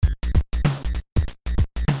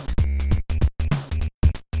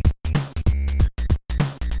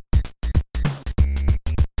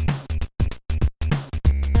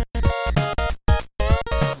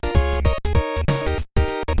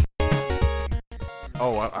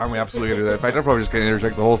Oh, I'm absolutely going to do that. In fact, I'm probably just going to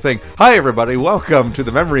interject the whole thing. Hi, everybody. Welcome to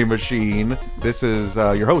the Memory Machine. This is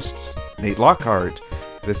your host, Nate Lockhart.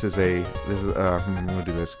 I'm going to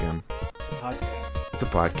do this again. It's a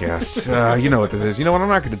podcast. You know what this is. You know what? I'm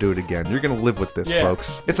not going to do it again. You're going to live with this,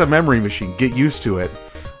 folks. It's a memory machine. Get used to it.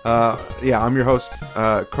 I'm your host.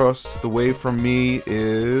 Across the way from me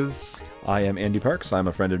is... I am Andy Parks. I'm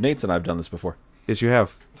a friend of Nate's, and I've done this before. Yes, you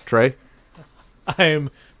have. Trey? I'm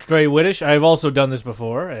Trey Whittish. I've also done this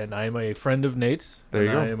before, and I'm a friend of Nate's. There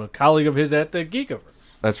you go. I am a colleague of his at the Geekiverse.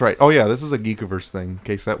 That's right. Oh, yeah, this is a Geekiverse thing, in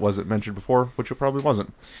case that wasn't mentioned before, which it probably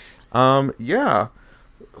wasn't.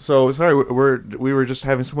 So, sorry, we were just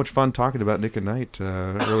having so much fun talking about Nick and Nite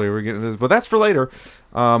earlier. We're getting this, but that's for later.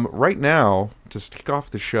 Right now, to kick off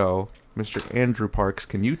the show, Mr. Andrew Parks,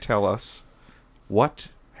 can you tell us what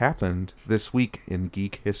happened this week in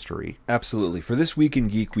geek history? Absolutely. For this week in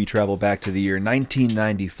geek, we travel back to the year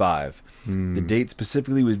 1995. The date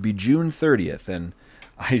specifically would be June 30th, and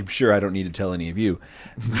I'm sure I don't need to tell any of you.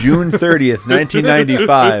 June 30th,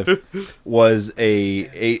 1995 was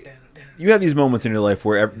you have these moments in your life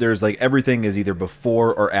where there's like everything is either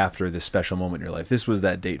before or after this special moment in your life. This was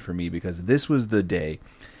that date for me because this was the day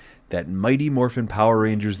that Mighty Morphin Power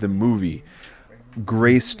Rangers the movie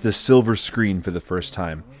graced the silver screen for the first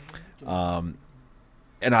time.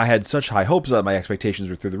 And I had such high hopes that my expectations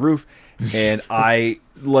were through the roof. And I,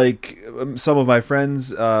 like some of my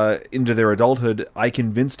friends into their adulthood, I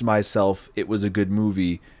convinced myself it was a good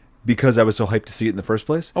movie because I was so hyped to see it in the first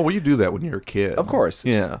place. Oh, well, you do that when you're a kid. Of course.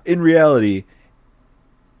 Yeah. In reality,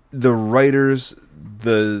 the writers,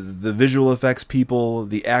 the visual effects people,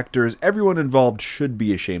 the actors, everyone involved should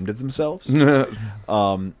be ashamed of themselves.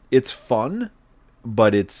 It's fun,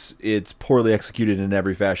 but it's poorly executed in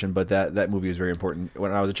every fashion. But that movie was very important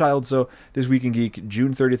when I was a child. So this week in geek,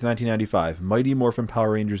 June 30th, 1995, Mighty Morphin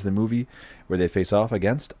Power Rangers the movie, where they face off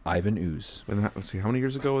against Ivan Ooze. And let's see, how many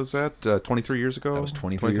years ago was that? 23 years ago? That was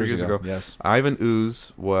 23 years ago. Yes. Ivan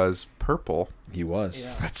Ooze was purple. He was.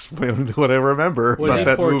 Yeah. That's what I remember was about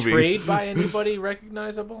that movie. Was he portrayed by anybody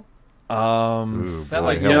recognizable? Ooh, that boy,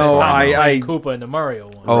 like I Koopa in the Mario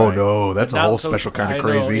one. Oh right? no, that's a whole So- special kind I of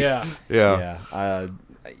know, crazy. yeah.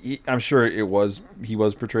 I'm sure he was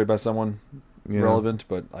portrayed by someone relevant,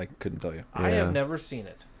 but I couldn't tell you. I have never seen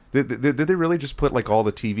it. Did they really just put like all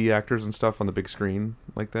the TV actors and stuff on the big screen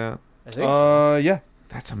like that? I think so. Yeah.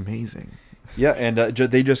 That's amazing. Yeah, and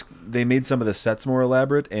they made some of the sets more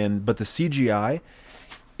elaborate, but the CGI,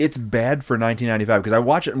 it's bad for 1995 because I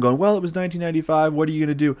watch it and I'm going, well, it was 1995. What are you going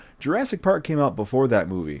to do? Jurassic Park came out before that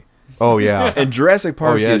movie. Oh yeah, and Jurassic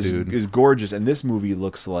Park is gorgeous, and this movie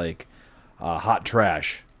looks like hot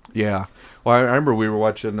trash. Yeah. Well, I remember we were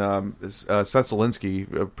watching Seth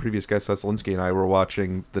Zielinski, previous guest Seth Zielinski, and I were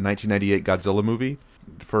watching the 1998 Godzilla movie.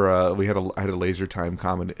 I had a Laser Time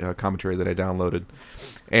commentary that I downloaded,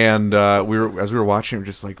 and as we were watching, we were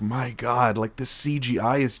just like, my God, like this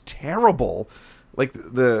CGI is terrible. Like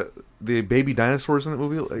the baby dinosaurs in that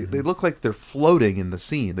movie, they look like they're floating in the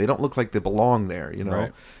scene. They don't look like they belong there, you know.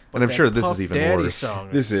 Right. And I'm sure this Puff is even Daddy worse. Song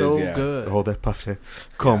This is so yeah. good. Oh, that Puff Daddy,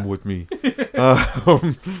 come with me.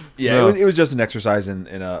 Yeah, it was just an exercise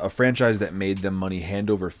in a franchise that made them money hand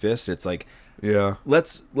over fist. It's like, yeah,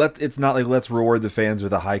 it's not like let's reward the fans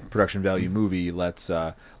with a high production value movie. Let's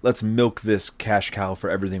milk this cash cow for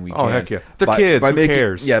everything we can. Oh heck yeah, they're kids. Who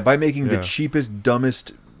cares? Yeah, by making the cheapest,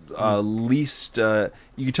 dumbest, least.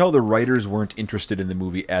 You could tell the writers weren't interested in the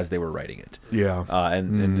movie as they were writing it. Yeah,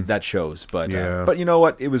 and that shows. But yeah. You know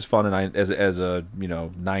what? It was fun, and I as a 9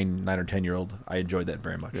 or 10-year-old, I enjoyed that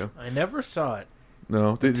very much. Yeah. I never saw it.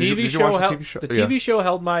 No, The TV show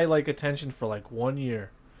held my attention for like 1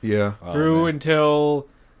 year. Yeah, Until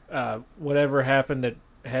whatever happened that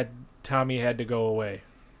Tommy had to go away.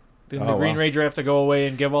 Didn't the Green Ranger have to go away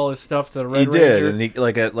and give all his stuff to the Red Ranger? He did, and and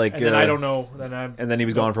then I don't know. And then he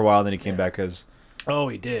was gone for a while, and then he came back as. Oh,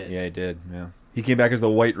 he did. Yeah, he did. Yeah, he came back as the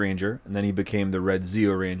White Ranger, and then he became the Red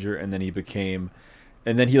Zeo Ranger, and then he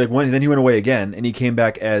went away again, and he came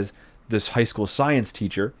back as this high school science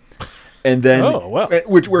teacher, and then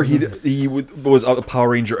where he was a Power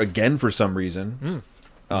Ranger again for some reason.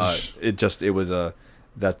 That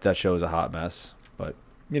show is a hot mess, but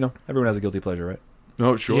everyone has a guilty pleasure, right?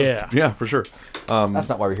 Oh, sure. Yeah, for sure. That's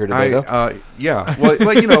not why we're here today, though. Yeah. Well, but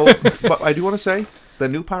I do want to say, the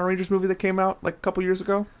new Power Rangers movie that came out like a couple years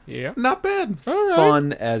ago, not bad.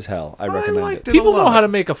 Fun as hell. I recommend it. People know how to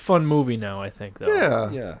make a fun movie now, I think, though.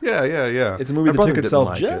 Yeah. It's a movie that took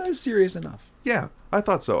itself just serious enough. Yeah, I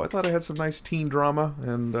thought so. I thought it had some nice teen drama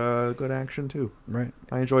and good action, too. Right.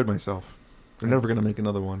 I enjoyed myself. They're never going to make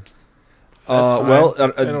another one.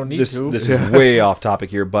 I don't need this to. This is way off topic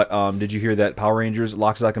here, but did you hear that Power Rangers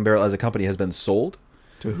Lock, Stock, and Barrel as a company has been sold?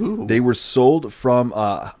 To who? They were sold from,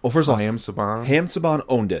 first of all, Ham Saban? Ham Saban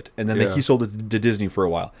owned it, and then he sold it to Disney for a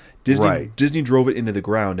while. Disney drove it into the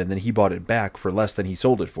ground, and then he bought it back for less than he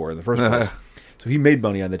sold it for in the first place. So he made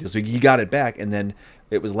money on that deal. So he got it back, and then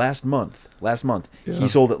it was last month, he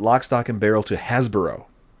sold it Lock, Stock, and Barrel to Hasbro.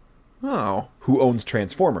 Oh. Who owns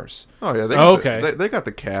Transformers. Oh, yeah. They got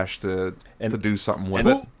the cash to do something with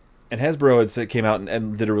it. And Hasbro came out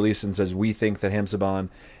and did a release and says, we think that Ham Saban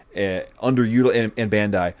and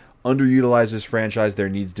Bandai underutilized this franchise. There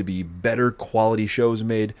needs to be better quality shows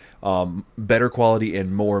made, better quality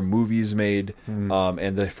and more movies made,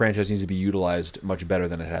 and the franchise needs to be utilized much better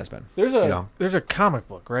than it has been. There's a comic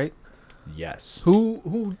book, right? Yes.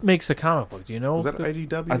 Who makes the comic book? Do you know? Is that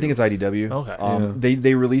IDW? I think it's IDW. Okay.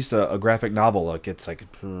 They released a graphic novel. Like it's like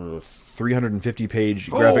 350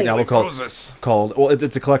 page graphic novel called. Well,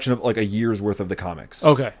 it's a collection of like a year's worth of the comics.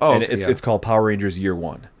 Okay. And it's called Power Rangers Year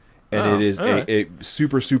One, and it is a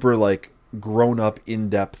super like grown up, in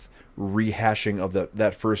depth rehashing of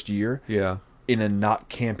that first year. Yeah. In a not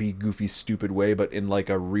campy, goofy, stupid way, but in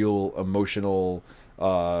like a real emotional.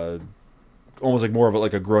 Almost like more of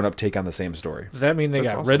like a grown-up take on the same story. Does that mean they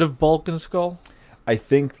got rid of Bulk and Skull? I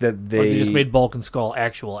think that Or they just made Bulk and Skull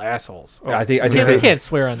actual assholes. I think we can't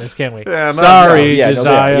swear on this, can we? Yeah, Sorry,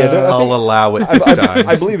 Josiah. I'll allow it this time.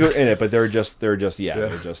 I believe they're in it, but they're just All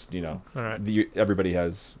right. Everybody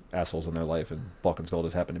has assholes in their life, and Bulk and Skull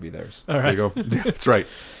just happen to be theirs. All right. There you go. That's right.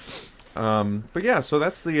 But yeah, so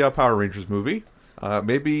that's the Power Rangers movie.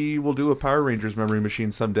 Maybe we'll do a Power Rangers memory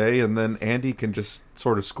machine someday, and then Andy can just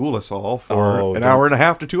sort of school us all for an hour and a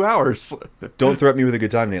half to 2 hours. Don't threaten me with a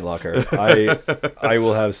good time, Nate Lockhart. I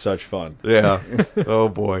will have such fun. Yeah. Oh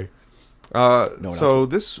boy. So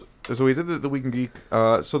we did the Week in Geek.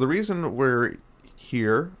 So the reason we're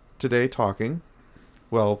here today talking,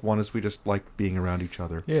 well, one is we just like being around each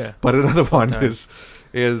other. Yeah. But another one is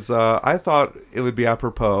I thought it would be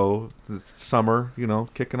apropos summer,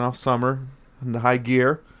 kicking off summer. In the high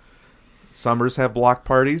gear. Summers have block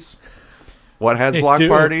parties. What has block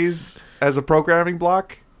parties as a programming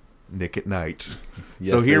block? Nick at Night.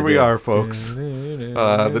 Yes, so here we are, folks.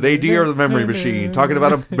 The nadir of the memory machine, talking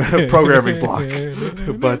about a programming block.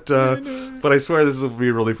 But I swear this will be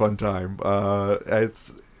a really fun time.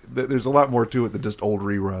 There's a lot more to it than just old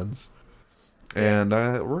reruns. And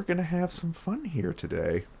we're going to have some fun here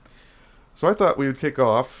today. So I thought we would kick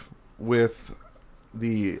off with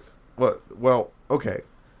the... Well, okay.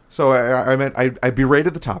 So I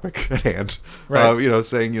berated the topic at hand, right.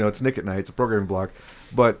 Saying it's Nick at Night, it's a programming block,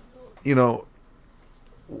 but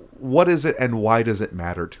what is it and why does it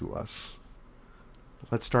matter to us?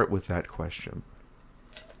 Let's start with that question.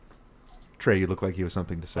 Trey, you look like you have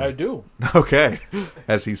something to say. I do. Okay,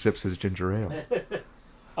 as he sips his ginger ale.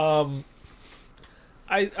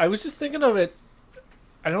 I was just thinking of it.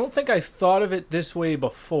 I don't think I thought of it this way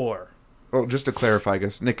before. Well, just to clarify, I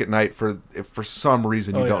guess Nick at Night, if for some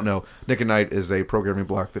reason you don't know, Nick at Night is a programming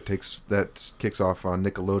block that kicks off on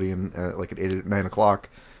Nickelodeon like at 9 o'clock,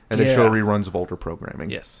 and they show reruns of older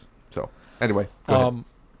programming. Yes. So anyway, go ahead.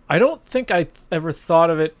 I don't think I ever thought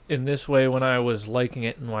of it in this way when I was liking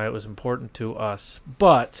it and why it was important to us,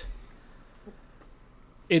 but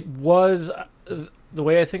it was the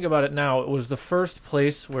way I think about it now. It was the first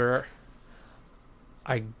place where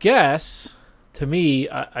I guess. To me,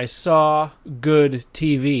 I saw good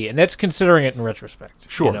TV, and that's considering it in retrospect.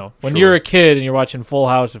 Sure. When you're a kid and you're watching Full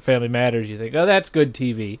House and Family Matters, you think, oh, that's good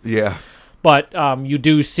TV. Yeah. But you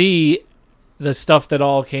do see the stuff that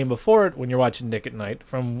all came before it when you're watching Nick at Night,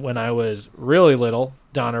 from when I was really little,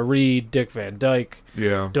 Donna Reed, Dick Van Dyke,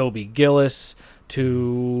 Dobie Gillis,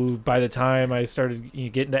 to by the time I started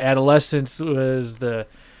getting to adolescence was the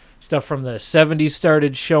stuff from the 70s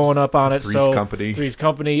started showing up on it. Three's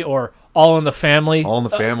Company, or All in the Family. All in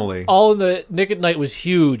the Family. All in the Nick at Night was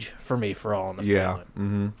huge for me for All in the Family.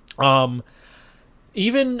 Mm-hmm.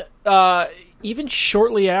 Even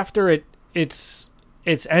shortly after its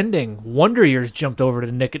ending, Wonder Years jumped over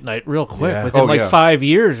to Nick at Night real quick within 5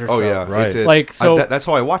 years or so. Oh yeah, right. Like so, that's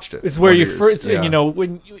how I watched it. It's where you first,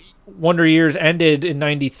 when Wonder Years ended in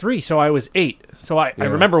 '93, so I was 8. So I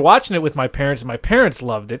remember watching it with my parents, and my parents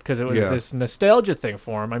loved it because it was this nostalgia thing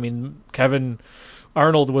for them. I mean, Kevin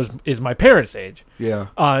Arnold is my parents' age. Yeah.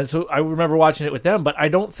 So I remember watching it with them, but I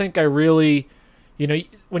don't think I really,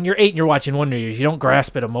 when you're 8 and you're watching Wonder Years, you don't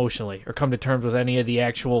grasp it emotionally or come to terms with any of the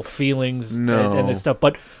actual feelings and stuff.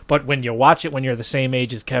 But when you watch it when you're the same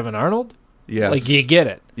age as Kevin Arnold, yes, like you get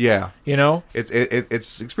it. Yeah. You know?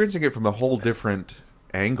 It's experiencing it from a whole different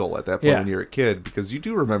angle at that point when you're a kid, because you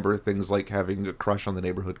do remember things like having a crush on the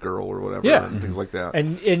neighborhood girl or whatever, and things like that.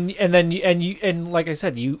 And like I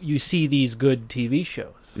said, you see these good TV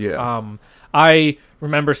shows. Yeah. I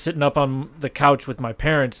remember sitting up on the couch with my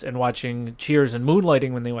parents and watching Cheers and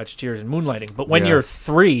Moonlighting when they watched Cheers and Moonlighting. But when you're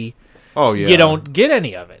 3, you don't get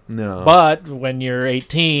any of it. No. But when you're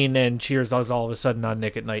 18 and Cheers is all of a sudden on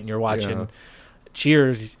Nick at Night and you're watching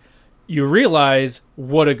Cheers, you realize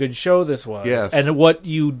what a good show this was. Yes. And what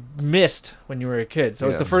you missed when you were a kid. So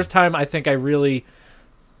it's the first time I think I really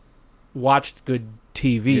watched good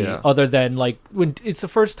TV, other than like when it's the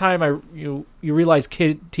first time you realize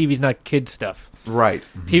TV's not kid stuff. Right.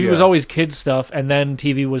 TV was always kid stuff, and then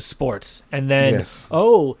TV was sports, and then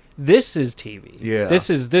this is TV. Yeah. This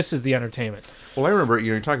is the entertainment. Well, I remember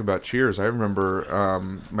you're talking about Cheers. I remember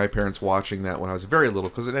my parents watching that when I was very little,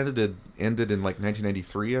 because it ended in like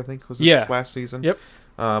 1993, I think was its last season. Yep.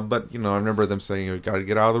 But I remember them saying, "You got to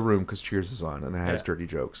get out of the room because Cheers is on," and it has dirty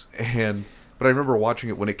jokes. But I remember watching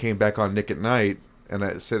it when it came back on Nick at Night. And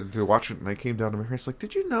I said to watch it, and I came down to my parents like,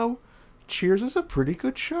 "Did you know Cheers is a pretty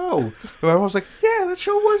good show?" And I was like, "Yeah, that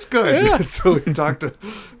show was good." Yeah. So we talked, and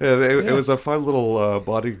it was a fun little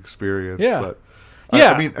bonding experience. Yeah. But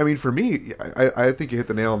Yeah. I mean, for me, I think you hit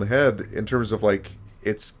the nail on the head in terms of like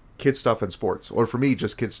it's kid stuff and sports, or for me,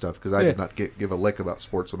 just kid stuff, because I did not give a lick about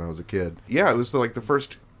sports when I was a kid. Yeah, it was like the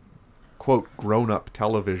first quote grown up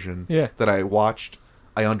television that I watched,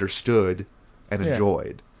 I understood, and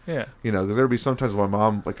enjoyed. Yeah. Because there would be sometimes my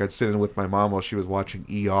mom, like I'd sit in with my mom while she was watching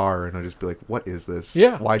ER, and I'd just be like, "What is this?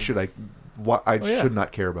 Yeah. Why should I? Should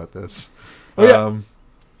not care about this." Oh, yeah.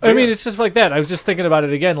 I mean, it's just like that. I was just thinking about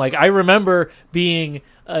it again. Like, I remember being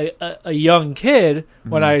a young kid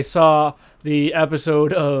when I saw the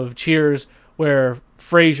episode of Cheers where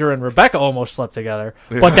Frasier and Rebecca almost slept together.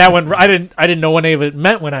 But that one, I didn't know what any of it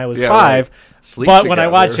meant when I was 5. Right. But when I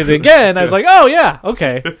watched it again, I was like, "Oh yeah,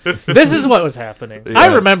 okay, this is what was happening." Yes.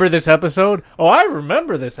 I remember this episode. Oh, I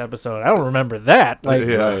remember this episode. I don't remember that. Like,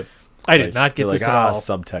 I did not get this at all.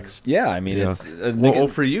 Subtext. Yeah, I mean, it's well,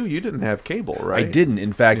 for you didn't have cable, right? I didn't.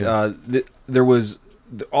 In fact, there was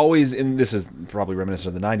always, and this is probably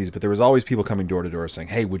reminiscent of the 90s, but there was always people coming door to door saying,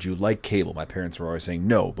 "Hey, would you like cable?" My parents were always saying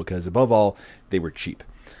no, because above all, they were cheap.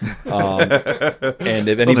 And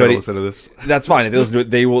if anybody never listen to this, that's fine. If they listen to it,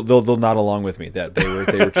 they'll nod along with me that they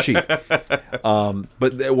were cheap.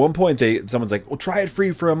 But at one point, someone's like, "Well, try it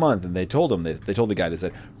free for a month," and they told the guy, they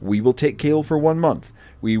said, "We will take cable for 1 month.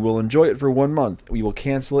 We will enjoy it for 1 month. We will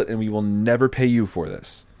cancel it, and we will never pay you for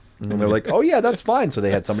this." And they're like, "Oh yeah, that's fine." So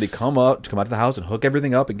they had somebody come out to the house and hook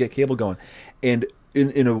everything up and get cable going. And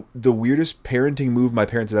in the weirdest parenting move my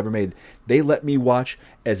parents have ever made, they let me watch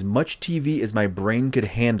as much TV as my brain could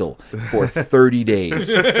handle for 30 days.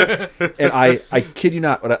 And I kid you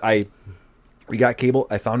not, we got cable.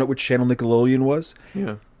 I found out which channel Nickelodeon was.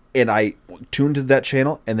 Yeah. And I tuned to that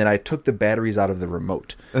channel, and then I took the batteries out of the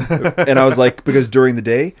remote. And I was like, because during the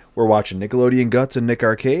day we're watching Nickelodeon Guts and Nick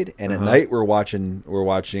Arcade, and at night we're watching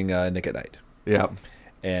Nick at Night. Yeah.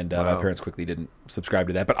 And my parents quickly didn't subscribe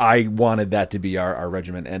to that, but I wanted that to be our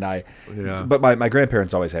regimen. And but my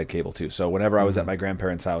grandparents always had cable too. So whenever I was at my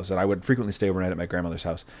grandparents' house, and I would frequently stay overnight at my grandmother's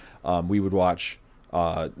house, we would watch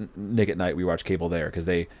Nick at Night. We watched cable there because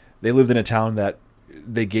they lived in a town that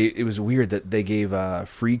it was weird that they gave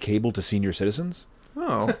free cable to senior citizens.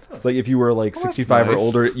 Oh, it's like if you were like 65 nice. or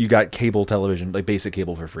older, you got cable television, like basic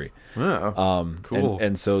cable for free. Oh, cool.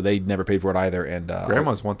 And so they never paid for it either. And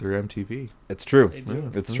grandmas want their MTV. It's true. They do.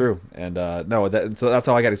 It's true. And so that's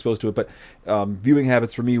how I got exposed to it. But viewing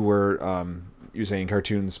habits for me were you're saying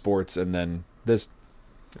cartoons, sports, and then this.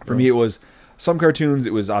 For me, it was some cartoons.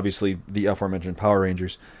 It was obviously the aforementioned Power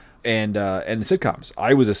Rangers, and sitcoms.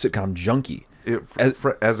 I was a sitcom junkie. As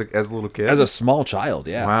a little kid, as a small child,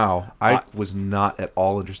 yeah. Wow, I was not at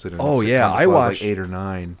all interested in. Oh yeah, I watched like 8 or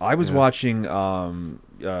 9. I was watching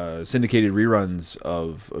syndicated reruns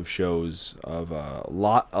of shows of a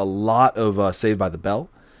lot of Saved by the Bell.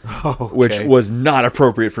 Oh, okay. Which was not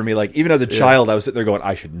appropriate for me. Like even as a child, I was sitting there going,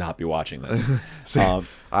 "I should not be watching this."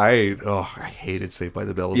 I hated Saved by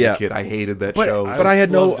the Bell as a kid. I hated that show. But I had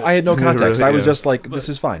no context. I was just like, "This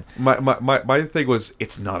is fine." My thing was,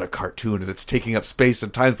 it's not a cartoon, and it's taking up space in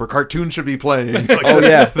times where cartoons should be playing.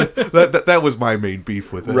 Like, that was my main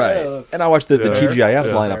beef with it. Right. And I watched the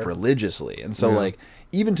TGIF lineup religiously, and so like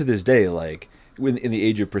even to this day, like. In the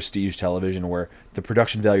age of prestige television, where the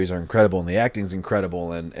production values are incredible and the acting is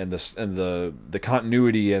incredible and the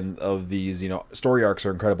continuity and of these story arcs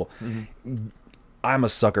are incredible, I'm a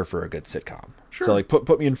sucker for a good sitcom. Sure. So like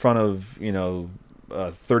put me in front of a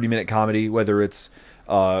 30-minute comedy, whether it's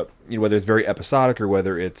whether it's very episodic or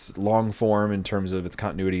whether it's long form in terms of its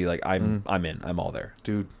continuity, like I'm in. I'm all there.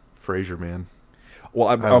 Dude, Frasier, man. Well,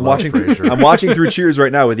 I'm watching. I'm watching through Cheers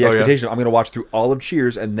right now with the expectation I'm going to watch through all of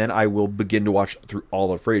Cheers, and then I will begin to watch through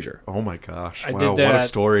all of Frasier. Oh my gosh! I wow, did that. What a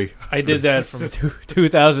story! I did that from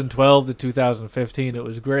 2012 to 2015. It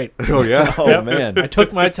was great. Oh yeah! Oh man! I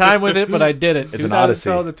took my time with it, but I did it. It's an odyssey.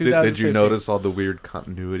 Did you notice all the weird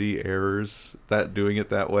continuity errors that doing it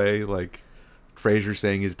that way? Like Frasier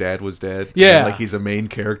saying his dad was dead. Yeah, and, like he's a main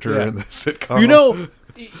character in the sitcom.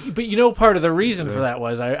 But part of the reason for that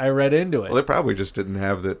was I read into it. Well, they probably just didn't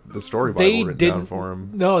have the story Bible written down for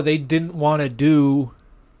him. No, they didn't want to do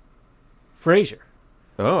Frasier.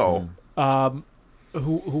 Oh.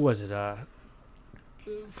 Who was it?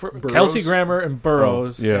 Kelsey Grammer and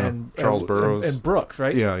Burroughs. Oh, yeah, and Charles Burroughs. And Brooks,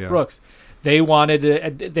 right? Yeah. Brooks. They wanted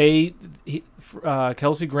to...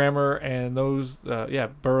 Kelsey Grammer and those...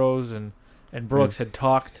 Burroughs and Brooks had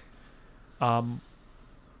talked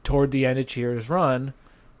toward the end of Cheers' run,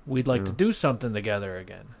 we'd like to do something together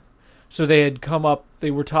again. So they had come up, they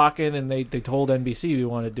were talking, and they told NBC we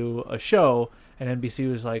want to do a show, and NBC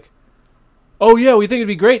was like, oh yeah, we think it'd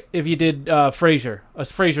be great if you did Frasier, a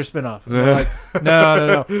Frasier spinoff. And we're like,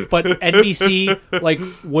 no. But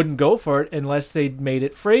NBC wouldn't go for it unless they made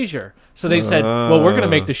it Frasier. So they said, well, we're going to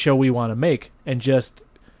make the show we want to make and just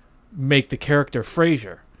make the character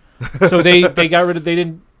Frasier. So they got rid of, they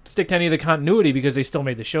didn't stick to any of the continuity because they still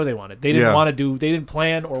made the show they wanted. They didn't want to do, they didn't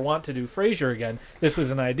plan or want to do Frasier again. This was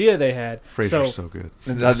an idea they had. Frasier's so good.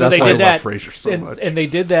 That's why they did I that, love Frasier so much. And they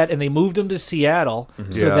did that, and they moved him to Seattle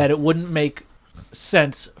so that it wouldn't make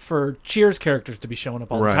sense for Cheers characters to be showing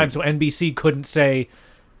up all the time. So NBC couldn't say,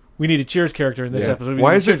 we need a Cheers character in this episode.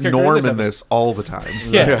 Why is it Norm in this all the time?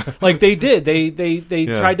 Yeah. Like they did. They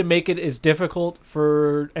tried to make it as difficult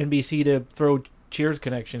for NBC to throw Cheers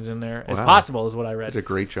connections in there as possible, is what I read. They did a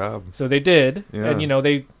great job. So they did. And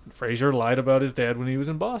Frasier lied about his dad when he was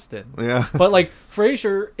in Boston. Yeah. But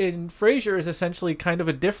Frasier is essentially kind of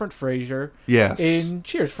a different Frasier. Yes. In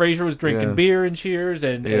Cheers. Frasier was drinking beer in Cheers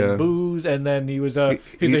and booze, and then he was a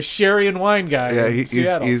sherry and wine guy. Yeah, in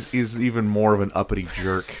Seattle. he's even more of an uppity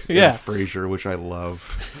jerk in Frasier, which I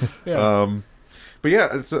love. But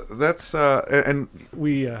yeah, so that's and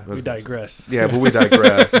we digress. Yeah, but we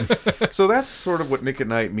digress. So that's sort of what Nick at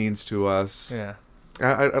Night means to us. Yeah.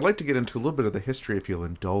 I'd like to get into a little bit of the history, if you'll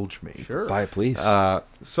indulge me. Sure. Bye, please.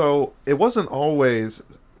 So it wasn't always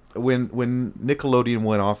when Nickelodeon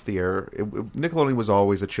went off the air. Nickelodeon was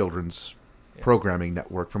always a children's programming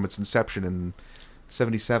network from its inception in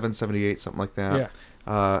 77, 78, something like that.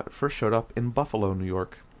 Yeah. First showed up in Buffalo, New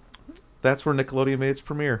York. That's where Nickelodeon made its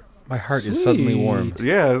premiere. My heart is suddenly warmed.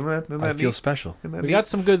 Yeah, isn't that I feel neat? special. We got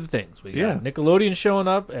some good things. We got Nickelodeon showing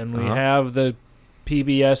up, and we have the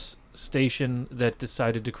PBS station that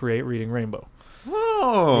decided to create Reading Rainbow.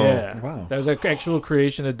 Oh, yeah! Wow, that was an actual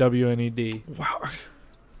creation of WNED. Wow,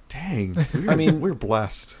 dang! We're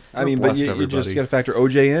blessed. But you just got to factor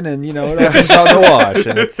OJ in, and it all comes out in the wash,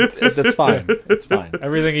 and that's fine. It's fine.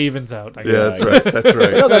 Everything evens out. That's right. That's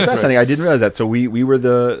right. That's fascinating. Right. I didn't realize that. So we were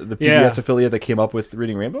the PBS affiliate that came up with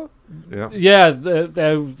Reading Rainbow. Yeah.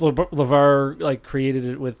 LeVar created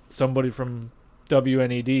it with somebody from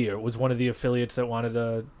WNED. It was one of the affiliates that wanted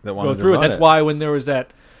to go through it. That's why when there was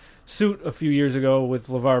that suit a few years ago with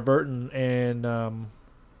LeVar Burton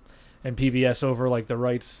and PBS over the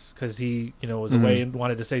rights, because he was away and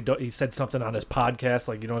wanted to say, he said something on his podcast,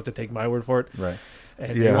 you don't have to take my word for it, right?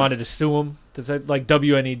 And he wanted to sue him. To say,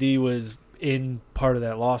 WNED was in part of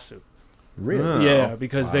that lawsuit. Really? Yeah,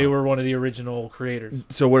 because they were one of the original creators.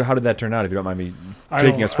 So how did that turn out? If you don't mind me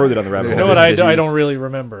taking us further down the rabbit hole. You know what? I don't really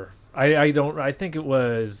remember. I don't. I think it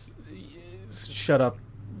was shut up.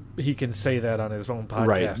 He can say that on his own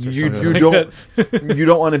podcast. Right. You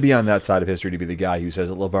don't want to be on that side of history to be the guy who says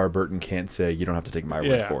that LeVar Burton can't say you don't have to take my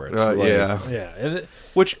word for it. Yeah.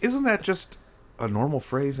 Which isn't that just a normal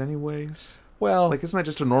phrase, anyways? Well, isn't that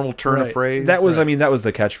just a normal turn of phrase? That was, that was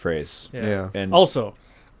the catchphrase. Yeah. And also,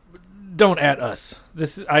 don't at us.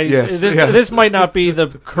 This might not be the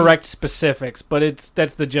correct specifics, but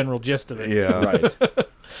that's the general gist of it. Yeah. Right.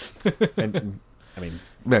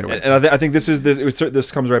 Anyway. And I think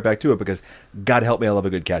this comes right back to it, because God help me, I love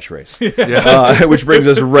a good catchphrase. Which brings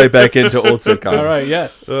us right back into old sitcoms. All right,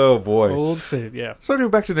 yes. Oh boy, old sit, yeah. So anyway,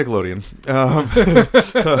 back to Nickelodeon.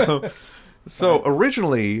 So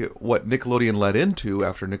originally, what Nickelodeon led into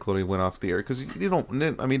after Nickelodeon went off the air, because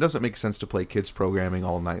it doesn't make sense to play kids programming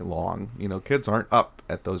all night long. Kids aren't up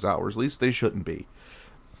at those hours. At least they shouldn't be.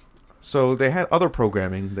 So they had other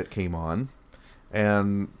programming that came on,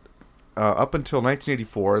 and up until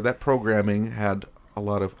 1984, that programming had a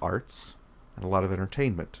lot of arts and a lot of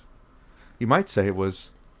entertainment. You might say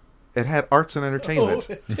it had arts and entertainment.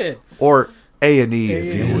 Oh, it did. Or A&E,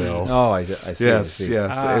 if you will. Oh, I see. Yes. It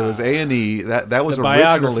was A&E. That was the originally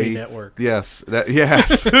Biography Network. Yes.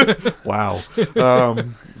 Wow. Do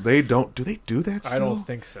they do that still? I don't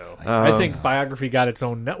think so. I think Biography got its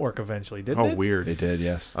own network eventually, didn't it? Oh, weird. They did,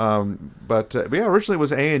 yes. But originally it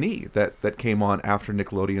was A&E that came on after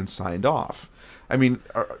Nickelodeon signed off. I mean,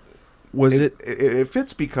 it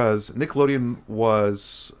fits because Nickelodeon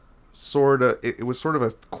was sort of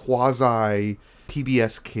a quasi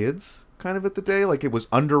PBS Kids kind of at the day. Like, it was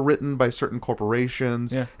underwritten by certain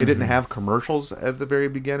corporations. Yeah. It didn't have commercials at the very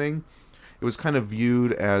beginning. It was kind of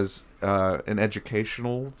viewed as an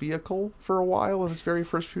educational vehicle for a while in its very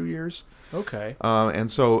first few years. Okay.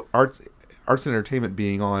 And so arts and entertainment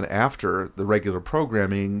being on after the regular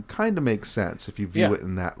programming kind of makes sense if you view it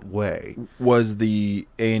in that way. Was the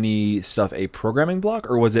A&E stuff a programming block,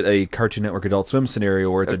 or was it a Cartoon Network Adult Swim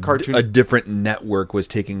scenario where it's a different network was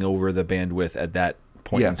taking over the bandwidth at that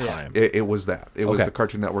point in time? It was that. It was the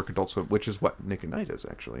Cartoon Network Adult Swim, which is what Nick and Nite is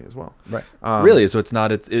actually as well. Right. Really? So it's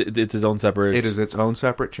not. It's its own separate. It is its own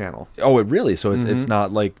separate channel. Oh, it really? So it's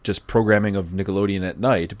not like just programming of Nickelodeon at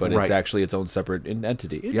night, but it's actually its own separate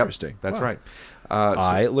entity. Interesting. Yep, that's right.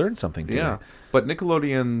 I learned something today. Yeah, but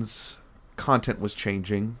Nickelodeon's content was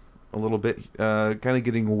changing a little bit, kind of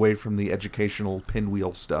getting away from the educational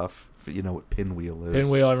pinwheel stuff. You know what Pinwheel is.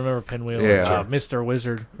 Pinwheel, I remember Pinwheel. Yeah. Mr.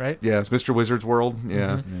 Wizard, right? Yeah, it's Mr. Wizard's World.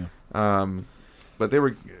 Yeah. But they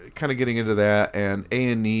were kind of getting into that, and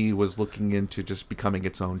A&E was looking into just becoming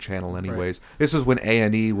its own channel anyways. Right. This is when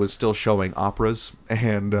A&E was still showing operas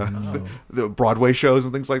and the Broadway shows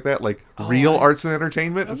and things like that, like real arts and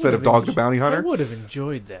entertainment instead of Dog the Bounty Hunter. I would have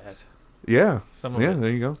enjoyed that. Yeah. There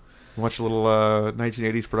you go. Watch a little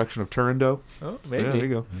 1980s production of Turandot. Oh, maybe. Yeah, there you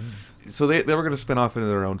go. So they were going to spin off into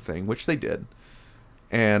their own thing, which they did.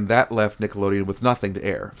 And that left Nickelodeon with nothing to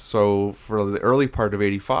air. So for the early part of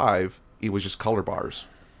 85, it was just color bars.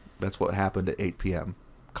 That's what happened at 8 p.m.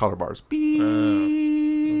 Color bars. Beep.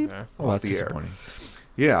 Okay. Well, that's disappointing.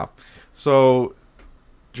 Yeah. So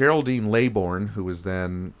Geraldine Laybourne, who was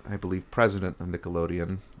then, I believe, president of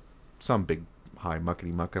Nickelodeon, some big high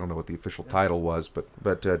muckety muck. I don't know what the official title was,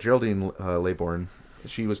 but Geraldine Laybourne,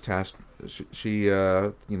 she was tasked. She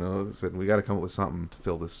said, we got to come up with something to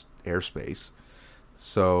fill this airspace.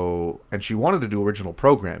 So, and she wanted to do original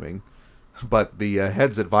programming, but the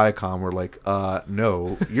heads at Viacom were like,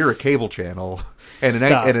 no, you're a cable channel. And in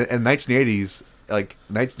 1980s, like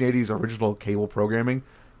 1980s original cable programming,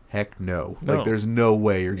 heck no. Like, there's no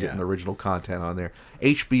way you're getting original content on there.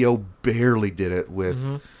 HBO barely did it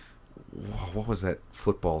with, what was that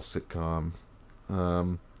football sitcom?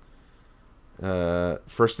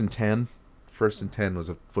 First and 10. First and 10 was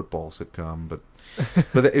a football sitcom, but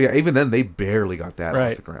even then they barely got that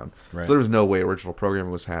off the ground. Right. So there was no way original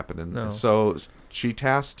programming was happening. No. So she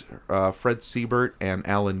tasked Fred Siebert and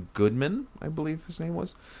Alan Goodman, I believe his name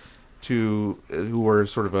was, who were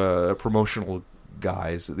sort of a promotional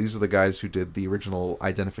guys. These are the guys who did the original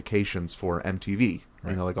identifications for MTV.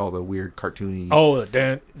 Right. You know, like all the weird cartoony. Oh,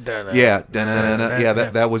 that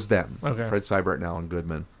was them. Okay. Fred Siebert and Alan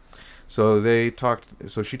Goodman. So she talked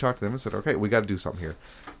to them and said, okay, we got to do something here.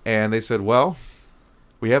 And they said, well,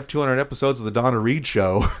 we have 200 episodes of the Donna Reed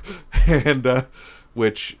show, and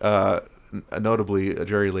which notably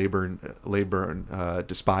Jerry Laybourne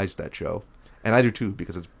despised that show. And I do too,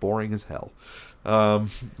 because it's boring as hell.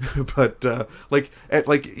 But like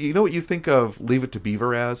you know what you think of Leave It to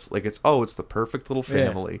Beaver as? Like, it's the perfect little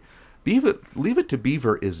family. Yeah. Leave It to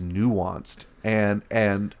Beaver is nuanced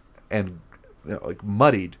and like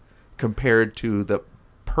muddied compared to the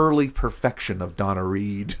pearly perfection of Donna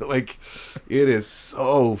Reed. Like, it is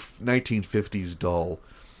so 1950s dull.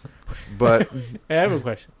 But I have a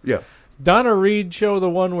question. Yeah. Donna Reed show the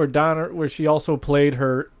one where she also played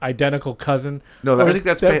her identical cousin? No, I think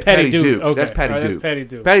that's Patty Duke. Okay. That's Patty Duke. That's Patty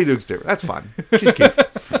Duke. Patty Duke's different. That's fine. She's cute.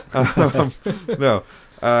 No.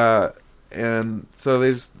 And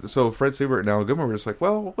so Fred Siebert and Alan Goodman were just like,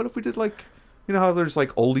 well, what if we did, like, you know how there's like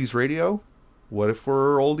oldies radio? What if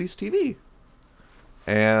we're oldies TV?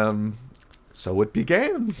 And so it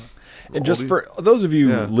began. And just for those of you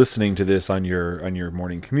listening to this on your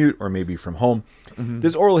morning commute or maybe from home,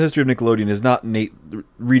 this oral history of Nickelodeon is not Nate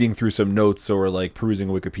reading through some notes or like perusing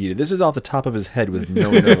Wikipedia. This is off the top of his head with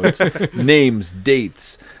no notes, names,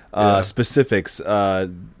 dates, specifics.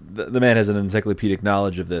 The man has an encyclopedic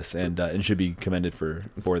knowledge of this and should be commended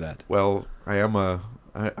for that. Well,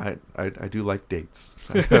 I do like dates.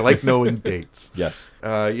 I like knowing dates. Yes.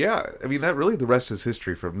 I mean, that really, the rest is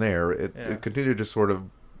history from there. It continued to sort of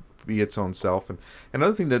be its own self. And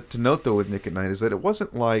another thing to note, though, with Nick at Night is that it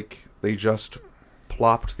wasn't like they just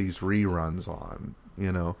plopped these reruns on,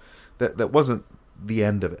 that wasn't the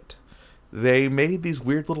end of it. They made these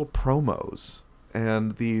weird little promos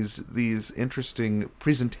and these interesting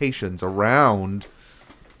presentations around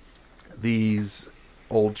these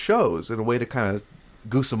old shows in a way to kind of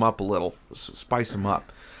goose them up a little, spice them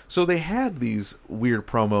up. So they had these weird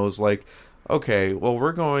promos like, okay, well,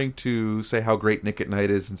 we're going to say how great Nick at Night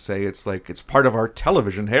is and say it's part of our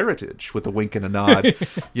television heritage with a wink and a nod,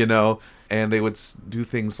 and they would do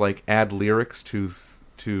things like add lyrics to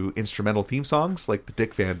instrumental theme songs like the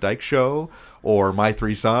Dick Van Dyke Show or My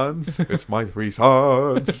Three Sons. It's my three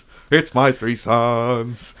sons. It's my three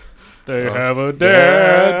sons. They have a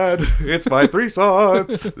dad. It's my three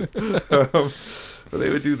sons. They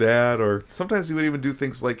would do that, or sometimes they would even do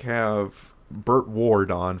things like have Burt Ward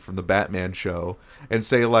on from the Batman show and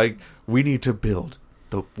say, like, we need to build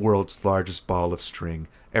the world's largest ball of string.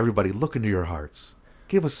 Everybody, look into your hearts.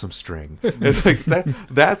 Give us some string. And like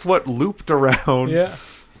that's what looped around. Yeah.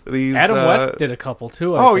 These, Adam West did a couple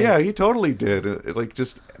too. I think. Yeah, he totally did.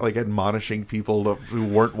 Just like admonishing people who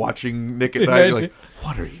weren't watching Nick at Night. Like,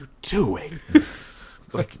 what are you doing?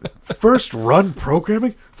 Like, first run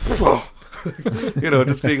programming.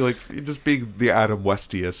 Just being the Adam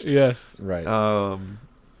Westiest. Yes, right.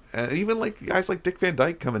 And even like guys like Dick Van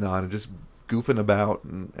Dyke coming on and just goofing about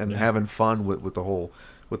and having fun with the whole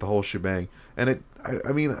shebang. And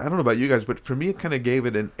I mean, I don't know about you guys, but for me, it kind of gave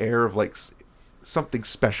it an air of like something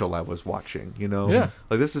special I was watching. Yeah.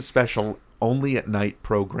 Like this is special only at night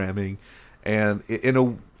programming, and in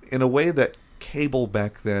a way that cable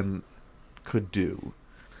back then could do.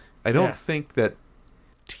 I don't think that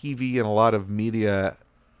TV and a lot of media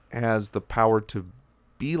has the power to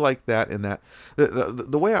be like that. In that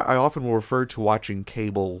the way I often will refer to watching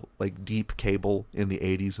cable, like deep cable in the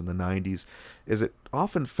 80s and the 90s, is it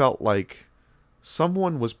often felt like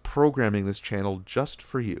someone was programming this channel just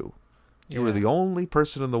for you. You were the only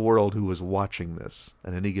person in the world who was watching this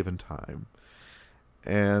at any given time.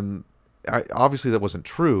 And obviously that wasn't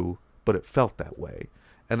true, but it felt that way.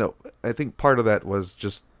 And I think part of that was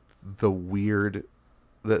just the weird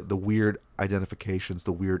identifications,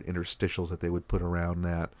 the weird interstitials that they would put around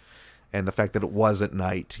that. And the fact that it was at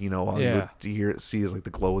night, all you would see is like the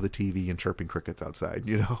glow of the TV and chirping crickets outside,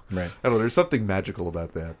 Right. I don't know, there's something magical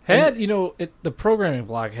about that. The programming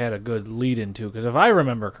block had a good lead into, because if I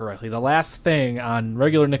remember correctly, the last thing on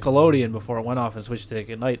regular Nickelodeon before it went off and switched to Nick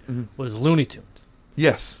at Night was Looney Tunes.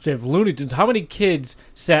 Yes. So you have Looney Tunes. How many kids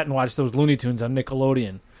sat and watched those Looney Tunes on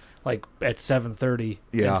Nickelodeon, like at 7:30?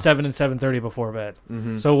 Yeah. 7 and 7:30 before bed.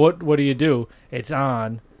 Mm-hmm. So what do? It's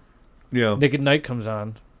on. Yeah. Nick at Night comes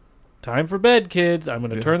on. Time for bed, kids. I'm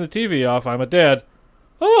going to turn the TV off. I'm a dad.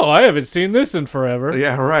 Oh, I haven't seen this in forever.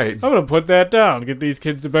 Yeah, right. I'm going to put that down. Get these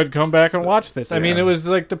kids to bed, come back and watch this. I mean, it was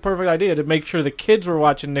like the perfect idea to make sure the kids were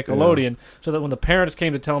watching Nickelodeon so that when the parents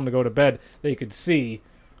came to tell them to go to bed, they could see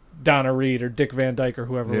Donna Reed or Dick Van Dyke or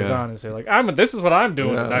whoever was on and say, like, this is what I'm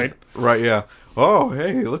doing tonight. Right, yeah. Oh,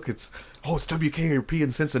 hey, look, it's WKRP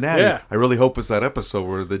in Cincinnati. Yeah. I really hope it's that episode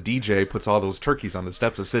where the DJ puts all those turkeys on the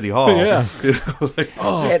steps of City Hall. Yeah.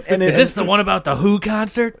 And is this the one about the Who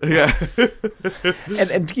concert? Yeah.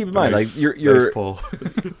 and keep in mind, nice, like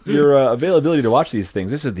your availability to watch these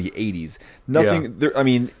things. This is the 80s.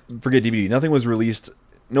 Forget DVD. Nothing was released.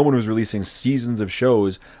 No one was releasing seasons of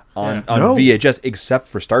shows on VHS except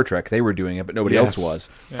for Star Trek. They were doing it, but nobody else was.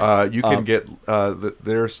 You can get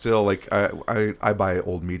they're still like I buy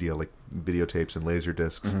old media like videotapes and laser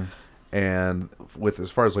discs, and with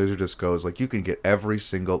as far as laserdisc goes, like you can get every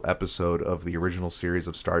single episode of the original series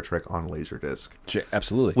of Star Trek on laserdisc.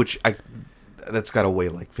 Absolutely. Which that's got to weigh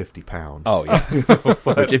like 50 pounds. Oh yeah.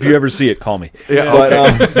 Which, if you ever see it, call me. Yeah.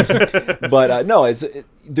 But no,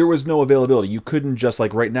 there was no availability. You couldn't just,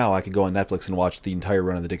 like, right now I could go on Netflix and watch the entire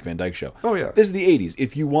run of the Dick Van Dyke Show. Oh yeah. This is the 80s.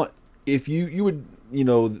 If you would,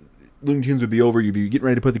 Looney Tunes would be over, you'd be getting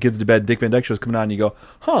ready to put the kids to bed, Dick Van Dyke Show's coming on, and you go,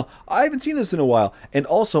 I haven't seen this in a while. And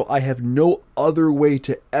also, I have no other way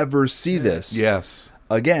to ever see this. Yes.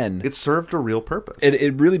 Again, it served a real purpose.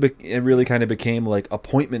 It really kind of became like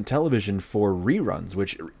appointment television for reruns,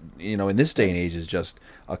 which in this day and age is just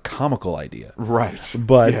a comical idea. Right.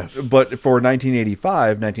 But for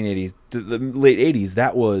 1980s, the late 80s,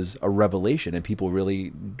 that was a revelation, and people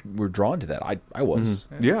really were drawn to that. I was.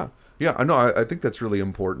 Mm-hmm. Yeah. Yeah, I know. I think that's really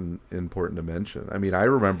important to mention. I mean, I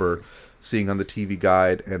remember seeing on the TV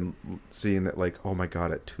Guide and seeing that, like, oh my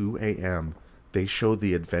God, at 2 a.m. they showed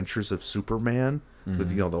The Adventures of Superman.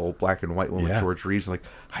 the old black and white one with George Reeves. Like,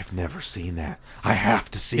 I've never seen that. I have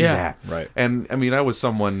to see that. Right. And I mean, I was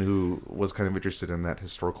someone who was kind of interested in that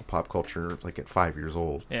historical pop culture, like at 5 years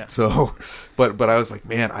old. Yeah. So, but I was like,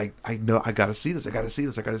 man, I know I got to see this. I got to see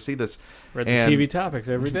this. I got to see this. Read the TV topics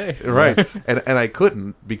every day. Right. and I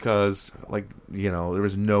couldn't because, like, there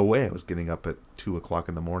was no way I was getting up at 2:00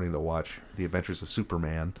 in the morning to watch The Adventures of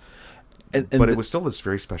Superman. But it was still this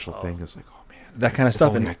very special thing. It's like, oh man, that kind of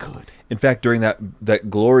stuff. And I could. In fact, during that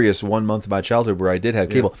glorious 1 month of my childhood where I did have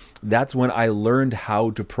cable, that's when I learned how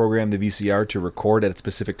to program the VCR to record at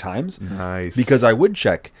specific times. Nice. Because I would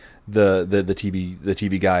check the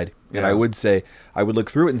TV guide, and I would look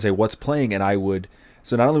through it and say what's playing, and I would.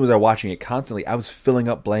 So not only was I watching it constantly, I was filling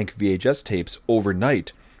up blank VHS tapes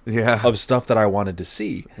overnight. Of stuff that I wanted to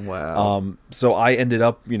see. Wow. So I ended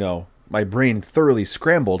up, my brain thoroughly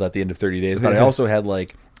scrambled at the end of 30 days, but I also had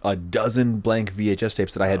like a dozen blank VHS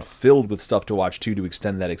tapes that I had filled with stuff to watch too to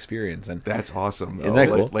extend that experience. And that's awesome. Isn't that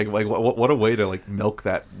cool? Like what a way to like milk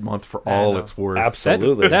that month for all it's worth.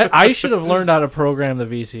 Absolutely. That I should have learned how to program the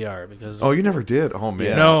VCR because. Oh, you never did. Oh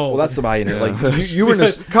man. No. Well, that's my internet. Like you were in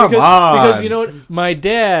a come on. Because you know what, my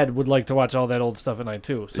dad would like to watch all that old stuff at night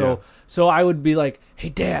too. So I would be like, "Hey,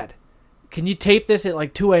 Dad, can you tape this at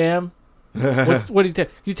like 2 a.m.? What do you tape?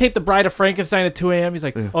 You tape The Bride of Frankenstein at 2 a.m.?" He's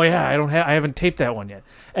like, "Oh yeah, I haven't taped that one yet."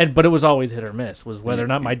 But it was always hit or miss, was whether or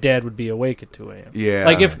not my dad would be awake at 2 a.m. Yeah.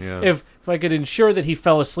 Like if I could ensure that he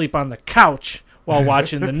fell asleep on the couch while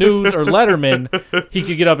watching the news or Letterman, he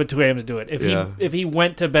could get up at 2 a.m. to do it. If he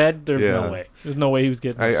went to bed, there's no way. There's no way he was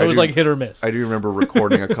getting it. So it was like hit or miss. I do remember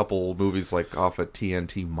recording a couple movies like off at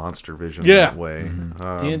TNT Monster Vision that way.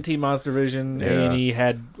 TNT Monster Vision, A&E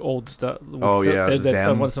had old stuff. That them.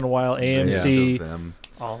 stuff once in a while. AMC.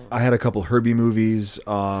 I had a couple Herbie movies.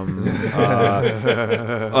 A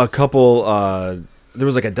couple. There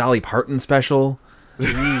was like a Dolly Parton special.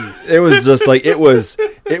 It was just like it was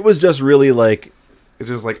just really like it's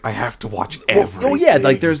just like I have to watch everything. Oh yeah,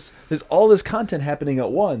 like there's all this content happening at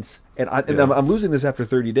once, and I'm losing this after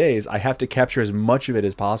 30 days. I have to capture as much of it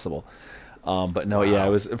as possible. But no, I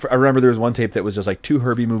remember there was one tape that was just like 2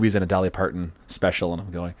 Herbie movies and a Dolly Parton special, and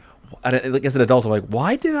I'm going, like as an adult, I'm like,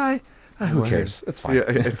 why did I? Who cares? It's fine. Yeah,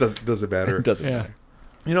 it doesn't matter. It doesn't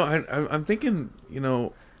matter. I'm thinking,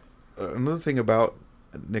 another thing about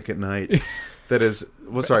Nick at Night that is.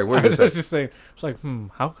 Well, sorry, what were you I was just saying. It's like,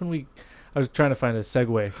 how can we? I was trying to find a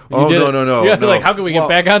segue. No. Yeah, like how can we get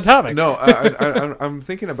back on topic? No, I'm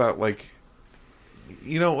thinking about like,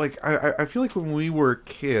 I feel like when we were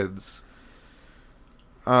kids.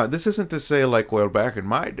 This isn't to say like, well, back in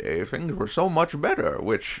my day, things were so much better,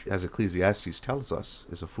 which, as Ecclesiastes tells us,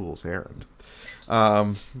 is a fool's errand.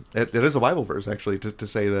 It is a Bible verse, actually, to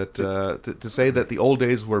say that the old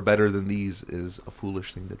days were better than these is a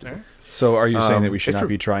foolish thing to do. So, are you saying that we should not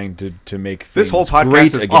be trying to make things this whole podcast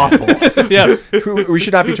great is again? awful? Yeah, we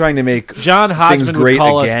should not be trying to make John things Hodgman great would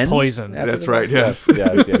call again. us poison. That's right. Yes.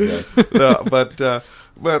 Yes. No, but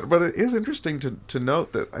it is interesting to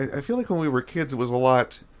note that I feel like when we were kids, it was a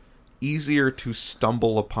lot easier to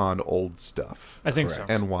stumble upon old stuff. I think so.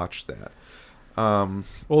 And watch that. I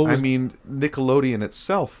mean, Nickelodeon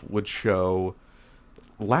itself would show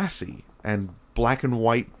Lassie and black and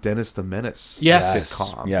white Dennis the Menace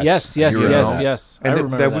sitcom. Yes.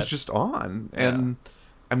 And that was just on. Yeah. And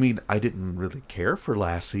I mean, I didn't really care for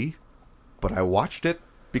Lassie, but I watched it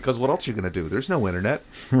because what else are you going to do? There's no internet.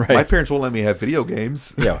 Right. My parents won't let me have video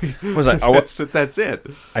games. Yeah. That's it.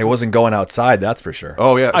 I wasn't going outside, that's for sure.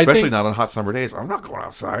 Oh, yeah. Especially not on hot summer days. I'm not going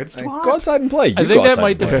outside. It's too hot. Go outside and play. I think that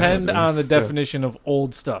might depend on the definition of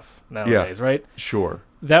old stuff nowadays, right? Sure.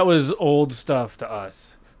 That was old stuff to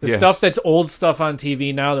us. The stuff that's old stuff on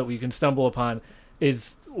TV now that we can stumble upon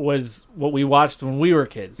was what we watched when we were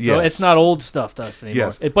kids. So it's not old stuff to us anymore.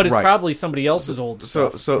 Yes. But it's probably somebody else's old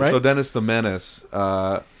stuff. So Dennis the Menace,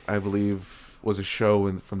 I believe, was a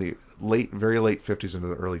show from the very late 50s into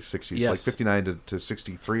the early 60s, like 59 to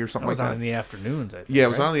 63 or something like that. It was on in the afternoons, I think. Yeah, it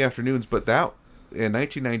was on in the afternoons, but that in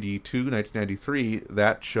 1992, 1993,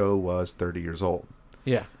 that show was 30 years old.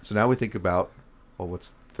 Yeah. So now we think about,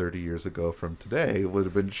 what's 30 years ago from today? It would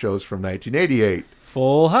have been shows from 1988.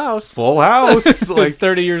 Full House. Like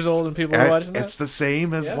 30 years old and people are watching that. It's the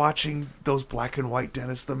same as watching those black and white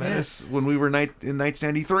Dennis the Menace when we were in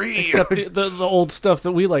 1993. Except the old stuff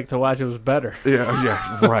that we like to watch, it was better.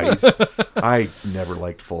 Yeah, right. I never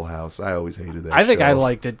liked Full House. I always hated that I think show. I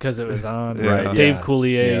liked it because it was on. Right. Dave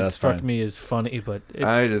Coulier struck me as funny, but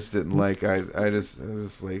I just didn't like. I was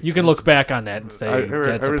just like, you can look back on that and say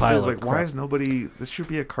that's a pile of like, crap. why is nobody? This should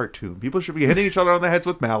be a cartoon. People should be hitting each other on the heads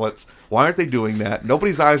with mallets. Why aren't they doing that?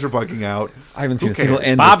 Nobody's eyes are bugging out. I haven't seen a single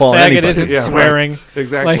end Bob fall on Saget anybody. isn't swearing. Right.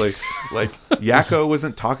 Exactly. Like Yakko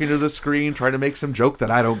isn't talking to the screen, trying to make some joke that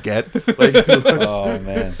I don't get. Like, Oh,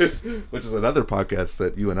 man. which is another podcast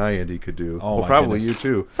that you and I, Andy, could do. Oh, well, my probably goodness.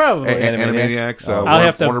 you too. Probably. Animaniacs. I'll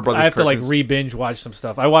have to. Warner Brothers I have to like cartoons. re-binge watch some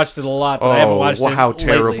stuff. I watched it a lot, but I haven't watched it. How lately.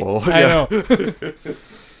 terrible! I know.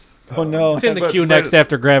 Oh, no. It's in the But- queue but- next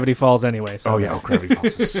after Gravity Falls anyway. So. Oh yeah, Gravity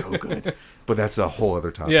Falls is so good, but that's a whole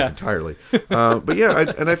other topic Yeah. entirely. But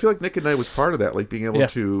yeah, I feel like Nick and Nite was part of that, like being able Yeah.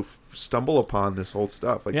 to stumble upon this old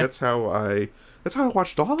stuff. Like Yeah. that's how I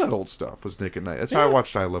watched all that old stuff. Was Nick and Nite. That's how I Yeah.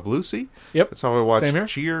 watched I Love Lucy. Yep. That's how I watched Same here.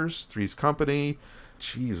 Cheers, Three's Company.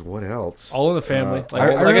 Jeez, what else? All in the Family. All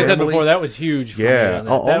like in the I said Family. before, that was huge. For Yeah, me,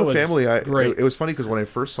 all that in the was Family. Great. It was funny because when I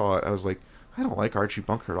first saw it, I was like, I don't like Archie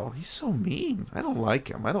Bunker at all. He's so mean. I don't like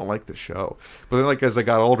him. I don't like the show. But then, like as I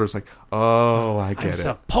got older, it's like, oh, I get I'm it.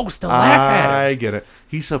 supposed to laugh at I him get it.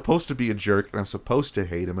 He's supposed to be a jerk, and I'm supposed to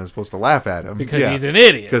hate him. I'm supposed to laugh at him because he's an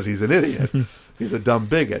idiot. Because he's an idiot. He's a dumb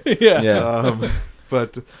bigot. Yeah. Yeah.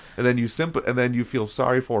 But and then you feel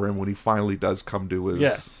sorry for him when he finally does come to his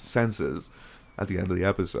Yes. senses at the end of the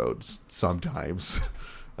episodes. Sometimes,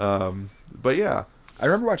 but yeah, I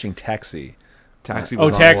remember watching Taxi. Taxi. Oh,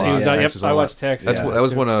 Was on Taxi a lot. was on. Yep, Taxi's on I a lot. watched Taxi. That's Yeah. that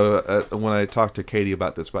was when I talked to Katie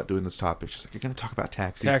about doing this topic. She's like, "You're going to talk about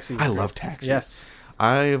Taxi." Taxi was I great. love Taxi. Yes.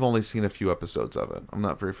 I have only seen a few episodes of it. I'm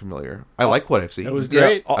not very familiar. I like what I've seen. It was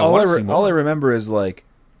great. Yeah, I all wanna I see more. all I remember is like,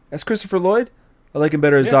 that's Christopher Lloyd. I like him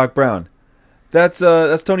better as Yeah. Doc Brown. That's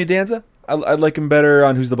Tony Danza. I like him better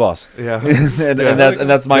on Who's the Boss. Yeah, and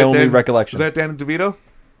that's my Is that only Dan- recollection. Is that Dan DeVito?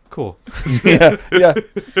 Cool. yeah.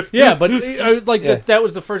 Yeah, but Yeah. that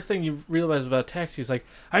was the first thing you realized about Taxi. He's like,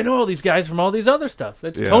 I know all these guys from all these other stuff.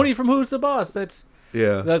 That's Yeah. Tony from Who's the Boss. That's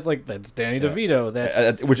Yeah. that's Danny DeVito.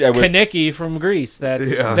 That's Which I would, Kaneki from Grease.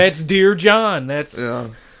 That's Yeah. that's Dear John. That's Yeah.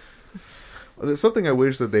 There's something I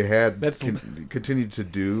wish that they had That's- continued to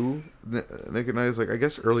do. Nick and I is like, I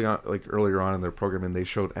guess earlier on in their programming, they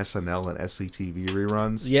showed SNL and SCTV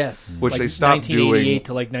reruns. yes, Which like they stopped 1988 doing.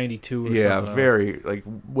 to like 92 or Yeah, something. very like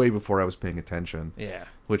way before I was paying attention. Yeah.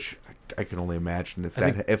 Which I can only imagine if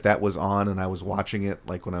I if that was on and I was watching it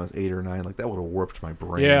like when I was 8 or 9, like that would have warped my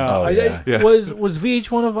brain. Yeah. Oh, yeah. Yeah. Was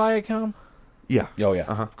VH1 of Viacom? Yeah. oh yeah.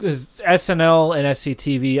 Uh-huh. Because SNL and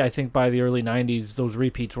SCTV, I think by the early 90s, those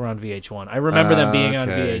repeats were on VH1. I remember them being on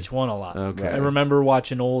Okay. VH1 a lot. Okay. I remember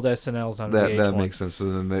watching old SNLs on VH1. That makes sense.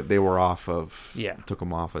 And then they were off of. Yeah. Took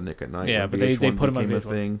them off of Nick at Night. Yeah, when but they VH1 put them on became VH1. a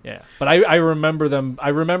thing. Yeah, but I remember them. I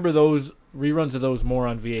remember those reruns of those more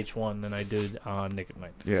on VH1 than I did on Nick at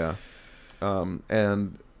Night. Yeah.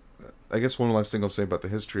 And I guess one last thing I'll say about the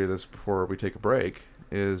history of this before we take a break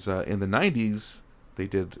is in the 90s, they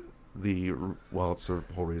did it's the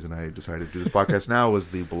whole reason I decided to do this podcast now was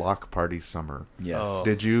the Block Party Summer. Yes. Oh.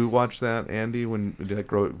 Did you watch that, Andy, when did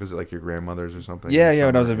you visit like your grandmother's or something? Yeah, in the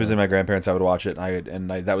when I was summer? visiting my grandparents, I would watch it, and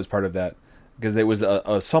that was part of that because it was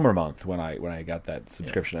a summer month when I got that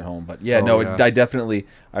subscription at home. But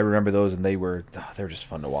I remember those, and they were just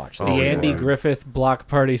fun to watch. The Oh, yeah. Andy Griffith Block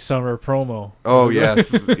Party Summer promo. Oh,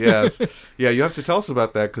 yes, yes. Yeah, you have to tell us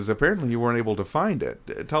about that because apparently you weren't able to find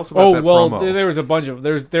it. Tell us about Oh that well, promo. there was a bunch of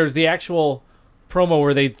there's the actual promo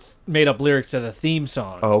where they made up lyrics to the theme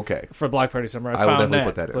song. Oh, okay. For Block Party Summer, I will found definitely that.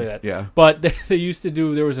 put that in. Play that. Yeah. But they used to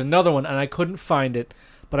do. There was another one, and I couldn't find it,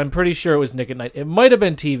 but I'm pretty sure it was Nick at Night. It might have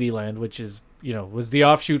been TV Land, which is was the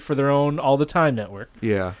offshoot for their own All the Time network.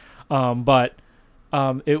 Yeah. But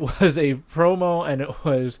it was a promo, and it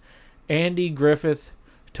was Andy Griffith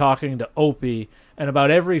talking to Opie, and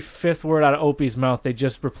about every fifth word out of Opie's mouth, they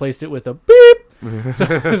just replaced it with a beep. So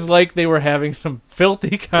it was like they were having some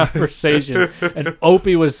filthy conversation, and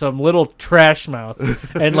Opie was some little trash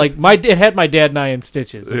mouth, and like it had my dad and I in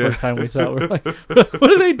stitches the first time we saw it. We're like,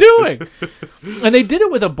 what are they doing? And they did it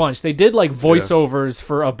with a bunch. They did like voiceovers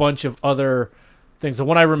for a bunch of other things. The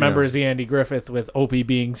one I remember is the Andy Griffith with Opie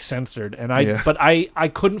being censored, and but I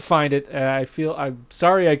couldn't find it. I'm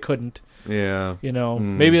sorry I couldn't. Yeah.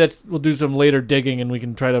 Maybe we'll do some later digging and we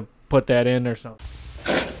can try to put that in or something.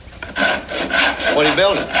 What are you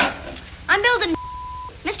building? I'm building.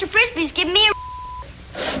 Mr. Frisbee's giving me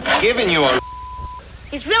a. Giving you a.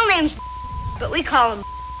 His real name's, but we call him.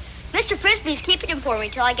 Mr. Frisbee's keeping him for me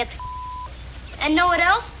till I get the. And know what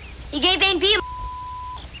else? He gave Aunt B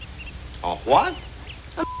A what?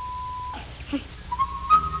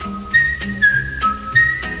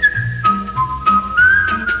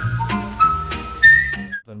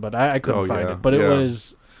 But I couldn't find it. But it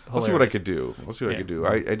was. I'll see what I could do.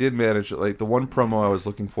 I did manage, like, the one promo I was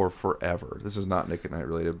looking for forever. This is not Nick at Night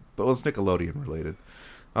related, but it's Nickelodeon related.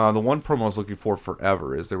 The one promo I was looking for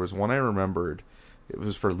forever is there was one I remembered. It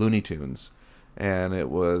was for Looney Tunes, and it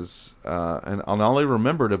was and all I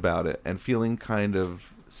remembered about it and feeling kind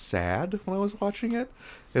of sad when I was watching it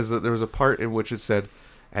is that there was a part in which it said,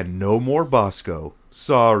 "And no more Bosco.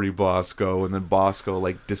 Sorry, Bosco." And then Bosco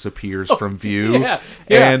like disappears from view. Yeah.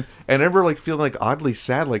 And I remember like feeling like oddly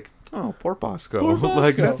sad, like, oh, poor Bosco. Poor Bosco.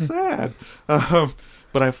 Like, that's sad.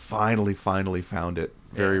 But I finally found it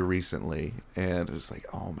very recently, and it was like,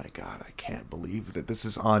 oh my god, I can't believe that this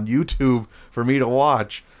is on YouTube for me to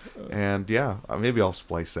watch. And yeah, maybe I'll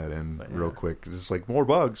splice that in real quick. It's like more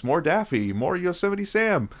bugs, more Daffy, more Yosemite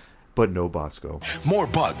Sam, but no Bosco. More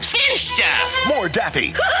bugs, more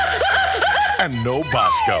Daffy, and no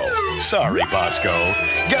Bosco. Sorry, Bosco.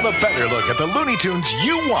 Get a better look at the Looney Tunes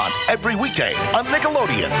you want every weekday on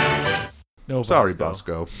Nickelodeon. No Sorry,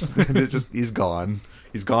 Bosco. He's gone.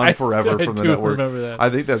 He's gone forever from the network. Remember that. I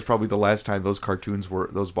think that's probably the last time those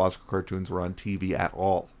Bosco cartoons were on TV at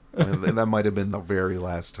all. And that might have been the very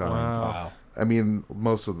last time. Wow. I mean, a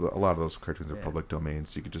lot of those cartoons are public domain,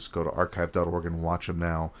 so you could just go to archive.org and watch them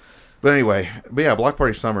now. But anyway, Block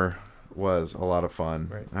Party Summer was a lot of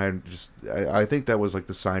fun. Right. I think that was like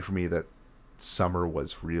the sign for me that summer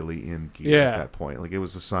was really in gear at that point. Like, it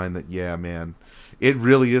was a sign that, yeah, man, it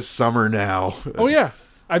really is summer now. Oh yeah.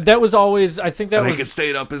 That was always, I think that and was... I can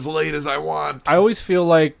stay up as late as I want. I always feel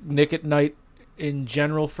like Nick at Night, in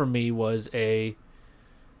general, for me, was a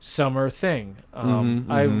summer thing.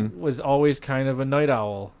 I was always kind of a night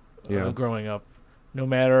owl growing up, no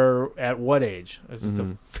matter at what age. I was just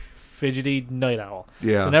a fidgety night owl.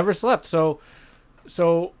 Yeah. So never slept. So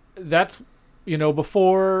that's,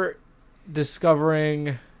 before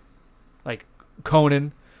discovering, like,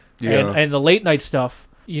 Conan and the late night stuff,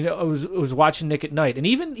 I was watching Nick at Night, and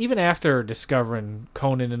even after discovering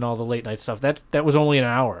Conan and all the late night stuff, that was only an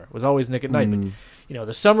hour. It was always Nick at Night. But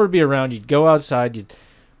the summer would be around. You'd go outside. You'd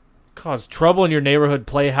cause trouble in your neighborhood,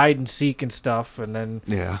 play hide and seek and stuff, and then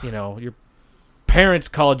your parents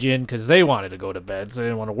called you in because they wanted to go to bed, so they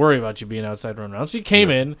didn't want to worry about you being outside running around. So you came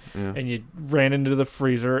in and you ran into the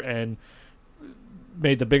freezer and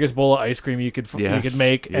made the biggest bowl of ice cream you could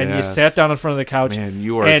make, and you sat down in front of the couch. Man,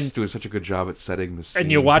 you are doing such a good job at setting the scene.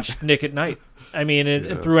 And you watched Nick at Night. I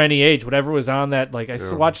mean, through any age, whatever was on that. Like, I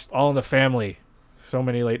watched All in the Family so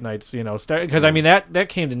many late nights, because I mean that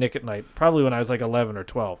came to Nick at Night probably when I was like 11 or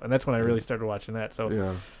 12, and that's when I really started watching that.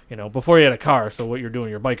 So before you had a car, so what you're doing,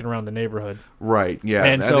 you're biking around the neighborhood, right? Yeah,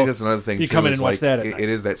 and so I think that's another thing. You come in and watch that. It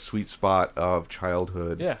is that sweet spot of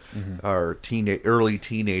childhood, or early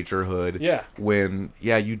teenagerhood, when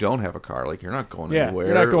you don't have a car, like you're not going anywhere,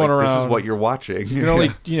 you're not going around. This is what you're watching. You can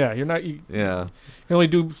only you can only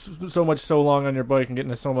do so much so long on your bike and get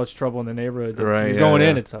into so much trouble in the neighborhood. You're going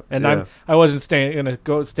in and stuff. And I wasn't gonna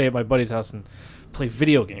go stay at my buddy's house and play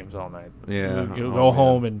video games all night. Yeah, go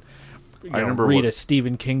home and read a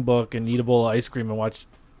Stephen King book and eat a bowl of ice cream and watch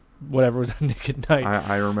whatever was on Nick at Night.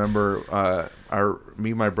 I remember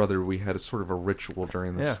me and my brother, we had a sort of a ritual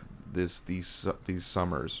during these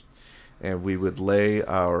summers. And we would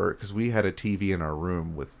because we had a TV in our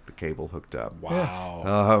room with the cable hooked up.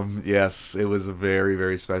 Wow. Yes, it was very,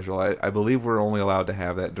 very special. I believe we're only allowed to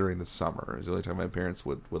have that during the summer. It was the only time my parents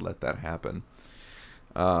would let that happen.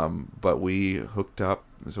 But we hooked up,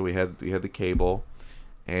 so we had the cable,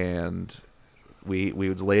 and we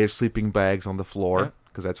would lay our sleeping bags on the floor,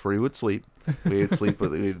 because that's where we would sleep.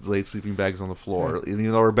 We'd lay sleeping bags on the floor,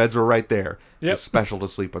 even though our beds were right there. It was special to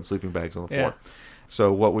sleep on sleeping bags on the floor.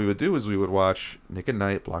 So what we would do is we would watch Nick at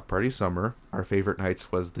Night, Block Party Summer. Our favorite nights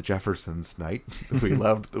was the Jeffersons night. We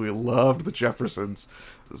loved the Jeffersons.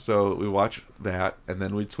 So we watch that, and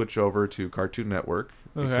then we'd switch over to Cartoon Network,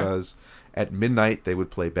 because at midnight they would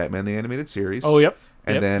play Batman the Animated Series. Oh, yep.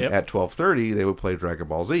 And then at 12:30 they would play Dragon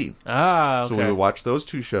Ball Z. Ah, okay. So we would watch those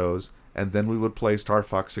two shows, and then we would play Star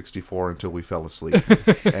Fox 64 until we fell asleep.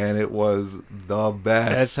 And it was the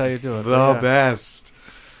best. That's how you do it. The best.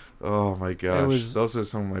 Oh my gosh, those are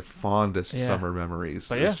some of my fondest summer memories.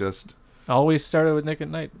 But it's just always started with Nick at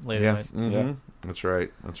Night, late at night. Mm-hmm. Yeah, that's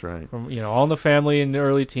right. From All in the Family in the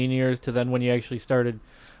early teen years to then when you actually started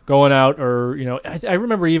going out, or I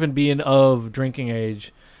remember even being of drinking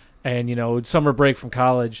age, and summer break from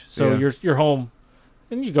college, so you're home,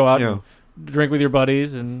 and you go out and drink with your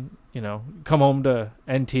buddies, and come home to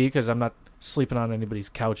NT because I'm not sleeping on anybody's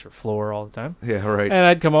couch or floor all the time. Yeah, right. And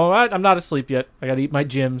I'd come home. I'm not asleep yet. I got to eat my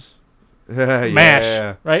Gyms.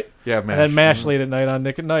 MASH, right? Yeah, MASH. And then MASH late at night on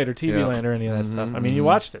Nick at Night or TV Land or any of that stuff. I mean, you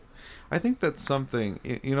watched it. I think that's something,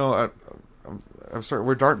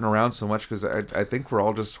 we're darting around so much because I think we're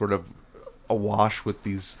all just sort of awash with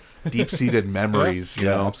these deep-seated memories. You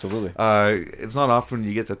know, absolutely. It's not often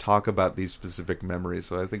you get to talk about these specific memories,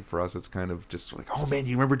 so I think for us it's kind of just like, oh man,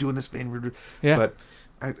 you remember doing this, man? Yeah. But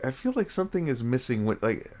I feel like something is missing with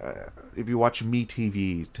if you watch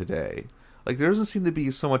MeTV today, like there doesn't seem to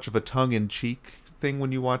be so much of a tongue-in-cheek thing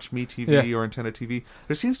when you watch MeTV or Antenna TV.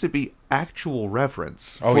 There seems to be actual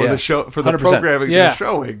reverence for the show, for the 100%. programming they're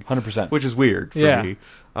showing, 100%, which is weird for me.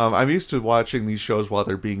 I'm used to watching these shows while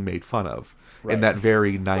they're being made fun of in that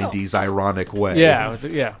very 90s ironic way.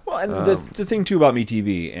 Yeah. Well, and the thing too about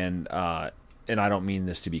MeTV, and I don't mean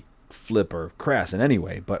this to be flip or crass in any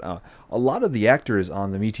way, but a lot of the actors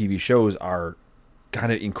on the MeTV shows are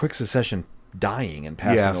kind of in quick succession dying and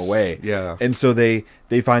passing away. Yeah. And so they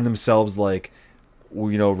find themselves like,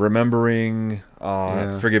 you know, remembering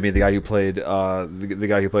forgive me, the guy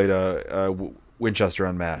who played Winchester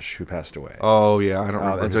on MASH, who passed away. Oh yeah, I don't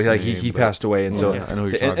remember. And so he passed away, and so I know who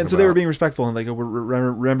you're talking so they were being respectful, and like we're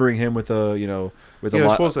remembering him with a lot. I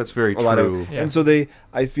suppose that's very true. And so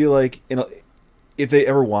I feel like if they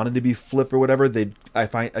ever wanted to be flip or whatever, I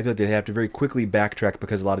feel like they'd have to very quickly backtrack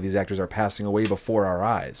because a lot of these actors are passing away before our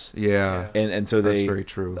eyes. Yeah, and so that's very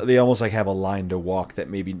true. They almost like have a line to walk that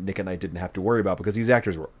maybe Nick and Nite didn't have to worry about because these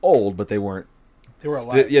actors were old, but they weren't. They were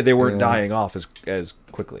alive. They weren't dying off as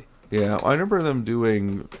quickly. Yeah, I remember them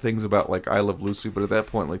doing things about like I Love Lucy, but at that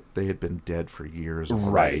point, like they had been dead for years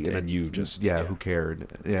already, right? And you just who cared?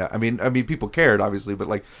 Yeah, I mean, people cared obviously, but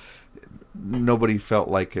like nobody felt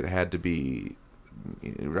like it had to be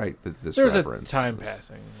right. This there was reference. a time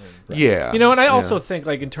passing. Right. Yeah, you know, and I also think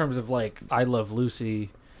like in terms of like I Love Lucy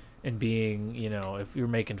and being, you know, if you're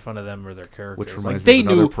making fun of them or their characters, which reminds like me of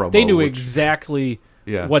another promo, they knew exactly.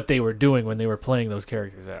 Yeah. What they were doing when they were playing those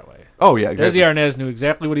characters that way. Oh yeah, exactly. Desi Arnaz knew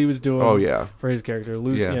exactly what he was doing. Oh yeah, for his character.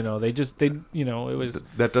 Lucy, you know, it was.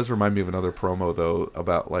 That does remind me of another promo though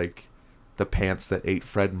about like the pants that ate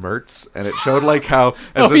Fred Mertz, and it showed like how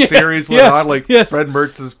as the series went on, like Fred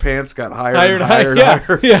Mertz's pants got higher and higher.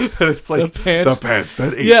 Yeah. And it's like the pants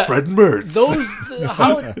that ate Fred Mertz. Those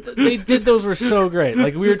how they did those were so great.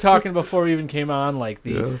 Like we were talking before we even came on, like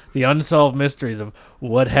the unsolved mysteries of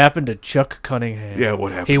what happened to Chuck Cunningham. Yeah,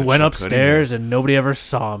 what happened? He to went Chuck upstairs Cunningham. and nobody ever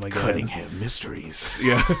saw him again. Cunningham mysteries.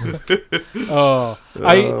 Yeah.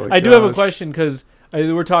 I do have a question because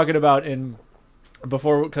we're talking about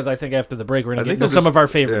before, because I think after the break we're going to get into some of our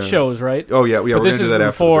favorite shows, right? Oh yeah, but this is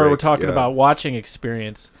before we're talking about watching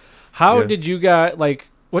experience. How did you guys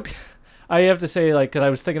what? I have to say, like, because I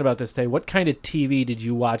was thinking about this today. What kind of TV did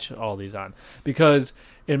you watch all these on? Because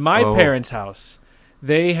in my parents' house,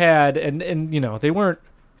 they had, and you know, they weren't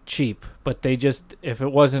cheap, but they just, if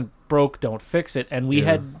it wasn't broke, don't fix it. And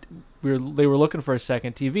they were looking for a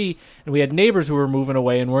second TV, and we had neighbors who were moving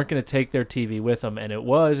away and weren't going to take their TV with them, and it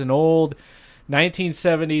was an old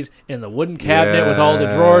 1970s in the wooden cabinet with all the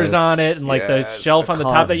drawers on it and like the shelf on the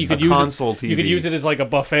top that you could use console TV. You could use it as like a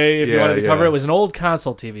buffet if you wanted to cover it. It was an old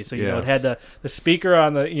console TV, so you know it had the speaker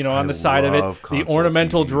on the on the side of it, the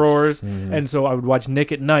ornamental drawers, and so I would watch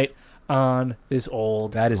Nick at Night on this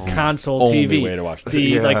old console only TV. Way to watch that.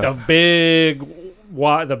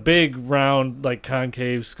 Like the big round like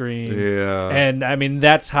concave screen. Yeah. And I mean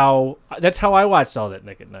that's how I watched all that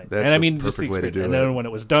Nick at Night. That's and I mean a just the perfect way to experience. do And it. then when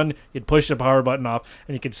it was done, you'd push the power button off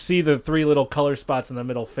and you could see the three little color spots in the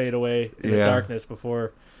middle fade away in the darkness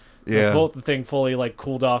before the thing fully like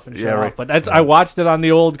cooled off and shut off. But I watched it on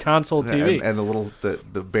the old console TV. And the little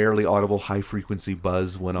the barely audible high frequency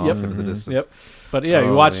buzz went off into the distance. Yep. But yeah,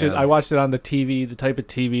 you watched it. I watched it on the TV, the type of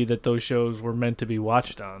TV that those shows were meant to be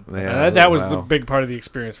watched on. Yeah, and that was a big part of the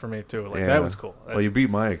experience for me too. Like that was cool. Well, you beat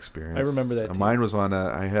my experience. I remember that. Mine was on.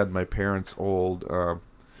 I had my parents' old.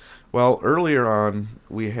 Earlier on,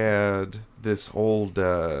 we had this old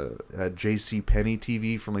J.C. Penney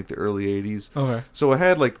TV from like the early '80s. Okay. So it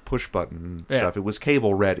had like push button stuff. It was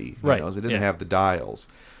cable ready. You know, so it didn't have the dials,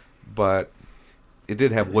 but it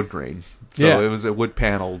did have wood grain. So it was a wood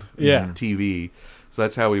paneled TV. So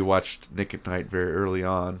that's how we watched Nick at Night very early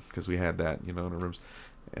on because we had that, in our rooms.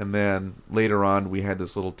 And then later on, we had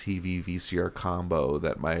this little TV VCR combo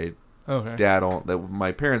that my that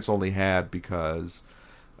my parents only had because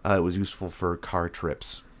it was useful for car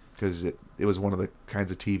trips because it was one of the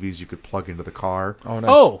kinds of TVs you could plug into the car. Oh,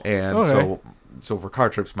 nice. And so for car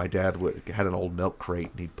trips, my dad had an old milk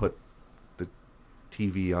crate and he'd put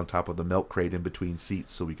TV on top of the milk crate in between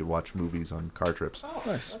seats so we could watch movies on car trips. Oh,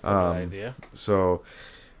 nice. That's a good idea. So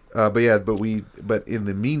But in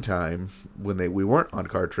the meantime, when we weren't on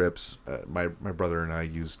car trips, my brother and I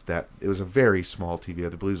used that. It was a very small TV. I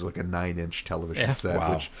believe it was like a 9-inch television set.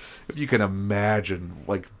 Wow. Which, if you can imagine,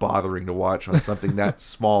 like bothering to watch on something that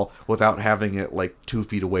small without having it like 2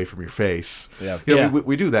 feet away from your face. Yeah,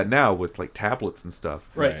 We do that now with like tablets and stuff.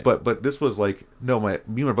 Right. But this was like me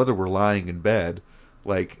and my brother were lying in bed,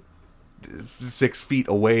 like 6 feet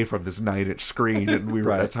away from this 9-inch screen, and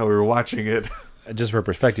that's how we were watching it. Just for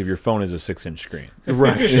perspective, your phone is a 6-inch screen.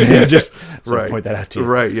 Right. Just point that out to you.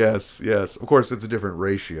 Right. Yes. Of course, it's a different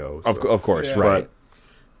ratio. So. Of course. Yeah. Right. But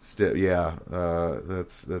still,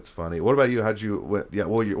 that's funny. What about you?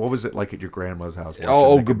 What was it like at your grandma's house?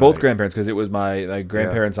 Both grandparents, because it was my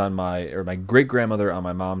grandparents my great grandmother on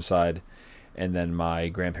my mom's side, and then my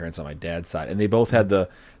grandparents on my dad's side, and they both had the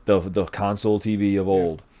console TV of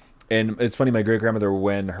old. And it's funny, my great grandmother,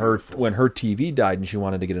 when her TV died and she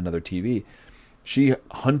wanted to get another TV, she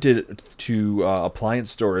hunted to appliance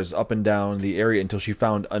stores up and down the area until she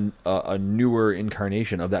found a newer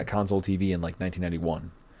incarnation of that console TV in like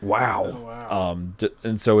 1991. Wow. Oh, wow.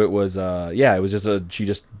 And so it was it was just she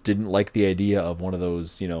just didn't like the idea of one of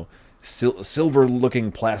those, silver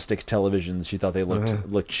looking plastic televisions. She thought they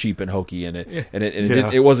looked cheap and hokey, and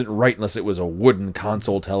it wasn't right unless it was a wooden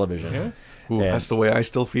console television. Yeah. Ooh, that's the way I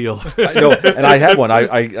still feel. I know, and I had one.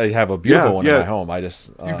 I have a beautiful one in my home. I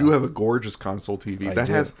just you do have a gorgeous console TV that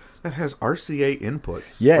has RCA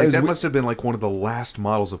inputs. Yeah, that must have been like one of the last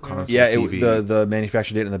models of console TV. The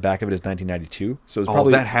manufacturer date on the back of it is 1992. So it was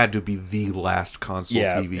probably that had to be the last console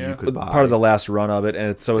TV you could buy. Part of the last run of it, and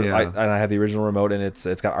it's I have the original remote, and it's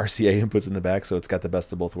got RCA inputs in the back, so it's got the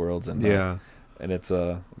best of both worlds, and and it's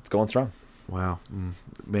going strong. Wow.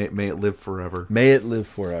 May it live forever. May it live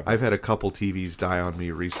forever. I've had a couple TVs die on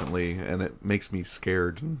me recently, and it makes me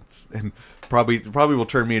scared, and probably will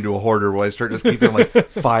turn me into a hoarder where I start just keeping like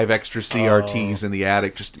 5 extra CRTs in the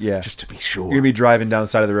attic just to be sure. You're gonna be driving down the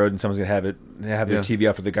side of the road, and someone's gonna have their TV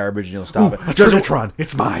out for the garbage, and you'll stop it. A Trinitron,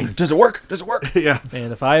 it's mine. Does it work? Yeah.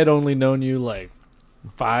 Man, if I had only known you like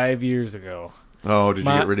 5 years ago. Oh, did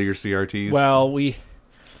you get rid of your CRTs? Well,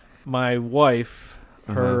 my wife.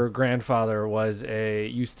 Her grandfather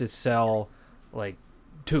used to sell like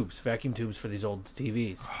vacuum tubes for these old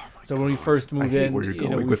TVs. So when we first moved in,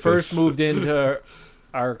 moved into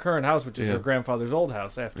our current house, which is her grandfather's old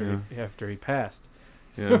house after he passed.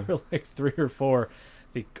 Yeah. There were like 3 or 4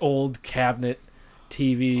 the old cabinet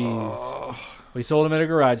TVs. Oh. We sold them at a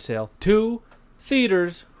garage sale. 2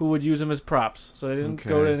 theaters who would use them as props, so they didn't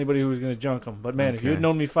go to anybody who was going to junk them. But man, if you had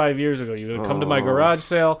known me 5 years ago, you would have come to my garage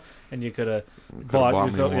sale and you could have bought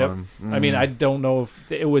yourself. Yep. I mean, I don't know if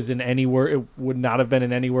it was in any work. It would not have been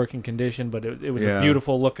in any working condition, but it was a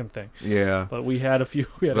beautiful looking thing. Yeah. But we had a few.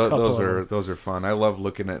 We had a couple. Those are fun. I love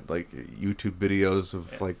looking at like YouTube videos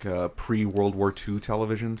of like pre World War II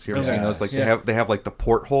televisions. You ever seen those? Like they have like the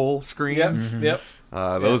porthole screens. Yep. Yep.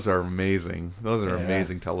 Those are amazing. Those are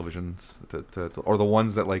amazing televisions. Or the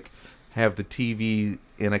ones that like have the TV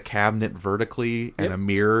in a cabinet vertically and a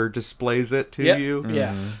mirror displays it to you.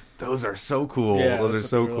 Yeah. Those are so cool. Yeah, those are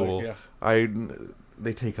so cool. Like, yeah.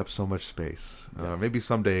 They take up so much space. Maybe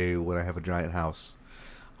someday when I have a giant house,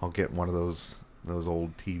 I'll get one of those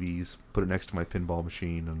old TVs, put it next to my pinball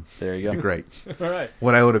machine, and there you go. It'd be great. All right.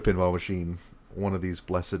 When I own a pinball machine, one of these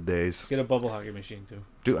blessed days. Get a bubble hockey machine too.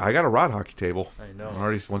 Dude, I got a rod hockey table. I know. I'm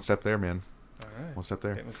already one step there, man. All right. One step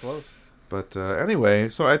there. Getting close. But anyway,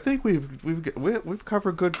 so I think we've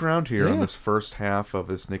covered good ground here on this first half of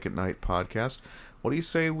this Nick at Night podcast. What do you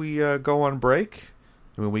say we go on break,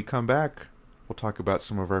 and when we come back, we'll talk about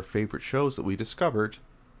some of our favorite shows that we discovered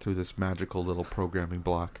through this magical little programming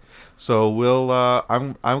block. So we'll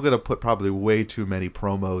I'm gonna put probably way too many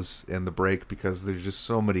promos in the break because there's just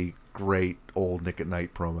so many great old Nick at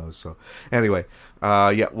Night promos. So anyway,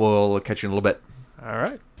 we'll catch you in a little bit. All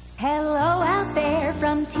right. Hello out there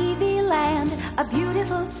from TV land, a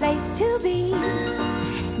beautiful place to be.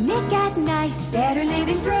 Nick at Night, better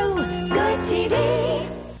living through good TV.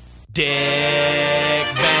 Dick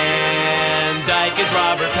Van Dyke is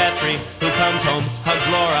Robert Petrie, who comes home, hugs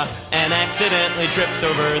Laura, and accidentally trips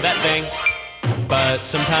over that thing. But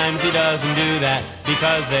sometimes he doesn't do that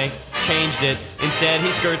because they changed it. Instead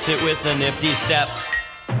he skirts it with a nifty step.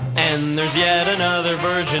 And there's yet another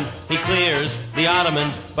version. He clears the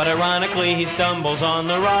ottoman, but ironically he stumbles on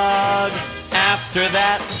the rug. After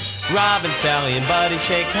that, Rob and Sally and Buddy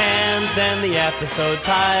shake hands. Then the episode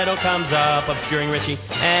title comes up, obscuring Richie.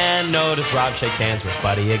 And notice Rob shakes hands with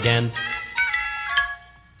Buddy again.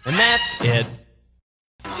 And that's it.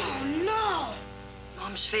 Oh, no.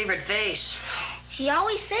 Mom's favorite vase. She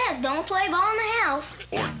always says don't play ball in the house.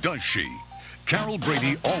 Or does she? Carol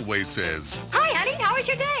Brady always says, "Hi, honey, how was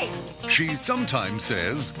your day?" She sometimes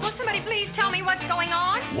says, "Will somebody please tell me what's going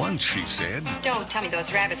on?" Once she said, "Don't tell me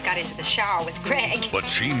those rabbits got into the shower with Greg." but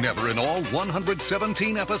she never in all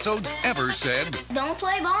 117 episodes ever said, Don't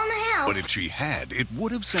play ball in the house. but if she had, it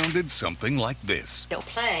would have sounded something like this. Don't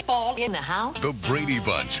play ball in the house. The Brady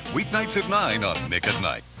Bunch, weeknights at 9 on Nick at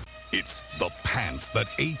Night. It's the pants that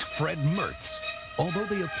ate Fred Mertz. Although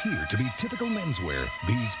they appear to be typical menswear,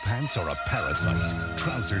 these pants are a parasite.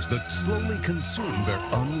 Trousers that slowly consume their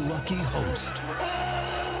unlucky host.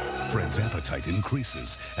 Fred's appetite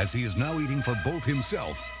increases as he is now eating for both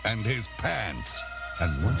himself and his pants.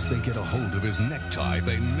 And once they get a hold of his necktie,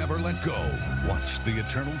 they never let go. Watch the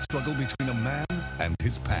eternal struggle between a man and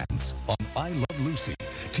his pants on I Love Lucy,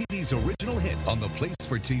 TV's original hit on the place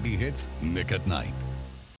for TV hits, Nick at Night.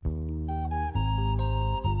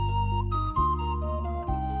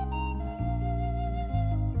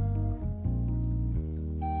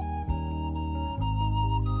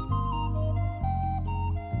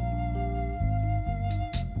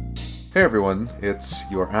 Hey everyone, it's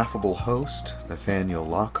your affable host, Nathaniel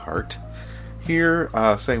Lockhart, here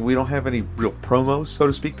saying we don't have any real promos, so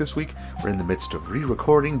to speak, this week. We're in the midst of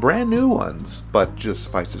re-recording brand new ones, but just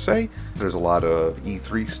suffice to say, there's a lot of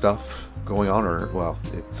E3 stuff going on, or, well,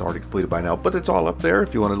 it's already completed by now, but it's all up there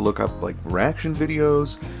if you want to look up, like, reaction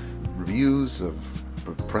videos, reviews of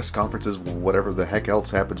press conferences, whatever the heck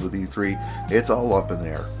else happens with E3, it's all up in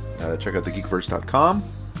there. Check out thegeekverse.com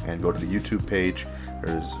and go to the YouTube page.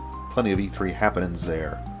 There's plenty of E3 happenings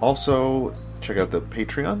there. Also, check out the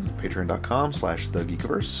Patreon,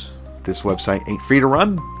 patreon.com/thegeekiverse. This website ain't free to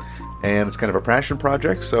run, and it's kind of a passion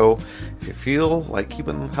project, so if you feel like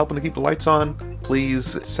helping to keep the lights on,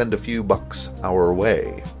 please send a few bucks our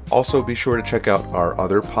way. Also, be sure to check out our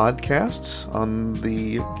other podcasts on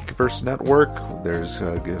the Geekiverse network. There's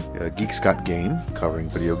Geeks Got Game, covering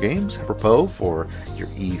video games, apropos for your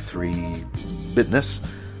E3 business.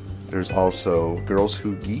 There's also Girls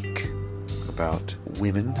Who Geek, about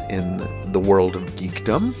women in the world of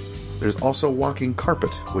geekdom. There's also Walking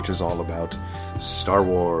Carpet, which is all about Star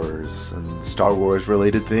Wars and Star Wars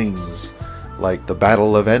related things, like the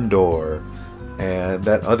Battle of Endor and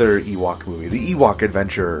that other Ewok movie, the Ewok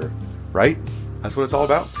Adventure, right? That's what it's all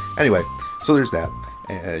about. Anyway, so there's that.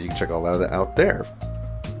 And you can check all that out there.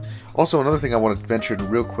 Also, another thing I wanted to mention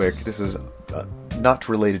real quick, this is not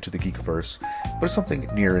related to the Geekiverse, but it's something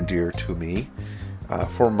near and dear to me.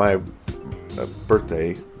 For my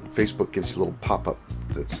birthday, Facebook gives you a little pop-up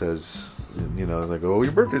that says, like, oh,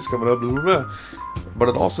 your birthday's coming up, blah, blah, blah. But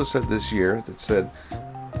it also said this year that said,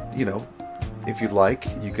 if you'd like,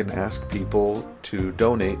 you can ask people to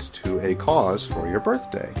donate to a cause for your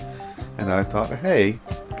birthday. And I thought, hey,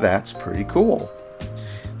 that's pretty cool.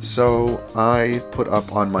 So I put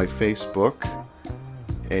up on my Facebook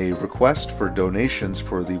a request for donations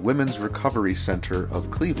for the Women's Recovery Center of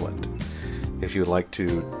Cleveland. If you'd like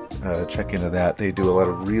to check into that, they do a lot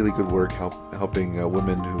of really good work helping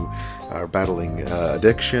women who are battling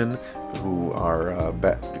addiction, who are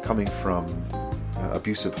coming from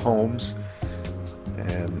abusive homes,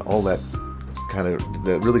 and all that kind of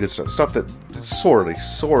that really good stuff that's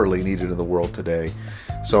sorely needed in the world today.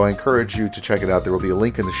 So I encourage you to check it out. There will be a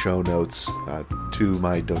link in the show notes to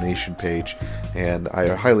my donation page, and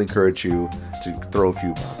I highly encourage you to throw a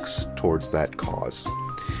few bucks towards that cause.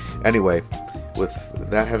 Anyway, with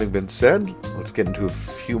that having been said, let's get into a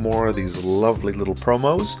few more of these lovely little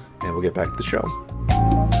promos, and we'll get back to the show.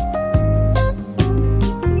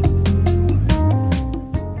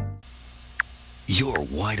 You're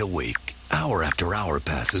wide awake. Hour after hour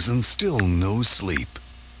passes and still no sleep.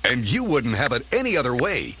 And you wouldn't have it any other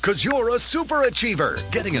way, because you're a super achiever.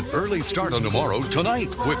 Getting an early start on tomorrow tonight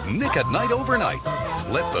with Nick at Night Overnight.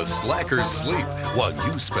 Let the slackers sleep while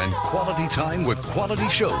you spend quality time with quality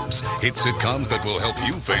shows. Hit sitcoms that will help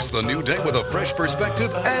you face the new day with a fresh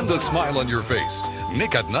perspective and a smile on your face.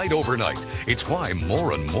 Nick at Night Overnight. It's why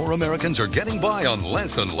more and more Americans are getting by on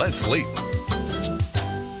less and less sleep.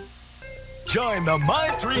 Join the My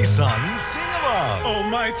Three Sons sing-along. Oh,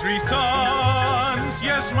 my three sons,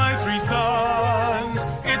 yes, my three sons.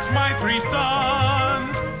 It's my three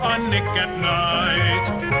sons on Nick at Night.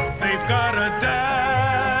 They've got a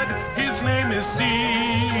dad, his name is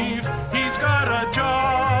Steve. He's got a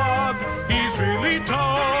job, he's really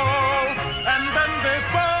tall. And then there's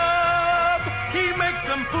Bob, he makes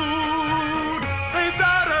them food. They've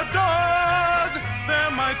got a dog,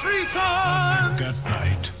 they're my three sons. Nick at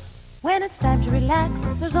Night. When it's time to relax,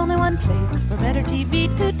 there's only one place for better TV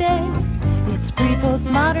today. It's free, both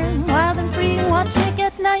modern, wild and free. Watch Nick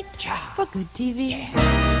at Night for good TV.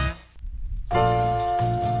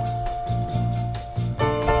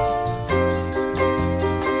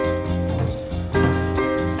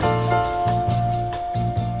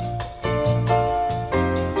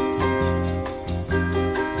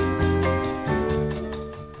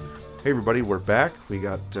 Hey everybody, we're back. We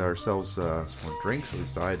got ourselves some more drinks, at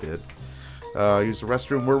least I did. Used the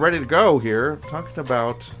restroom. We're ready to go here, talking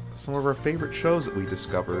about some of our favorite shows that we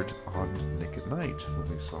discovered on Nick at Night when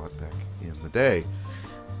we saw it back in the day.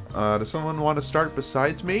 Does someone want to start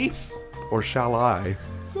besides me? Or shall I?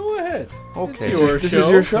 Go ahead. Okay. This is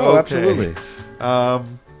your show, okay. Absolutely.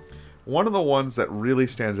 One of the ones that really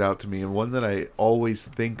stands out to me, and one that I always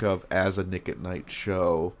think of as a Nick at Night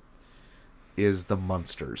show, is the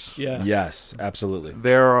Munsters. Yeah. Yes, absolutely.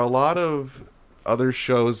 There are a lot of other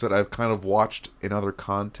shows that I've kind of watched in other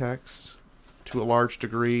contexts to a large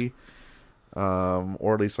degree,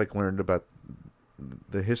 or at least like learned about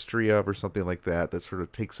the history of or something like that sort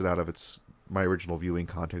of takes it out of my original viewing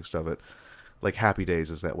context of it. Like Happy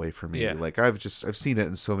Days is that way for me. Yeah. Like I've seen it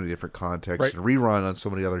in so many different contexts and rerun on so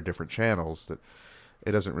many other different channels that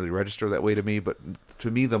it doesn't really register that way to me. But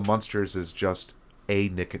to me, the Munsters is just a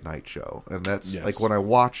Nick at Night show, and that's like when I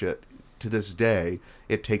watch it to this day,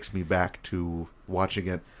 it takes me back to watching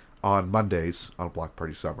it on Mondays on Block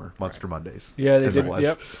Party Summer, Munster Mondays. Yeah, they as did. it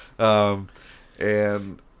was. Yep.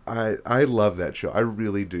 And I love that show. I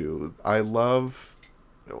really do. I love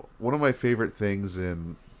one of my favorite things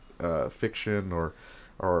in fiction or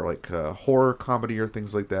like horror comedy or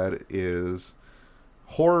things like that is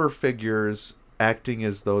horror figures acting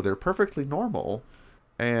as though they're perfectly normal.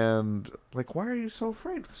 And, like, why are you so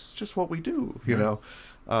afraid? This is just what we do, you know?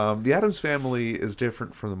 The Addams Family is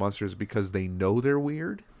different from the Munsters because they know they're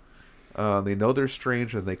weird. They know they're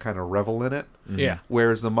strange, and they kind of revel in it. Yeah.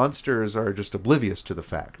 Whereas the Munsters are just oblivious to the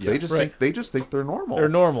fact. Yes. They just think they're normal. They're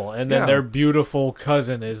normal, and then their beautiful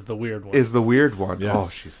cousin is the weird one. Is the weird one. Yes. Oh,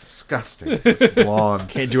 she's disgusting. This blonde.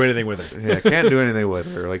 Can't do anything with her. Yeah, can't do anything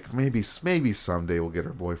with her. Like, maybe someday we'll get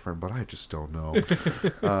her boyfriend, but I just don't know.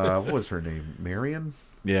 What was her name? Marion?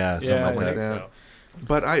 Yeah, something like that. So.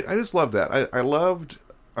 But I just loved that. I loved,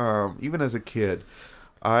 even as a kid,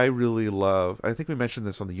 I really loved, I think we mentioned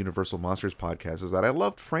this on the Universal Monsters podcast, is that I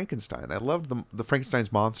loved Frankenstein. I loved the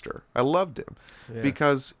Frankenstein's monster. I loved him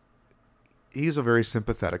because he's a very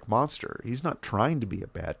sympathetic monster. He's not trying to be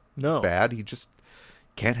bad. He just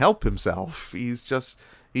can't help himself. He's just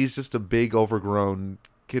a big overgrown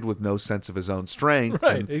kid with no sense of his own strength.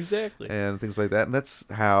 Right, exactly. And things like that. And that's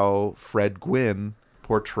how Fred Gwynn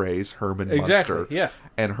portrays Herman Munster. Yeah.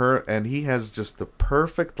 And he has just the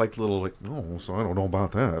perfect so I don't know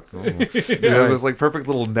about that. He has this like perfect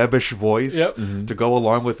little nebbish voice to go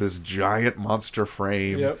along with this giant monster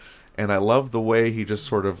frame. Yep. And I love the way he just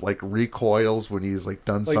sort of like recoils when he's like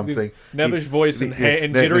done something. Nebbish voice and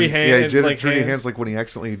jittery hands. Yeah, jittery hands like when he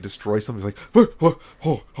accidentally destroys something. He's like,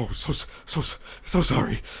 so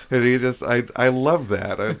sorry. And he just, I love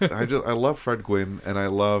that. I love Fred Gwynn, and I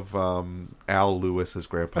love Al Lewis as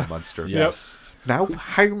Grandpa Munster. Yes. Now,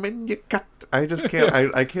 Hyman, you got. I just can't.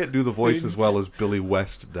 I can't do the voice as well as Billy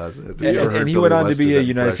West does it. And he went on to be a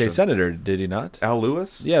United States Senator, did he not? Al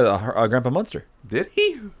Lewis? Yeah, Grandpa Munster. Did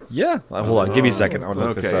he? Yeah. Hold on, give me a second. I want to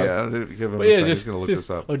look this up. Yeah, give him a second. He's going to look this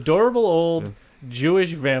up. Adorable old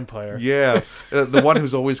Jewish vampire. Yeah, the one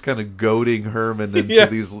who's always kind of goading Herman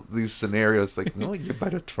into these scenarios. Like, no, you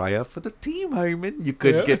better try out for the team, Herman. You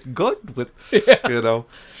could get good with,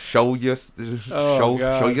 show your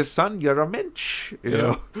son you're a mensch. You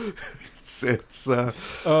know, it's I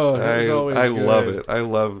love it. I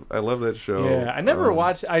love that show. Yeah, I never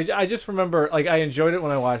watched. I just remember like I enjoyed it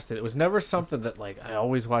when I watched it. It was never something that like I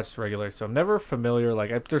always watched regularly, so I'm never familiar.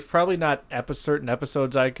 Like there's probably not certain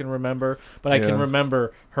episodes I can remember, but I can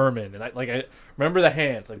remember Herman, and I remember the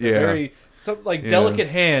hands, like the very delicate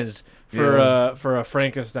hands for a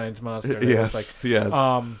Frankenstein's monster. Yes,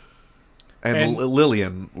 And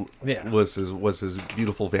Lillian was his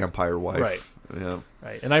beautiful vampire wife. Right. Yeah.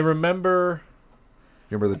 Right. And I remember...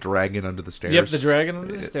 You remember the dragon under the stairs? Yep, the dragon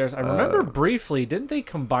under the stairs. I remember briefly, didn't they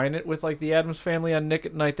combine it with like the Addams Family on Nick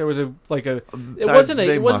at Night? There was it was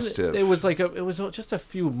just a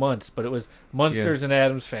few months, but it was Munsters and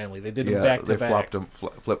Addams Family. They did them back to back. They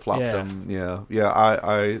flip-flopped them. Yeah.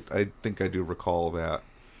 I think I do recall that.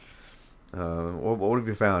 What have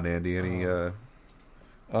you found, Andy? Any... I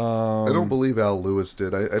don't believe Al Lewis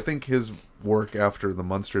did. I think his work after the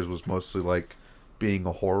Munsters was mostly like being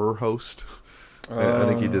a horror host. I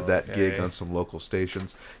think he did that gig on some local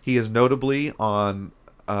stations. He is notably on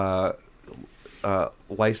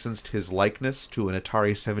licensed his likeness to an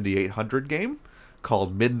Atari 7800 game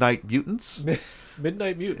called Midnight Mutants.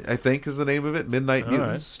 Midnight Mutants, I think, is the name of it. Midnight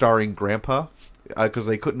Mutants, starring Grandpa. Because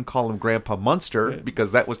they couldn't call him Grandpa Munster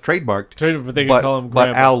because that was trademarked. But they could call him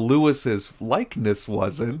Grandpa. But Al Lewis's likeness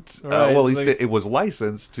wasn't. Right, well, at least it was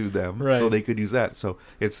licensed to them, right. so they could use that. So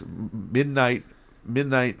it's Midnight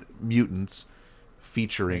Mutants,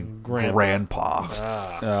 featuring Grandpa.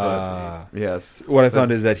 Yes. What I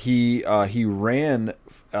found is that he ran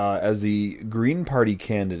as the Green Party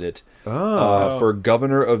candidate for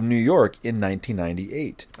governor of New York in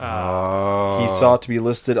 1998. He sought to be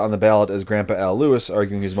listed on the ballot as Grandpa Al Lewis,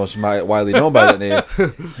 arguing he's most widely known by that name.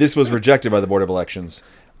 This was rejected by the Board of Elections.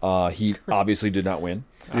 He obviously did not win.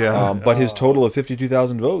 But his total of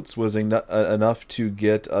 52,000 votes was enough to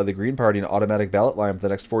get the Green Party an automatic ballot line for the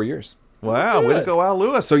next 4 years. Wow, way to go, Al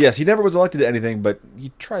Lewis. So, yes, he never was elected to anything, but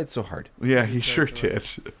he tried so hard. Yeah, he sure did.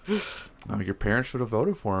 Oh, your parents should have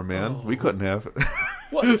voted for him, man. We couldn't have.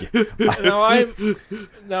 What?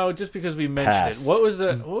 No, just because we mentioned it. What was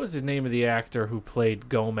the name of the actor who played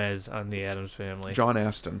Gomez on The Addams Family? John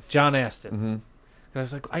Astin. John Astin. Mm-hmm. I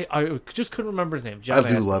was like, I just couldn't remember his name. I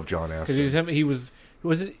do love John Astin. Because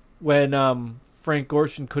was it when Frank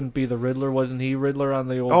Gorshin couldn't be the Riddler? Wasn't he Riddler on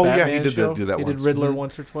the old Batman show? He did do that once. He did Riddler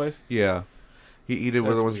once or twice? Yeah. He did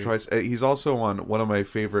Riddler once or twice. He's also on one of my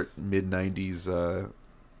favorite mid-90s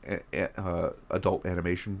adult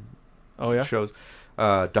animation shows.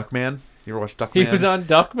 Duckman. You ever watch Duckman? He was on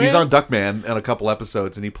Duckman? He's on Duckman in a couple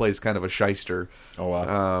episodes, and he plays kind of a shyster. Oh,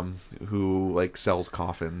 wow. Who, like, sells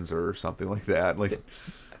coffins or something like that. Like,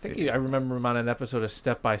 I think I remember him on an episode of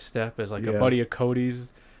Step by Step as, like, a buddy of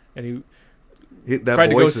Cody's, and he tried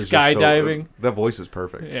to go skydiving. That voice is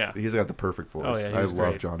perfect. Yeah. He's got the perfect voice. Oh, yeah, I love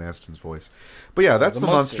great. John Astin's voice. But yeah, that's the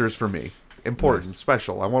Munsters for me. Important,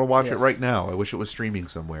 special. I want to watch it right now. I wish it was streaming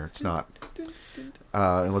somewhere. It's not.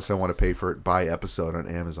 Unless I want to pay for it by episode on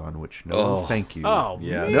Amazon, which thank you. Oh,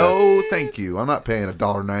 yeah. No, thank you. I'm not paying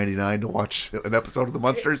 $1.99 to watch an episode of The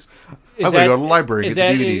Munsters. I'm going to go to the library and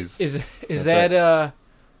get the DVDs. Is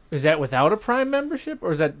that without a Prime membership,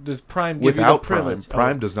 or does Prime give you the privilege?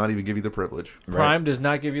 Prime does not even give you the privilege. Prime does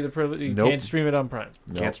not give you the privilege. You can't stream it on Prime.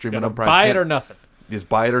 Can't stream it on Prime. Buy it or nothing. Just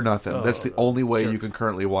buy it or nothing. That's the only way you can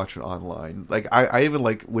currently watch it online. Like I even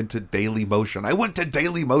went to Daily Motion. I went to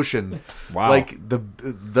Daily Motion. Wow. Like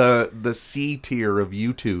the C tier of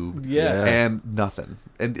YouTube. Yes. And nothing.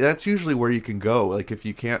 And that's usually where you can go. Like if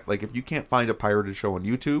you can't find a pirated show on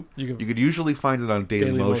YouTube, you could usually find it on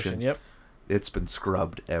Daily Motion. Yep. It's been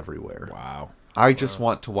scrubbed everywhere. Wow. I just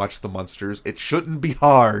want to watch the Munsters. It shouldn't be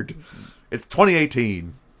hard. It's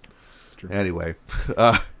 2018. Anyway,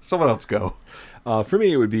 someone else go. For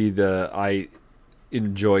me, it would be I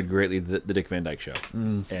enjoyed greatly the Dick Van Dyke Show,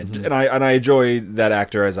 and I enjoy that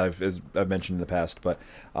actor as I've mentioned in the past. But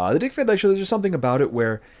the Dick Van Dyke Show, there's just something about it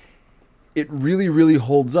where it really, really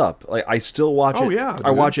holds up. Like I still watch it. Yeah,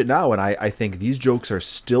 I watch it now, and I think these jokes are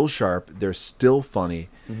still sharp. They're still funny.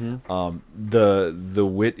 The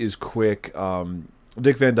wit is quick.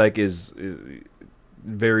 Dick Van Dyke is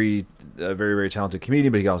very, very talented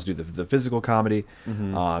comedian, but he can also do the physical comedy.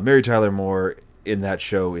 Mary Tyler Moore in that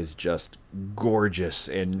show is just gorgeous,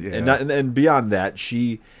 and beyond that,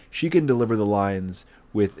 she can deliver the lines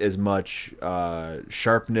with as much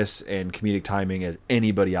sharpness and comedic timing as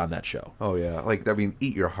anybody on that show. Oh yeah,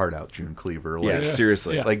 eat your heart out, June Cleaver.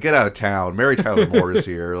 Seriously, get out of town. Mary Tyler Moore is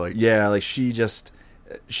here.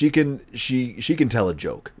 She can tell a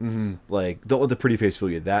joke. Like, don't let the pretty face fool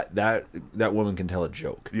you. That woman can tell a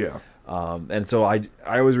joke. Yeah. And so I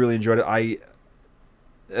always really enjoyed it. I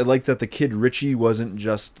like that the kid Richie wasn't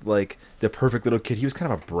just like the perfect little kid. He was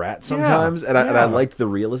kind of a brat sometimes, and I liked the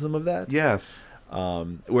realism of that. Yes.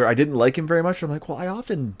 Where I didn't like him very much. I'm like, well, I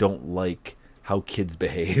often don't like how kids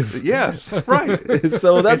behave. Yes, right.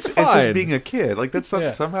 So that's fine. It's just being a kid. Like that's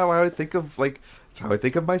somehow I would think of it's how I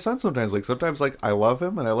think of my son sometimes. Like sometimes I love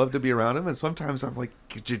him and I love to be around him, and sometimes I'm like,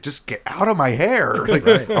 could you just get out of my hair?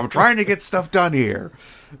 Like I'm trying to get stuff done here.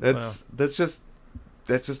 That's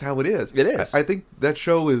just how it is. It is. I think that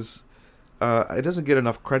show is it doesn't get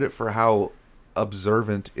enough credit for how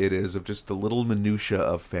observant it is of just the little minutia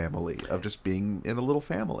of family, of just being in a little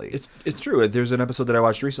family. It's true. There's an episode that I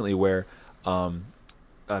watched recently where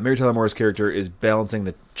Mary Tyler Moore's character is balancing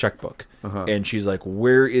the checkbook, and she's like,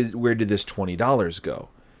 where did this $20 go?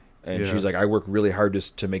 And she's like, I work really hard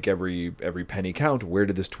just to make every penny count. Where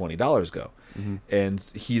did this $20 go? And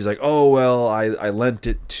he's like, oh, well, I lent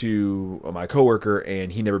it to my coworker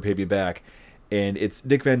and he never paid me back. And it's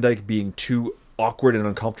Dick Van Dyke being too awkward and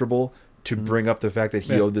uncomfortable to bring up the fact that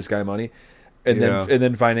he owed this guy money, and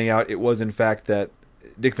then finding out it was in fact that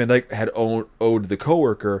Dick Van Dyke had owed the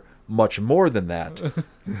coworker much more than that,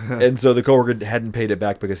 and so the coworker hadn't paid it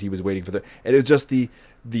back because he was waiting for and it was just the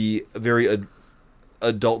very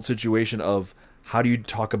adult situation of how do you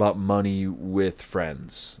talk about money with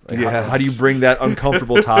friends? Like how do you bring that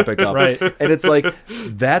uncomfortable topic up? Right. And it's like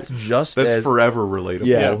that's forever relatable.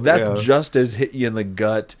 Yeah, that's just as hit you in the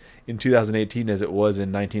gut in 2018 as it was in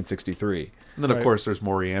 1963. And then, of course, there's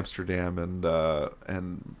Maury Amsterdam and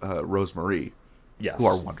Rosemarie. Yes. Who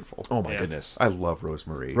are wonderful. Oh, my goodness. I love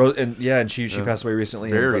Rosemarie. And she passed away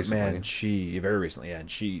recently. Very recently. And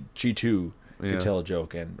she too could tell a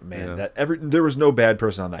joke. And, man, there was no bad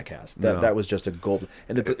person on that cast. That was just a gold.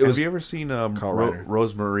 And have you ever seen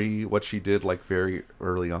Rosemarie, what she did like very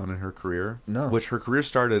early on in her career? No. Which her career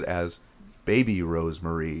started as Baby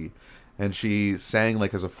Rosemarie. And she sang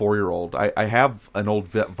like as a 4-year-old. I have an old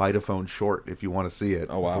Vitaphone short if you want to see it.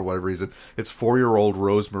 Oh, wow. For whatever reason. It's 4-year-old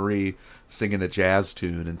Rosemarie singing a jazz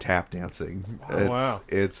tune and tap dancing. Wow.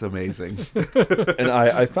 It's amazing. And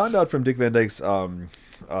I found out from Dick Van Dyke's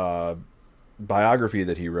biography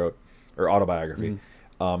that he wrote, or autobiography,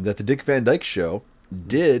 that the Dick Van Dyke Show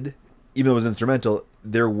did, even though it was instrumental,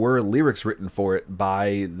 there were lyrics written for it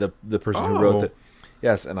by the person who wrote it.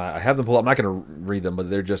 Yes, and I have them pulled up. I'm not going to read them, but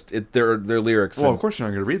they're just they're lyrics. Well, of course you're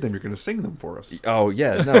not going to read them. You're going to sing them for us. Oh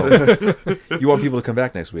yeah, no. You want people to come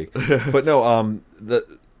back next week, but no.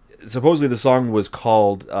 Supposedly the song was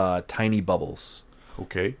called "Tiny Bubbles."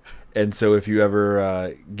 Okay. And so if you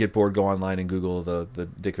ever get bored, go online and Google the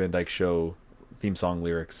Dick Van Dyke Show theme song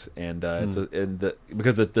lyrics, and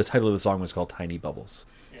because the title of the song was called "Tiny Bubbles."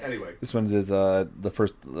 Anyway, this one is the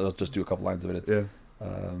first. I'll just do a couple lines of it.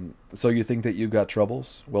 So you think that you've got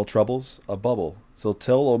troubles? Well, trouble's a bubble. So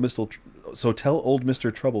tell old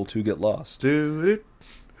Mr. Trouble to get lost. Dude.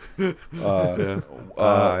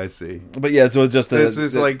 I see. But yeah, so it's just this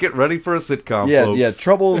is like get ready for a sitcom. Folks. Yeah.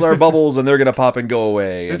 Troubles are bubbles, and they're gonna pop and go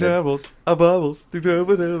away. The devils are bubbles. Yeah,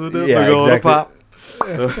 exactly. Pop.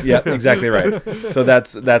 Yeah, exactly right. So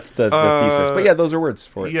that's the thesis. But yeah, those are words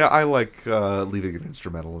for it. Yeah, I like leaving it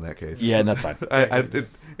instrumental in that case. Yeah, and that's fine.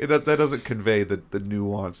 That doesn't convey the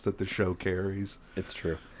nuance that the show carries. It's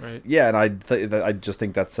true. Right. Yeah, and I just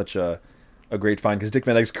think that's such a great find, because Dick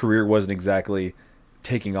Van Dyke's career wasn't exactly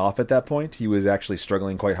taking off at that point. He was actually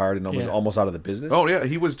struggling quite hard and almost out of the business. Oh yeah,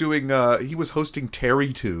 he was hosting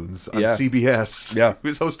Terry Tunes on CBS. Yeah, he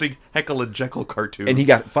was hosting Heckle and Jekyll cartoons, and he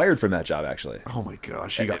got fired from that job. Actually, oh my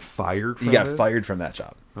gosh, he got fired from that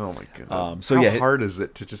job. Oh my god. So how hard is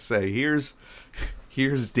it to just say here's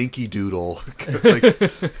Dinky Doodle,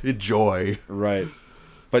 like enjoy, right?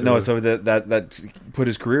 But no, so that put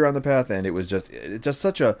his career on the path, and it's just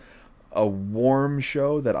such a warm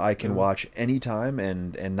show that I can watch anytime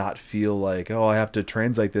and not feel like, oh, I have to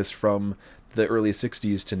translate this from the early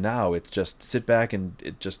 60s to now. It's just sit back and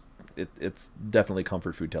it's definitely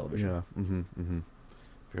comfort food television. Yeah.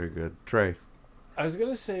 Very good. Trey. I was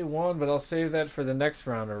going to say one, but I'll save that for the next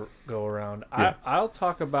round or go around. Yeah. I'll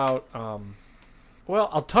talk about,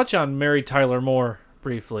 I'll touch on Mary Tyler Moore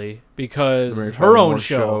briefly, because her own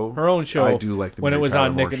show, I do like the when Mary it was Tyler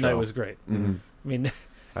on Moore Nick at show. Night was great. Mm-hmm. I mean,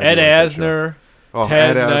 Ed Asner.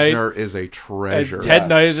 Ed Asner is a treasure. Ted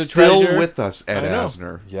Knight is a treasure. Still with us, Ed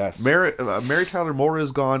Asner. Yes. Mary Tyler Moore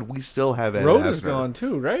is gone. We still have Ed Rhoda's Asner. gone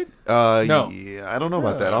too, right? No. Yeah, I don't know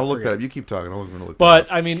about that. I'll look that up. You keep talking. I'm going to look But,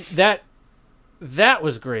 that up. I mean, that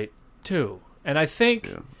was great too. And I think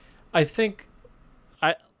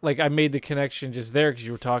I made the connection just there because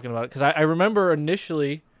you were talking about it. Because I remember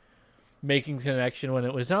initially making the connection when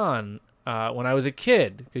it was on. When I was a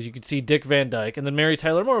kid, because you could see Dick Van Dyke, and then Mary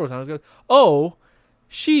Tyler Moore was on. I was going, oh,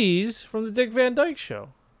 she's from the Dick Van Dyke Show.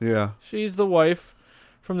 Yeah. She's the wife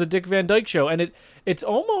from the Dick Van Dyke Show. And it's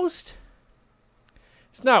almost,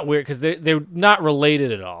 it's not weird, because they're not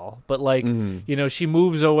related at all. But, like, she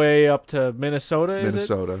moves away up to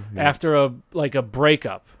Minnesota, yeah. after a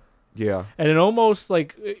breakup. Yeah. And it almost,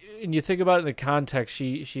 like, and you think about it in the context,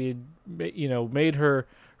 she had, made her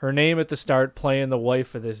name at the start playing the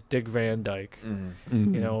wife of this Dick Van Dyke.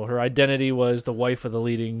 Mm-hmm. Her identity was the wife of the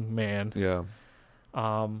leading man. Yeah.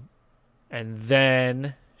 And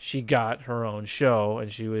then she got her own show,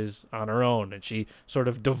 and she was on her own, and she sort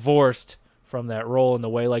of divorced from that role in the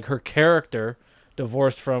way, like, her character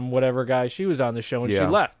divorced from whatever guy she was on the show, and she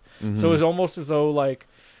left. Mm-hmm. So it was almost as though, like,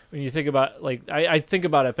 when you think about, like, I think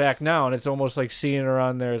about it back now, and it's almost like seeing her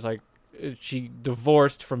on there is like, she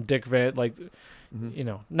divorced from Dick Van, like,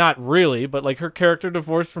 not really, but, like, her character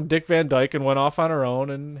divorced from Dick Van Dyke and went off on her own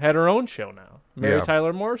and had her own show now. Mary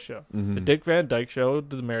Tyler Moore Show. Mm-hmm. The Dick Van Dyke Show,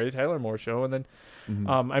 the Mary Tyler Moore Show. And then,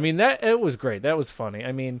 I mean, it was great. That was funny.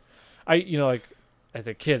 I mean, like, as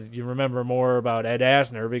a kid, you remember more about Ed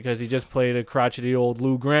Asner because he just played a crotchety old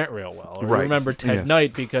Lou Grant real well. Or you remember Ted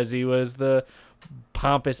Knight because he was the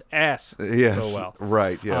pompous ass so well.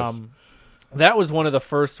 Right, yes. That was one of the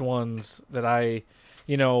first ones that I,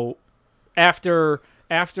 after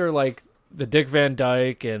like the Dick Van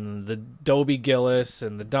Dyke and the Dobie Gillis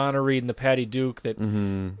and the Donna Reed and the Patty Duke that,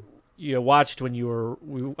 you watched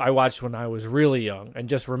when I watched when I was really young, and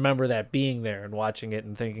just remember that being there and watching it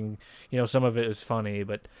and thinking, some of it was funny,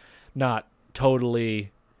 but not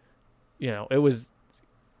totally, it was,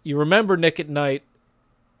 you remember Nick at Night.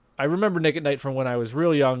 I remember Nick at Night from when I was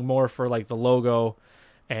real young, more for like the logo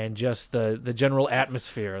and just the general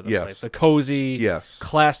atmosphere of the place, the cozy,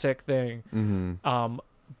 classic thing. Mm-hmm.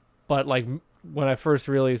 But like when I first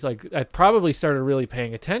really I probably started really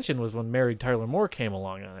paying attention was when Mary Tyler Moore came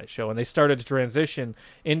along on that show, and they started to transition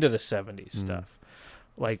into the 70s stuff,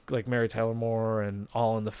 like Mary Tyler Moore and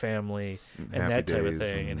All in the Family and Happy that type of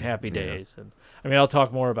thing, and Happy Days. And I mean, I'll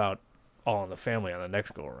talk more about All in the Family on the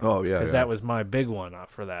next go around. Oh yeah, because that was my big one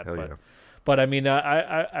for that. But I mean,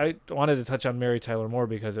 I wanted to touch on Mary Tyler Moore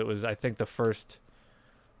because it was, I think, the first,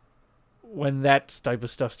 when that type of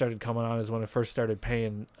stuff started coming on is when I first started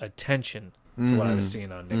paying attention to what I was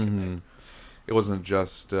seeing on Nick at Night. It wasn't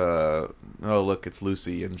just, oh, look, it's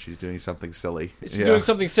Lucy and she's doing something silly. She's doing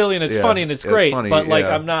something silly and it's funny and it's great, funny, but like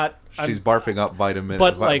I'm not... She's barfing up vitamin.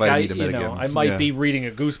 But like again. I might be reading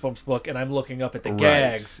a Goosebumps book and I'm looking up at the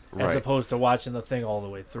gags as opposed to watching the thing all the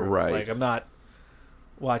way through. Right. Like I'm not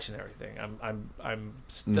watching everything. I'm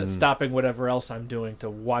stopping whatever else I'm doing to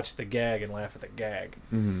watch the gag and laugh at the gag.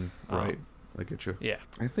 Right. I get you. Yeah.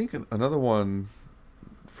 I think another one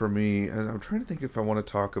for me, and I'm trying to think if I want to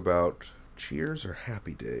talk about Cheers or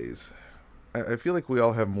Happy Days. I feel like we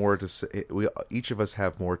all have more to say. Each of us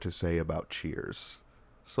have more to say about Cheers.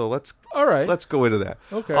 So let's go into that.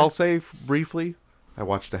 Okay. I'll say briefly, I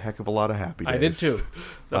watched a heck of a lot of Happy Days. I did too.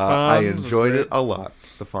 I enjoyed it a lot.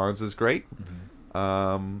 The Fonz is great.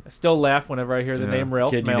 I still laugh whenever I hear the name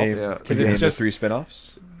Ralph Malph. Can you name the 3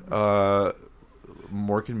 spinoffs?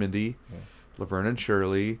 Mork and Mindy, Laverne and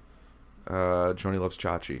Shirley, Joni Loves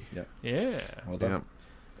Chachi. Yeah. Well done.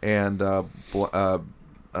 And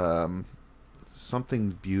something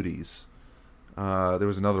Beauties. There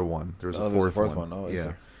was another one. There was a fourth one. Oh,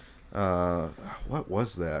 yeah. What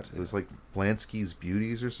was that? It was like Blansky's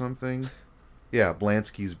Beauties or something. Yeah,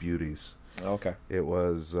 Blansky's Beauties. Okay. It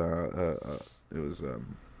was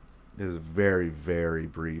very, very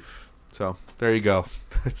brief. So there you go.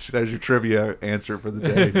 There's your trivia answer for the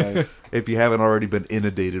day. Nice. If you haven't already been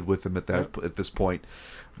inundated with them at this point.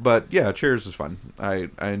 But yeah, Cheers was fun. I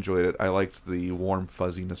enjoyed it. I liked the warm,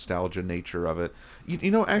 fuzzy nostalgia nature of it.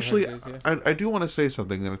 Actually, I do want to say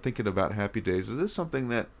something that I'm thinking about Happy Days. Is this something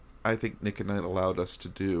that I think Nick and Nate allowed us to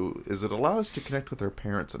do? Is it allowed us to connect with our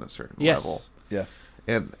parents on a certain level? Yeah.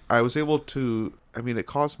 And I was able to, it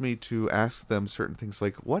caused me to ask them certain things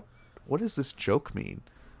like, what does this joke mean?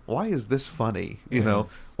 Why is this funny?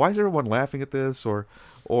 Why is everyone laughing at this? Or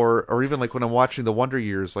even like when I'm watching The Wonder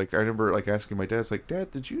Years, like I remember like asking my dad, like,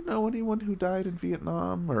 Dad, did you know anyone who died in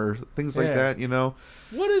Vietnam or things like that?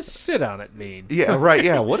 What does sit on it mean? Yeah, right.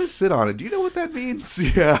 Yeah, what does sit on it? Do you know what that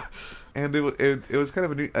means? Yeah, and it was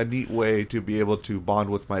kind of a neat way to be able to bond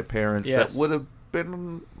with my parents that would have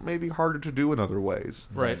been maybe harder to do in other ways.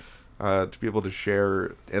 Right. To be able to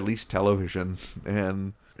share at least television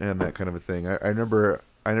and that kind of a thing. I remember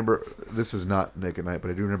this is not Nick at Night,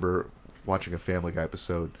 but I do remember watching a Family Guy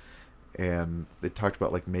episode, and they talked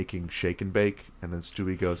about like making shake and bake, and then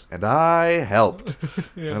Stewie goes, "And I helped,"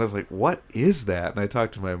 and I was like, "What is that?" And I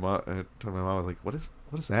talked to my mom. I was like, "What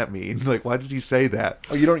does that mean? Like, why did he say that?"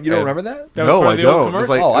 Oh, you don't remember that? No, I don't.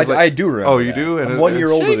 I do remember. Oh, you do? And I'm 1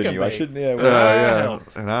 year older than you. I shouldn't. Yeah.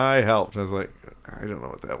 And I helped. I was like, I don't know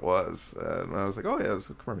what that was. And I was like, oh yeah, it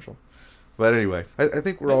was a commercial. But anyway, I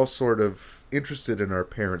think we're all sort of interested in our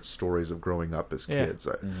parents' stories of growing up as kids.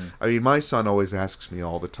 I mean, my son always asks me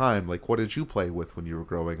all the time, like, what did you play with when you were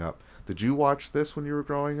growing up? Did you watch this when you were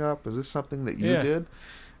growing up? Is this something that you did?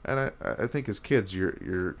 And I think as kids,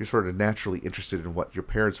 you're sort of naturally interested in what your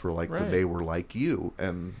parents were like when they were like you.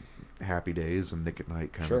 And Happy Days and Nick at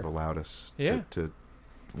Night kind of allowed us to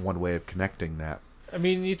one way of connecting that. I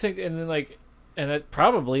mean, you think, and then like... And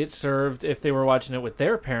it served, if they were watching it with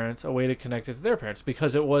their parents, a way to connect it to their parents,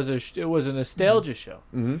 because it was a nostalgia show.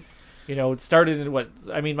 Mm-hmm. It started in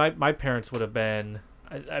my parents would have been,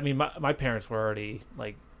 my parents were already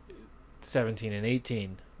like 17 and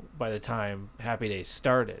 18 by the time Happy Days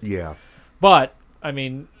started. Yeah. But,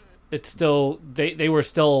 it's still, they were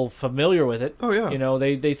still familiar with it. Oh, yeah.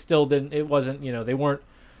 They still didn't, it wasn't, they weren't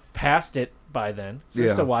past it by then. So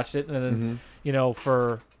they still watched it. And then,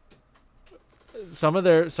 for... Some of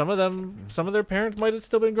their parents might have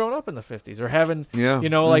still been growing up in the 50s or having,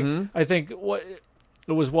 I think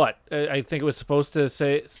I think it was supposed to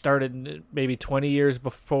say started maybe 20 years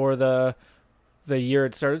before the year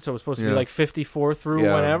it started. So it was supposed to be like 54 through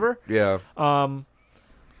whenever. Yeah.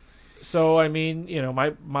 So I mean,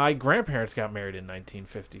 my grandparents got married in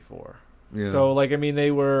 1954. Yeah. So like I mean, they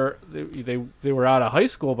were out of high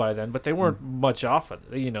school by then, but they weren't much off of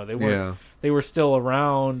it. They weren't. Yeah. They were still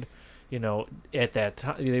around. At that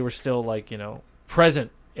time, they were still like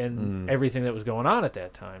present in everything that was going on at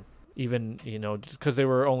that time. Even just because they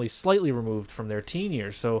were only slightly removed from their teen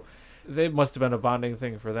years, so they must have been a bonding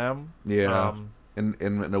thing for them. Yeah.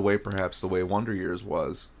 In a way, perhaps the way Wonder Years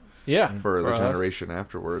was. Yeah, for the us. generation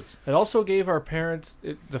afterwards. It also gave our parents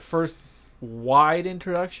the first wide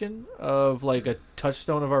introduction of like a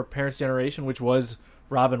touchstone of our parents' generation, which was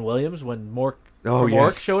Robin Williams when Mork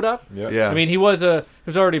showed up. Yeah. I mean, he was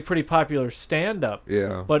already a pretty popular stand-up.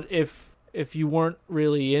 Yeah. But if you weren't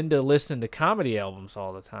really into listening to comedy albums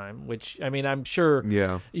all the time, which I mean, I'm sure.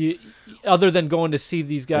 Yeah. Other than going to see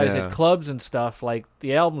these guys at clubs and stuff, like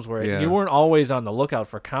the albums were, you weren't always on the lookout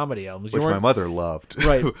for comedy albums. Which my mother loved.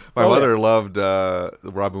 Right. My mother loved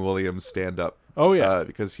Robin Williams stand-up. Oh yeah.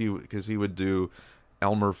 Because he would do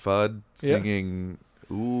Elmer Fudd singing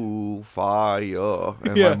 "Ooh Fire,"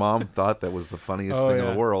 and my mom thought that was the funniest thing in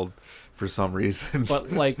the world for some reason.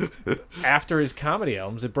 But like after his comedy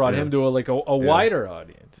albums, it brought him to a wider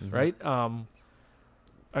audience, right?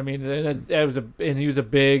 I mean, he was a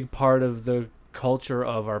big part of the culture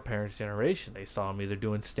of our parents' generation. They saw him either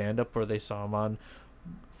doing stand-up or they saw him on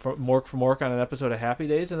Mork on an episode of Happy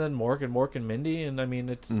Days, and then Mork and Mindy, and I mean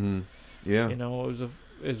it's. Yeah, it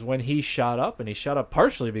was when he shot up, and he shot up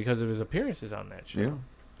partially because of his appearances on that show.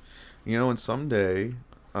 Yeah, and someday,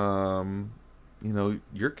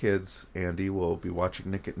 your kids, Andy, will be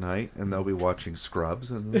watching Nick at Night, and they'll be watching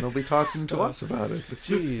Scrubs, and they'll be talking to us about it.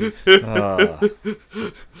 Jeez,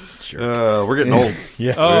 we're getting old.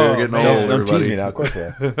 We're getting old. Don't tease me now, of course we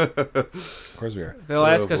are. Of course we are. They'll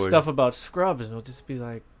ask us stuff about Scrubs, and we'll just be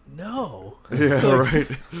like. No. Yeah, right.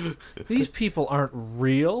 These people aren't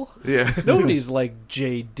real. Yeah. Nobody's like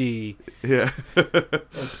JD. Yeah. Or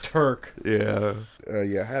Turk. Yeah.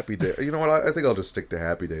 Happy Day. You know what? I think I'll just stick to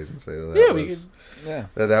Happy Days and say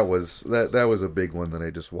that that was a big one that I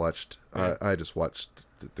just watched. Yeah. I just watched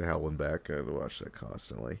to hell and back. I watched that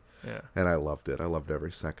constantly. Yeah. And I loved it. I loved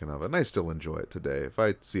every second of it. And I still enjoy it today. If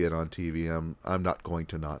I see it on TV, I'm not going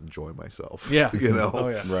to not enjoy myself. Yeah.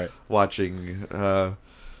 Right. Watching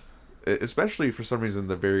especially for some reason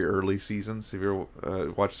the very early seasons. If you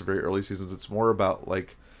ever watched the very early seasons, it's more about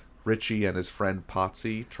like Richie and his friend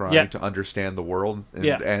Potsy trying to understand the world,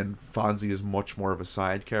 and Fonzie is much more of a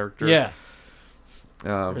side character. Yeah.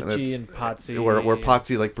 Richie and Potsy, where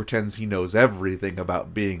Potsy like pretends he knows everything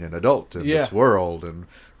about being an adult in this world, and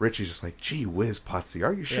Richie's just like, "Gee whiz, Potsy,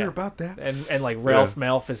 are you sure about that?" And like Ralph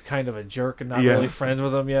Malph is kind of a jerk and not really friends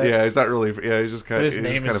with him yet. Yeah, he's not really. Yeah, he's just kind of. His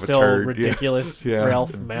name kind is of still a turd. ridiculous. Yeah.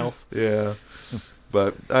 Ralph Malph. Yeah,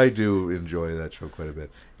 but I do enjoy that show quite a bit.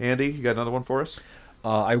 Andy, you got another one for us?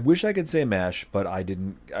 I wish I could say MASH, but I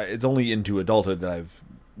didn't. It's only into adulthood that I've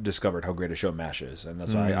discovered how great a show MASH is, and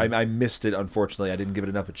that's why I missed it. Unfortunately, I didn't give it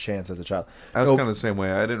enough a chance as a child. I was kind of the same way.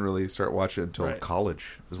 I didn't really start watching it until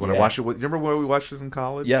college. Is when I watched it. Remember when we watched it in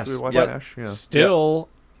college? Yes. We watched MASH. Yeah. Still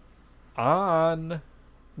on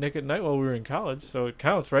Nick at Night while we were in college, so it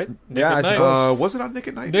counts, right? Nick at Night. Was it on Nick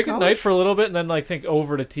at Night? Nick at Night for a little bit, and then I think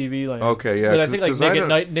over to TV. Like, okay, yeah. But I think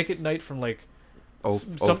like Nick at Night from like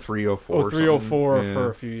 03, 04 for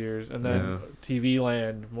a few years, and then TV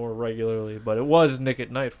Land more regularly. But it was Nick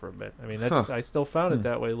at Night for a bit. I mean, I still found it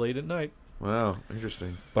that way late at night. Wow,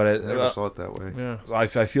 interesting. But I never saw it that way. Yeah, so I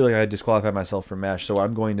feel like I disqualified myself from MASH, so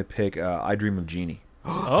I'm going to pick I Dream of Jeannie.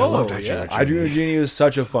 I loved I Dream of Jeannie. I Dream of Jeannie was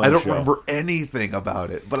such a fun show. I don't remember anything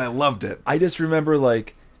about it, but I loved it. I just remember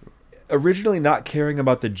like originally not caring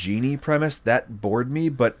about the genie premise. That bored me,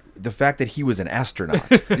 but the fact that he was an astronaut,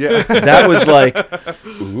 that was like,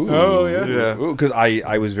 ooh, because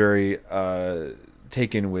I was very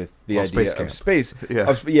taken with the idea of space,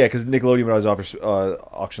 because Nickelodeon would always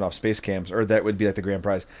auction off space camps, or that would be like the grand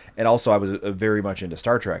prize, and also I was very much into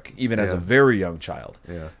Star Trek, even as a very young child.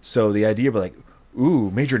 So the idea of like,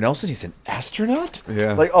 ooh, Major Nelson, he's an astronaut.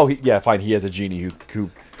 Like, fine, he has a genie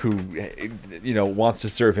who wants to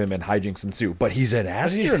serve him and hijinks ensue, but he's an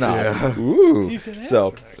astronaut. Ooh, he's an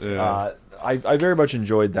astronaut. So I very much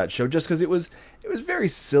enjoyed that show just because it was very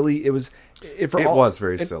silly. It was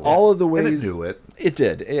very silly. All of the ways, and it knew it. It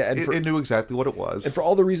did. Yeah, it knew exactly what it was. And for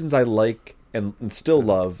all the reasons I like and still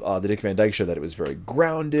love the Dick Van Dyke Show, that it was very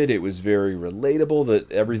grounded, it was very relatable,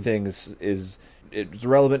 that everything it's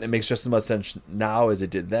relevant. It makes just as much sense now as it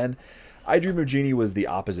did then. I Dream of Jeannie was the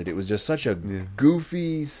opposite. It was just such a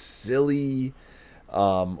goofy, silly,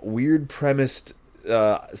 weird premised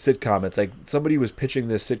sitcom. It's like somebody was pitching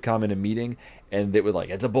this sitcom in a meeting, and they were like,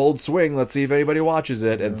 "It's a bold swing. Let's see if anybody watches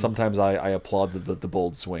it." And sometimes I applaud the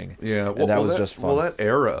bold swing. Yeah, and that was just fun. Well, that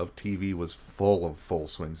era of TV was full of full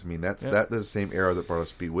swings. I mean, that's the same era that brought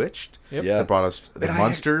us Bewitched. Yep. Yeah. That brought us the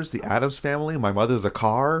Munsters, the Addams Family, My Mother the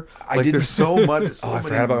Car. There's so much. I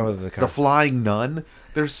forgot about My Mother the Car. The Flying Nun.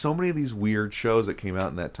 There's so many of these weird shows that came out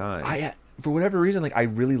in that time. For whatever reason, I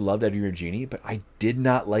really loved Edwin and Jeannie, but I did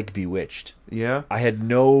not like Bewitched. Yeah, I had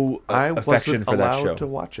no affection for that show. I wasn't allowed to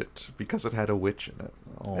watch it because it had a witch in it,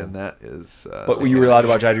 and that is. But you were allowed to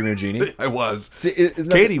watch Edwin and Jeannie? I was.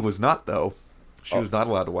 Katie was not, though. She was not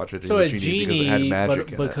allowed to watch Edwin and Jeannie because it had magic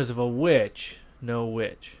in it. Because of a witch, no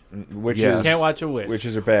witch. Witches, you can't watch a witch.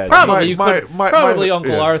 Witches are bad. Probably probably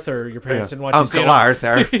Uncle Arthur. Your parents didn't want you to see Uncle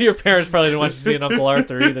Arthur. Your parents probably didn't want you to see an Uncle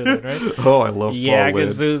Arthur either, then, right? Oh, I love Paul Lynde.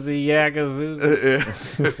 Yagazoozy.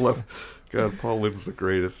 God, Paul Lynde's the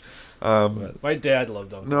greatest. My dad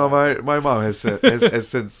loved Uncle. No, my mom has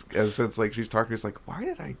since like she's talking. She's like, why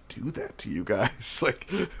did I do that to you guys?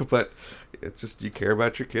 Like, but it's just you care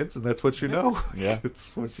about your kids, and that's what you know. Yeah,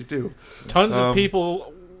 it's what you do. Tons of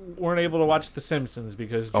people weren't able to watch The Simpsons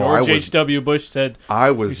because George H.W. Bush said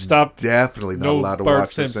I was definitely not allowed to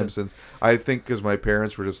watch The Simpsons. I think because my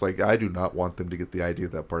parents were just like, I do not want them to get the idea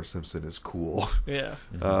that Bart Simpson is cool. Yeah.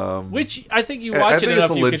 Which I think you watch it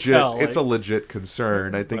enough you can tell. It's a legit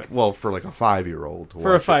concern. I think, well, for like a 5-year-old to watch.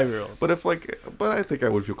 For a 5-year-old. But I think I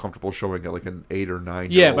would feel comfortable showing it like an 8 or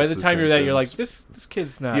 9-year-old. Yeah, by the time you're that, you're like, this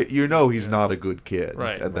kid's not. You know he's not a good kid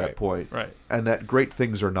at that point. Right. And that great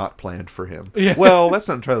things are not planned for him. Yeah. Well, that's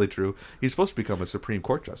not entirely true. He's supposed to become a Supreme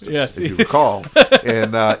Court justice, if you recall,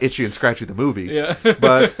 in Itchy and Scratchy the movie. Yeah.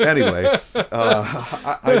 But anyway,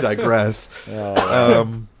 I digress.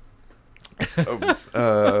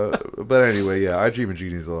 But anyway, I Dream of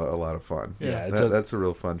Genie is a lot of fun. Yeah, that's a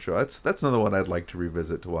real fun show. That's another one I'd like to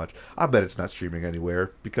revisit to watch. I bet it's not streaming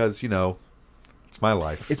anywhere because it's my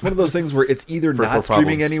life. It's one of those things where it's either not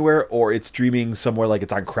streaming anywhere or it's streaming somewhere like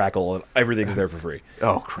it's on Crackle and everything's there for free.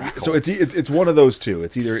 Oh, Crackle! So it's one of those two.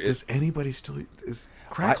 It's either does anybody still is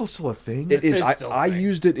Crackle still a thing? It is. I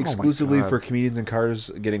used it exclusively for comedians in cars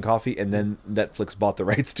getting coffee, and then Netflix bought the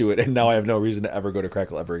rights to it, and now I have no reason to ever go to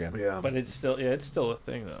Crackle ever again. Yeah, but it's still a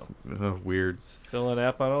thing though. Weird. Still an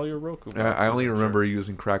app on all your Roku. I only remember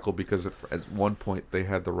using Crackle because at one point they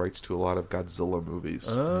had the rights to a lot of Godzilla movies,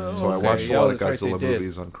 so I watched a lot of Godzilla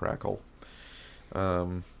movies on Crackle. But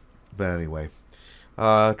anyway,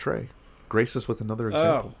 Trey, grace us with another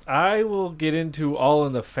example. I will get into All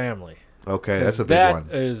in the Family. Okay, that's a big one.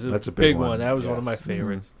 That's a big one. That was one of my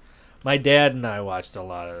favorites. Mm-hmm. My dad and I watched a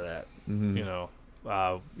lot of that.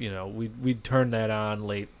 Mm-hmm. We'd turn that on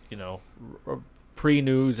late,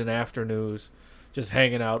 pre-news and after news, just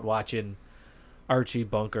hanging out watching Archie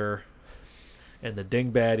Bunker and the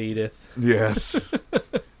Dingbat Edith. Yes.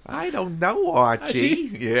 I don't know,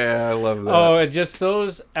 Archie. Yeah, I love that. Oh, and just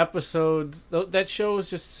those episodes. That show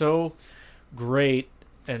is just so great,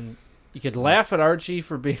 and you could laugh at Archie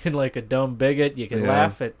for being like a dumb bigot. You could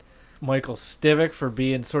laugh at Michael Stivic for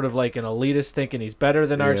being sort of like an elitist, thinking he's better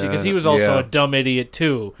than Archie, because he was also a dumb idiot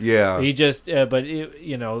too. Yeah, he just,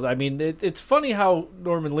 it's funny how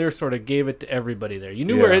Norman Lear sort of gave it to everybody there. You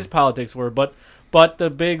knew where his politics were, but the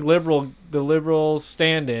big liberal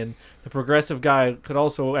stand-in, the progressive guy, could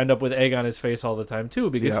also end up with egg on his face all the time too,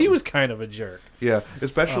 because he was kind of a jerk. Yeah,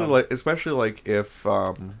 especially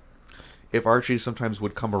if Archie sometimes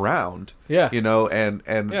would come around,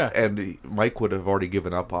 and Mike would have already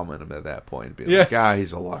given up on him at that point, being like,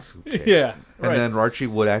 he's a lost kid. Yeah, and then Archie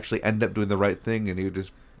would actually end up doing the right thing, and he would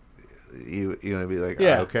just, be like,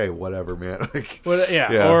 okay, whatever, man.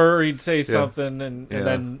 Or he'd say something, and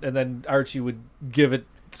then Archie would give it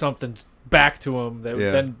something back to him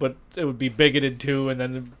but it would be bigoted too, and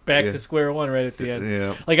then back to square one right at the end.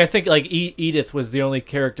 Yeah. Like I think Edith was the only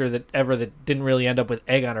character that didn't really end up with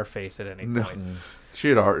egg on her face at any point.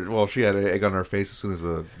 She had egg on her face as soon as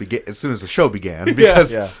the show began,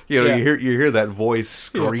 because you hear that voice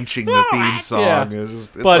screeching the theme song. Yeah.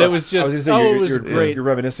 It was great. You're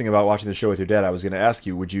reminiscing about watching the show with your dad. I was going to ask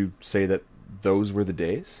you, would you say that those were the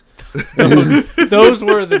days? Those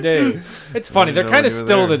were the days. It's funny. They're kind of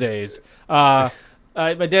still the days. My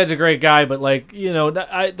dad's a great guy, but my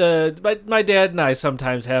dad and I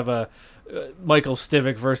sometimes have a Michael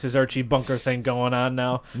Stivic versus Archie Bunker thing going on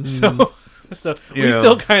now. So we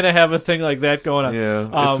still kind of have a thing like that going on.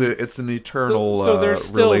 Yeah, it's an eternal so there's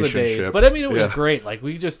still relationship. The days. But I mean, it was great. Like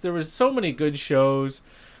there was so many good shows.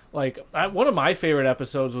 Like one of my favorite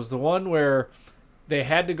episodes was the one where they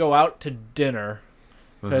had to go out to dinner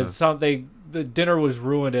because the dinner was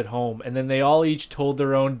ruined at home, and then they all each told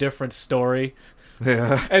their own different story.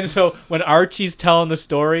 Yeah. And so when Archie's telling the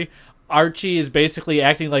story, Archie is basically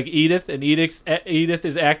acting like Edith, and Edith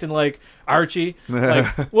is acting like Archie. Like,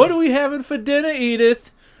 what are we having for dinner,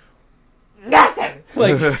 Edith? Nothing.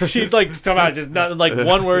 Like, she'd like come out just nothing, like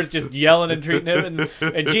one word's just yelling and treating him.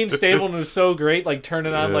 And Gene Stapleton was so great, like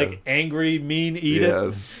turning on like angry, mean Edith.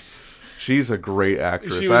 Yes. She's a great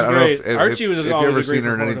actress. She was I don't great. know if Archie was you've always ever a great seen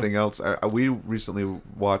her in performer. anything else. We recently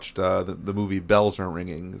watched the movie Bells Aren't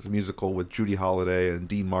Ringing. It's a musical with Judy Holliday and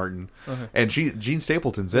Dean Martin, and Gene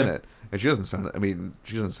Stapleton's in it, and she doesn't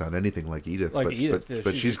sound anything like Edith,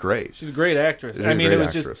 but she's great. She's a great actress. I mean, it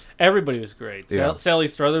was just everybody was great. Yeah. Sally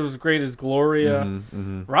Struthers was great as Gloria.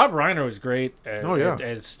 Rob Reiner was great as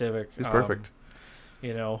Stivik. He's perfect.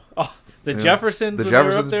 You know, the Jeffersons. The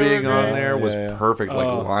Jeffersons being on there was perfect. Like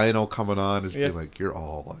Lionel coming on, just being like, "You're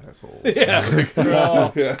all assholes." Yeah.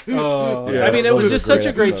 I mean, it was just such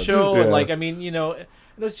a great show. And like, I mean, you know, it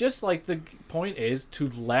was just like the point is to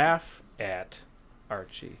laugh at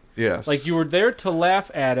Archie. Yes. Like you were there to laugh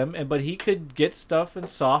at him, but he could get stuff and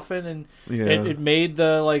soften, and it made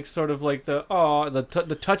the like sort of like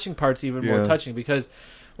the touching parts even more touching because.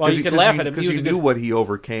 Well, you could laugh at him because you knew what he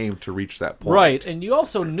overcame to reach that point, right? And you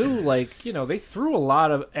also knew, like, you know, they threw a lot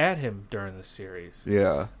at him during the series.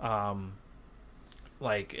 Yeah.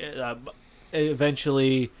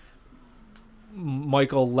 Eventually,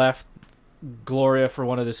 Michael left Gloria for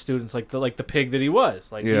one of the students, like the pig that he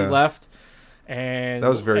was. Like he left, and that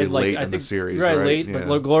was very late in the series, right? Right, late,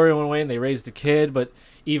 but Gloria went away, and they raised a kid. But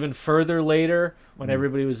even further later, when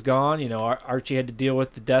everybody was gone, you know, Archie had to deal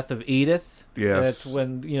with the death of Edith. Yes. That's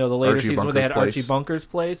when, you know, the later season where they had Archie Bunker's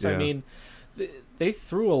place. Yeah. I mean, they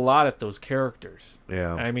threw a lot at those characters.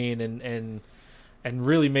 Yeah. I mean, and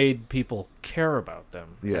really made people care about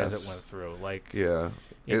them as it went through. Like, yeah.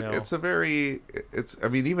 You know. I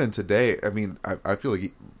mean, even today, I mean, I feel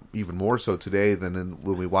like even more so today than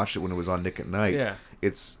when we watched it when it was on Nick at Night. Yeah.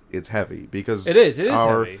 It's heavy because it is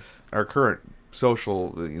heavy. Our current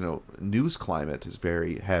social, you know, news climate is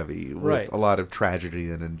very heavy with a lot of tragedy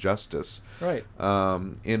and injustice, right?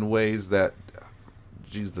 In ways that,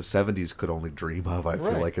 geez, the 70s could only dream of. I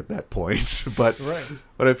feel like at that point, but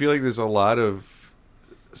I feel like there's a lot of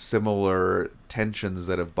similar tensions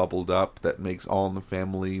that have bubbled up that makes All in the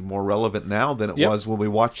Family more relevant now than it was when we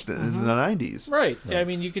watched it in the 90s. Right. Yeah. I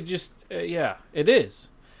mean, you could just it is.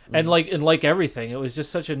 And like everything, it was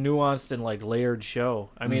just such a nuanced and like layered show.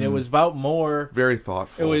 I mean, it was about more very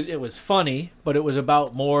thoughtful. It was funny, but it was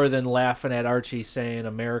about more than laughing at Archie saying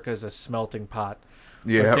America's a smelting pot.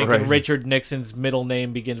 Yeah, or thinking Richard Nixon's middle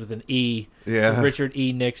name begins with an E. Yeah, Richard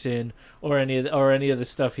E. Nixon, or any of the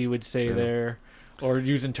stuff he would say there, or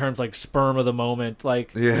using terms like sperm of the moment,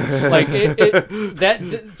 like like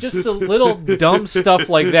just the little dumb stuff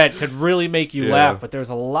like that could really make you laugh. But there's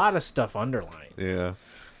a lot of stuff underlying. Yeah.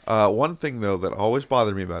 One thing, though, that always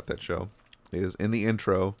bothered me about that show is in the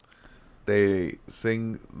intro, they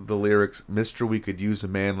sing the lyrics, "Mr. We could use a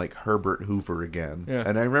man like Herbert Hoover again." Yeah.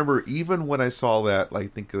 And I remember even when I saw that,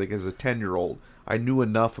 like, think like as a 10-year-old, I knew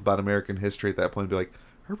enough about American history at that point to be like,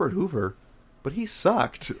 Herbert Hoover? But he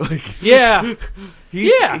sucked. Like, he's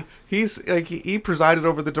like he presided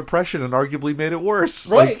over the Depression and arguably made it worse.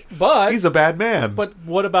 Right, like, but he's a bad man. But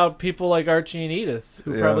what about people like Archie and Edith,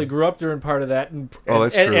 who probably grew up during part of that, and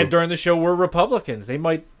that's true. And during the show were Republicans? They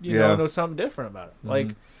might know something different about it. Like,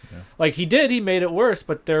 like he made it worse.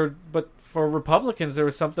 But for Republicans, there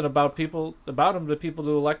was something about him, the people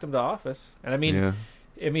who elect him to office. And I mean,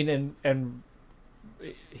 and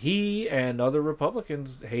he and other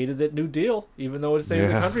Republicans hated that New Deal, even though it saved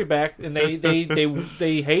the country back, and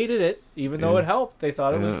they hated it, even though it helped. They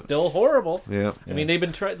thought it was still horrible. Yeah, I mean, they've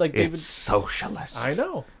been trying. It's socialist. I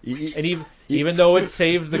know, and even though it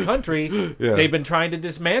saved the country, they've been trying to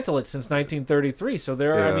dismantle it since 1933. So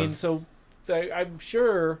I'm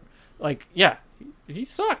sure, like, he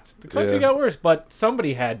sucked. The country got worse, but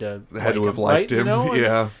somebody had to have liked him. You know?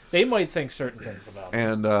 Yeah, they might think certain things about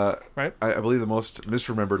him. And right? I believe the most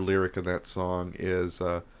misremembered lyric in that song is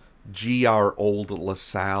 "Gee, our old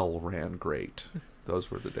LaSalle ran great." Those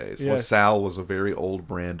were the days. Yes. LaSalle was a very old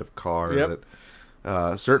brand of car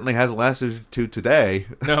that certainly hasn't lasted to today.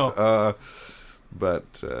 No,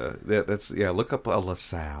 but that's look up a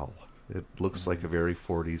LaSalle. It looks like a very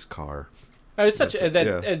 40s car. It's such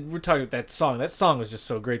and we're talking about that song. That song was just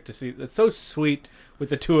so great to see. It's so sweet with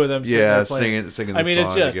the two of them. Singing. I mean, the song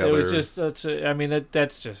together. it was just. That's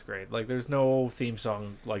just great. Like, there's no theme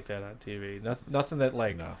song like that on TV. Nothing that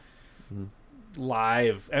like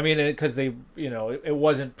live. I mean, because they, it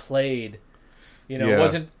wasn't played. It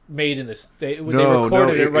wasn't made in this. They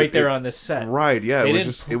recorded it right there on this set. Right? Yeah.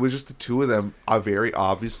 It was just the two of them. Very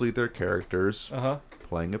obviously their characters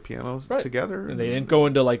playing a piano together, and they didn't go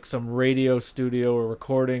into like some radio studio or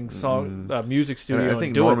recording music studio. And I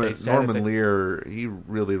think Norman Lear, he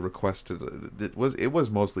really requested it was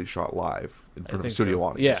mostly shot live in front of a studio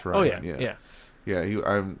audience. Yeah. Right? Oh yeah.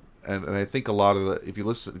 And I think a lot of if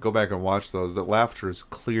you go back and watch those, the laughter is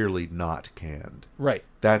clearly not canned. Right.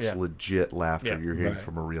 That's legit laughter you're hearing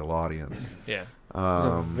from a real audience. Yeah. It's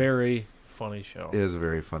a very funny show. It is a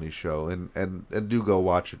very funny show, and do go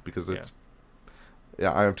watch it because it's.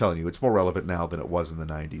 Yeah, I'm telling you, it's more relevant now than it was in the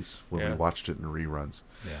 90s when we watched it in reruns.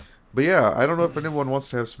 Yeah. But yeah, I don't know if anyone wants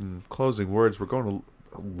to have some closing words. We're going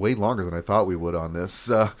way longer than I thought we would on this.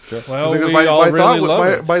 Well,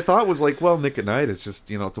 my thought was like, well, Nick at Night, it's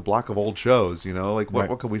just, it's a block of old shows, like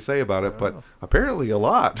what can we say about it? But apparently a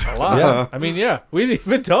lot. Yeah. I mean, we didn't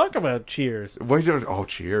even talk about Cheers.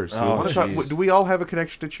 Cheers. Do we all have a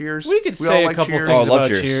connection to Cheers? We could say a couple things about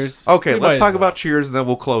Cheers. Okay, let's talk about Cheers and then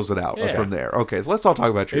we'll close it out from there. Okay, so let's all talk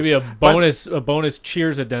about Cheers. Maybe a bonus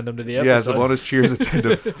Cheers addendum to the episode. Yeah, it's a bonus Cheers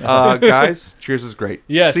addendum. Guys, Cheers is great.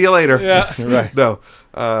 Yes. See you later. Yes. Right. No.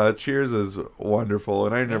 Cheers is wonderful,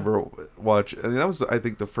 and I remember that was, I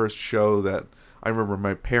think, the first show that I remember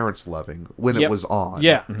my parents loving when it was on.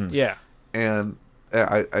 Yeah, And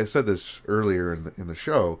I said this earlier in the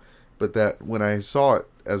show, but that when I saw it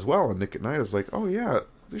as well on Nick at Night, I was like, oh yeah,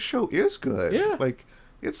 this show is good. Yeah, like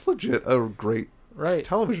it's legit a great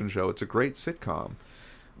television show. It's a great sitcom.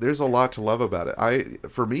 There's a lot to love about it.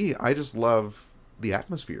 I just love the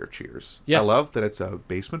atmosphere of Cheers. Yes. I love that it's a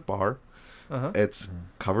basement bar. It's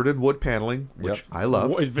covered in wood paneling, which I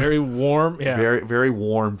love. It's very warm. Yeah. Very, very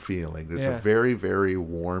warm feeling. There's a very, very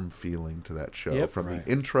warm feeling to that show from the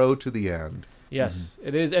intro to the end. Yes,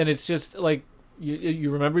 it is. And it's just like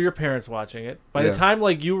you remember your parents watching it. By the time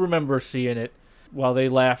like you remember seeing it while they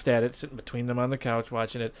laughed at it, sitting between them on the couch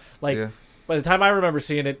watching it. By the time I remember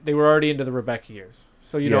seeing it, they were already into the Rebecca years.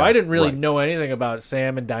 So, I didn't really know anything about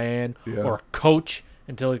Sam and Diane or Coach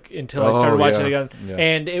until I started watching it again. Yeah.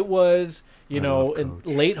 And it was... in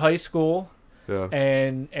late high school,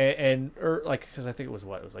 and because I think it was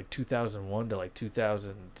like 2001 to like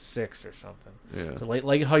 2006 or something. Yeah. So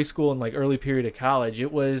late high school and like early period of college,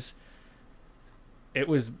 it was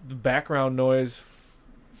background noise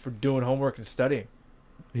for doing homework and studying.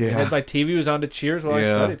 Yeah. And my TV was on to Cheers while I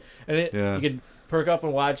studied, and you could perk up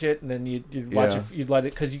and watch it, and then you'd watch it. You'd let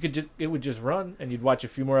it because it would just run, and you'd watch a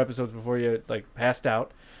few more episodes before you like passed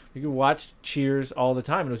out. You could watch Cheers all the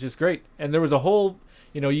time, and it was just great. And there was a whole,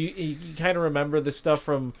 you kind of remember the stuff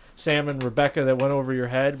from Sam and Rebecca that went over your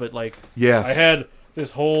head, but like, I had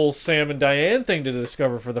this whole Sam and Diane thing to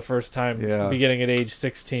discover for the first time, beginning at age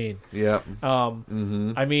 16. Yeah.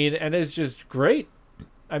 I mean, and it's just great.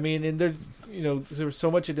 I mean, and there was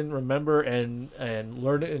so much I didn't remember, and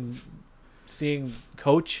learning and seeing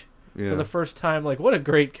Coach for the first time. Like, what a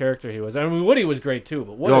great character he was. I mean, Woody was great too,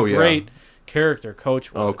 but what a great character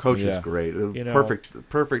Coach was. Oh, Coach is great. Perfect.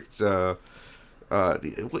 He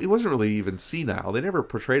wasn't really even senile. They never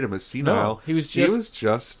portrayed him as senile. No, he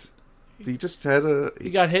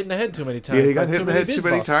got hit in the head too many times. Yeah, he got hit in the head too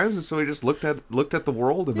many times, and so he just looked at the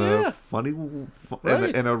world in a funny,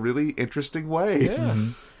 in a really interesting way. Yeah.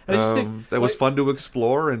 That was fun to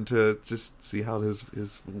explore and to just see how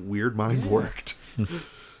his weird mind worked.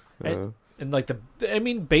 And like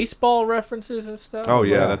baseball references and stuff. Oh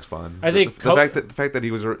yeah, that's fun. I think the fact that he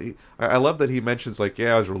was. I love that he mentions like,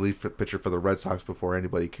 I was a relief pitcher for the Red Sox before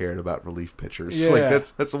anybody cared about relief pitchers. Yeah. Like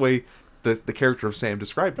that's the way the character of Sam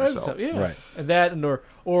described himself. Yeah, right. And that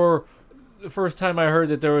or the first time I heard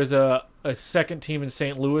that there was a second team in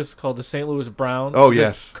St. Louis called the St. Louis Browns. Oh,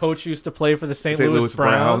 yes. Coach used to play for the St. Louis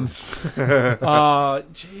Browns.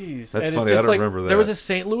 Jeez. That's funny. I don't remember that. There was a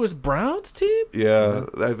St. Louis Browns team? Yeah.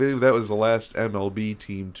 I think that was the last MLB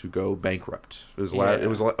team to go bankrupt. It was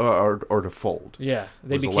or to fold. Yeah.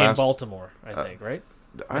 They became Baltimore, I think, right?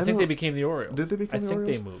 I think they became the Orioles. Did they become the Orioles?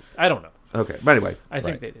 I think they moved. I don't know. Okay, but anyway. I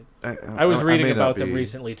think they did. I was reading about them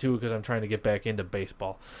recently, too, because I'm trying to get back into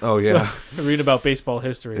baseball. Oh, yeah. So, reading about baseball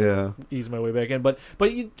history. Yeah. Ease my way back in. But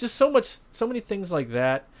just so many things like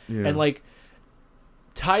that. Yeah. And, like,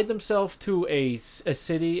 tied themselves to a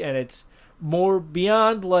city, and it's more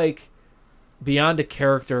beyond a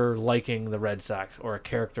character liking the Red Sox or a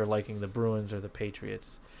character liking the Bruins or the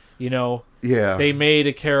Patriots. Yeah. They made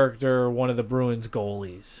a character one of the Bruins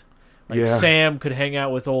goalies. Sam could hang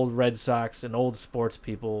out with old Red Sox and old sports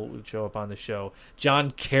people would show up on the show.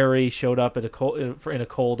 John Kerry showed up in a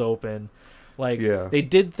cold open. They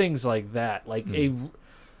did things like that.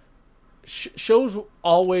 Shows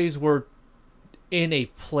always were in a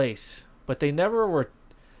place, but they never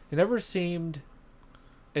seemed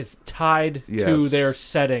as tied to their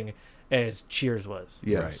setting as Cheers was.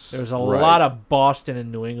 Yes. There was a lot of Boston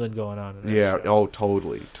and New England going on in that show. Oh,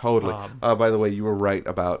 totally. By the way, you were right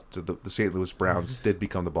about the St. Louis Browns did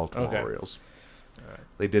become the Baltimore Orioles. All right.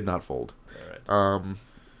 They did not fold. All right.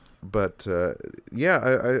 But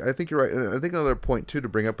I think you're right. And I think another point too to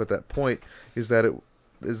bring up at that point is that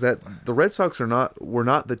the Red Sox were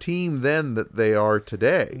not the team then that they are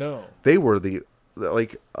today. No, they were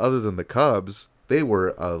other than the Cubs, they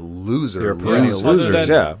were a loser. They were perennial losers.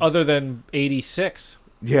 Other than '86.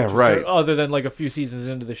 Yeah, right. Other than like a few seasons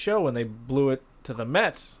into the show when they blew it to the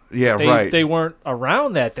Mets. Yeah, right. They weren't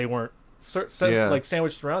around that. They weren't like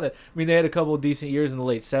sandwiched around it. I mean, they had a couple of decent years in the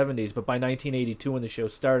late '70s, but by 1982 when the show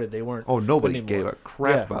started, they weren't. Oh, nobody gave a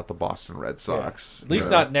crap about the Boston Red Sox. Yeah. At least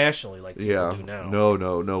not nationally like people do now.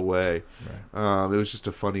 No way. Right. It was just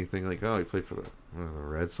a funny thing, like, oh, he played for the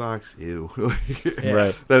Red Sox? Ew.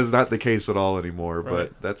 Right. That is not the case at all anymore,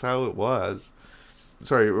 but that's how it was.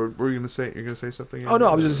 Sorry, were you going to say? You're going to say something? Oh no,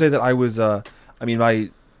 I was going to say that I was.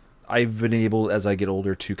 I've been able as I get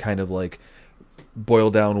older to kind of like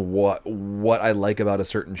boil down what I like about a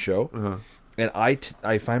certain show, and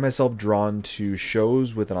I find myself drawn to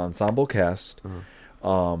shows with an ensemble cast,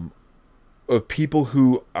 of people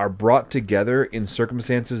who are brought together in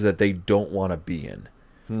circumstances that they don't want to be in.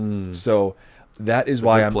 So. That is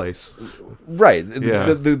why I'm place. Right.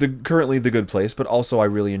 Yeah. The currently The Good Place, but also I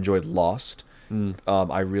really enjoyed Lost.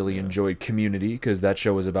 I really enjoyed Community because that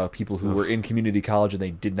show was about people who were in community college and they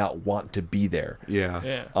did not want to be there.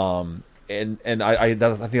 Yeah. And I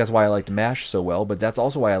think that's why I liked MASH so well, but that's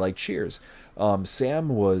also why I like Cheers. Sam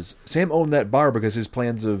owned that bar because his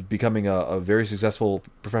plans of becoming a very successful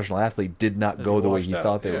professional athlete did not go the way he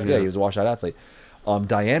thought they would. Yeah, he was a washed out athlete.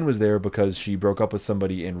 Diane was there because she broke up with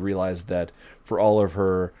somebody and realized that for all of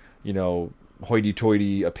her,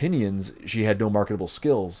 hoity-toity opinions, she had no marketable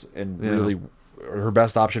skills, and really her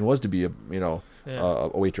best option was to be a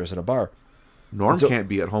waitress in a bar. Norm can't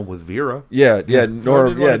be at home with Vera.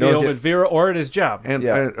 Norm be home with Vera or at his job. At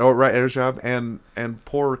his job, and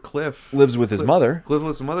poor Cliff lives with his mother. Lives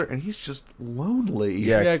with his mother, and he's just lonely.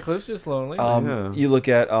 Yeah, Cliff's just lonely. You look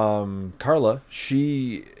at Carla.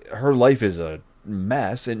 Her life is a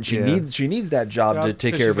mess, and she needs that job to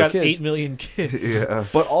take care of her kids. 8 million kids. Yeah,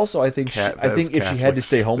 but also I think if she had to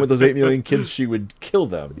stay home with those 8 million kids, she would kill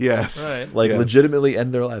them. Yes, right. Legitimately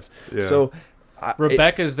end their lives. Yeah. So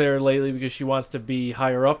Rebecca's there lately because she wants to be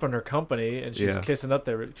higher up in her company, and she's kissing up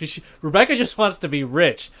there. Rebecca just wants to be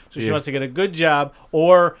rich, so she wants to get a good job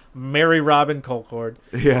or marry Robin Colcord.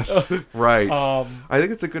 Yes, right. I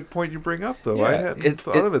think it's a good point you bring up, though. I hadn't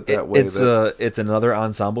thought of it that way. It's another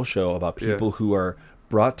ensemble show about people who are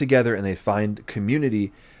brought together and they find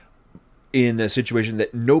community in a situation that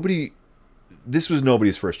this was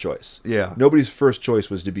nobody's first choice. Yeah. Nobody's first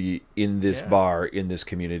choice was to be in this bar, in this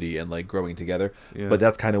community, and like growing together. Yeah. But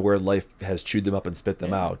that's kind of where life has chewed them up and spit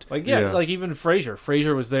them out. Like even Frasier.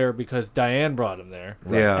 Frasier was there because Diane brought him there.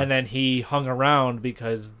 Right. Yeah. And then he hung around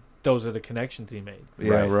because those are the connections he made.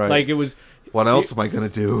 Yeah, right. Like it was. What else am I gonna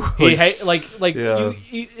do?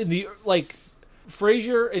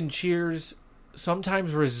 Frasier and Cheers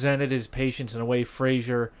sometimes resented his patience in a way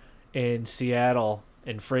Frasier in Seattle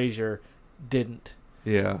and Frasier didn't.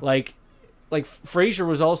 Yeah. Like Frasier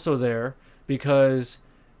was also there because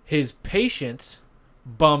his patience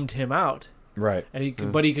bummed him out. Right.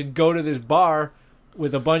 And but he could go to this bar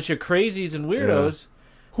with a bunch of crazies and weirdos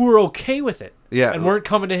who were okay with it. Yeah. And weren't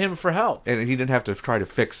coming to him for help. And he didn't have to try to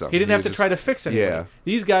fix them. He didn't have to try to fix anything. Yeah.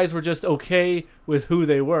 These guys were just okay with who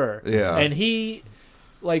they were. Yeah. And he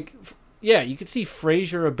you could see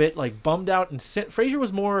Frasier a bit bummed out, and Frasier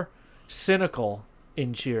was more cynical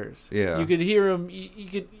in Cheers. Yeah. You could hear him.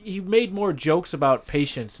 He made more jokes about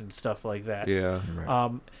patience and stuff like that. Yeah.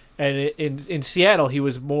 Right. And in Seattle, he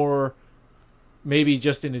was more, maybe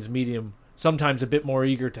just in his medium, sometimes a bit more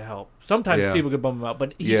eager to help. Sometimes people could bum him out,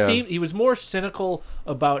 but he was more cynical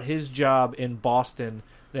about his job in Boston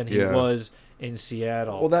than he was in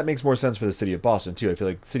Seattle. Well, that makes more sense for the city of Boston too. I feel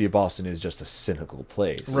like the city of Boston is just a cynical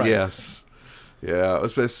place. Right. Yes. Yeah,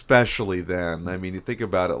 especially then. I mean, you think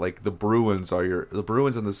about it, like the Bruins and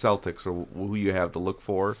the Celtics are who you have to look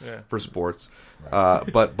for sports. Right.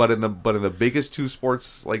 But in the biggest two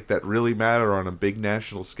sports that really matter on a big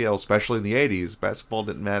national scale, especially in the 80s, basketball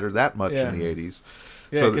didn't matter that much in the 80s.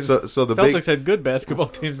 Yeah, so the Celtics had good basketball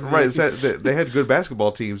teams. Right, they had good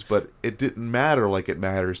basketball teams, but it didn't matter like it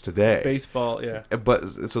matters today. Baseball, yeah. But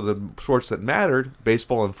so the sports that mattered,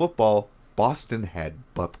 baseball and football, Boston had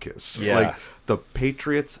bupkis. Yeah. The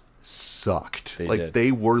Patriots sucked. They like did.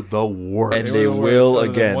 they were the worst. And they will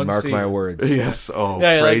again, mark my words. Yes. Oh,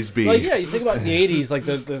 yeah, praise like, be. Like, yeah, you think about in the 80s, like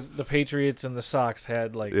the Patriots and the Sox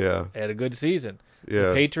had had a good season. Yeah.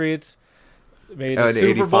 The Patriots made a in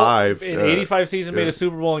Super 85, Bowl. In 85 season, made a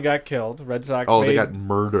Super Bowl and got killed. Red Sox they got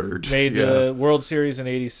murdered. Made the World Series in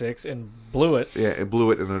 86 and blew it. Yeah, it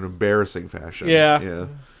blew it in an embarrassing fashion. Yeah.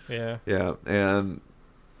 And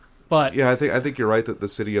but I think you're right that the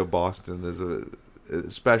city of Boston is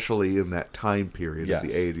especially in that time period of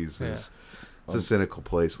the 80s it's a cynical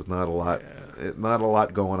place with not a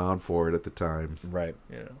lot going on for it at the time. Right.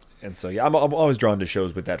 Yeah. And so I'm always drawn to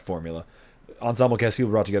shows with that formula. Ensemble cast,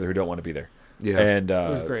 people brought together who don't want to be there. Yeah. And it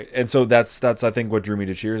was great. And so that's I think what drew me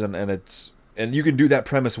to Cheers, and you can do that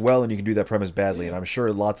premise well and you can do that premise badly, and I'm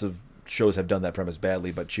sure lots of shows have done that premise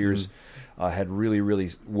badly, but Cheers had really, really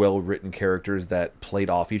well written characters that played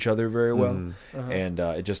off each other very well, and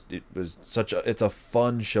it's a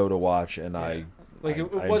fun show to watch, and I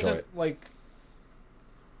wasn't it. like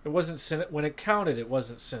it wasn't when it counted, it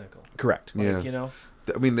wasn't cynical. Correct. Like, you know,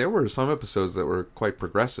 I mean, there were some episodes that were quite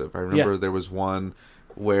progressive. I remember there was one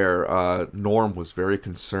where Norm was very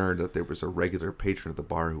concerned that there was a regular patron at the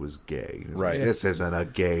bar who was gay. He was like, this isn't a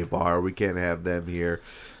gay bar. We can't have them here.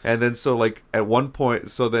 And then so like at one point,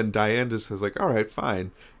 so then Diane just says like, all right,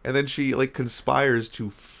 fine. And then she like conspires to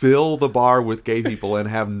fill the bar with gay people and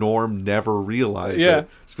have Norm never realize it.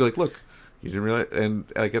 Just be like, look, you didn't realize, and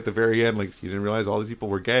like at the very end, like you didn't realize all these people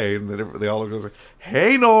were gay, and then they all goes like,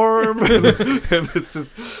 "Hey, Norm," and it's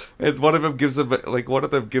just, and one of them gives him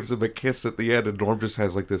a kiss at the end, and Norm just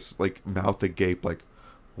has like this like mouth agape, like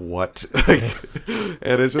what, like,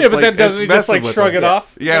 and it's just but then doesn't he just like shrug it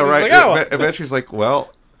off? Yeah, right. Like, Eventually, he's like,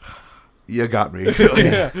 well. You got me.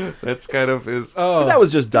 That's kind of his. But that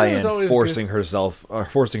was just Diane forcing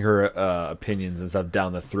her opinions and stuff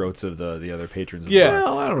down the throats of the other patrons.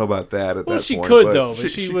 Well, I don't know about that. At that she point, could though.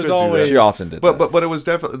 But she was always. She often did. But it was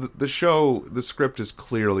definitely the script is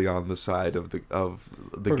clearly on the side of the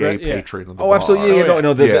gay patron. Of the bar.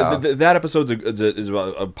 Absolutely. That episode is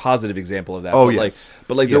a positive example of that. Oh, but yes.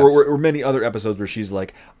 There were many other episodes where she's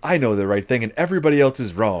like, I know the right thing and everybody else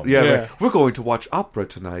is wrong. Yeah. Right. We're going to watch opera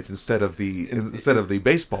tonight instead of the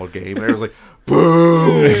baseball game, and everyone's like,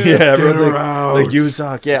 "Boo!" Everyone's like, "You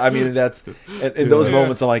suck." Yeah, I mean that's in those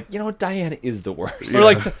moments. I'm like, Diane is the worst. Or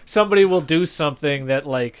like somebody will do something that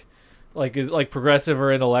like is like progressive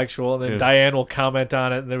or intellectual, and then Diane will comment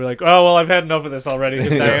on it, and they'll be like, "Oh well, I've had enough of this already."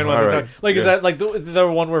 Because Diane wasn't like, is that like is there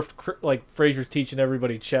one where like Frasier's teaching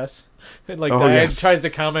everybody chess, and like Diane tries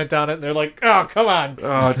to comment on it, and they're like, "Oh, come on,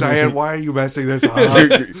 Diane, why are you messing this up?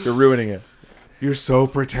 You're ruining it. You're so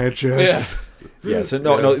pretentious." Yeah, so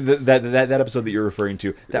no, that episode that you're referring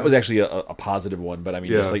to, that was actually a positive one, but I mean,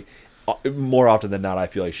 just like more often than not, I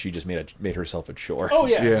feel like she just made herself a chore. Oh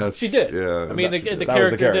yeah, yes, she did. Yeah, I mean, the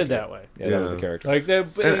character did that way. Yeah, that was the character. Like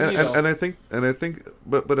and I think,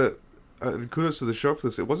 but kudos to the show for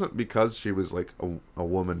this. It wasn't because she was like a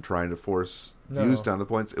woman trying to force views down the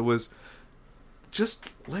points. It was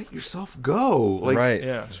just let yourself go. Like, right.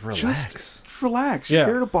 Yeah. Just relax. Just relax. You're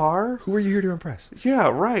here at a bar. Who are you here to impress? Yeah,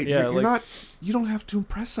 right. Yeah, you're not. You don't have to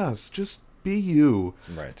impress us. Just be you.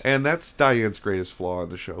 Right. And that's Diane's greatest flaw in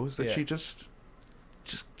the show is that she just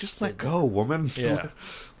let go, woman. Yeah.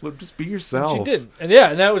 Just be yourself. She did, and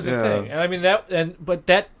that was the thing. And I mean but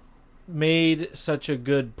that made such a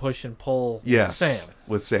good push and pull.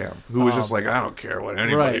 With Sam, who was just like, I don't care what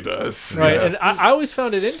anybody does. Right. And I always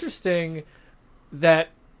found it interesting that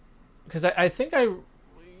because I think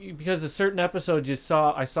because a certain episode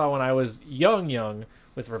I saw when I was young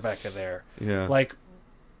with Rebecca there. Yeah. Like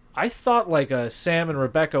I thought like a Sam and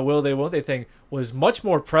Rebecca will they won't they thing was much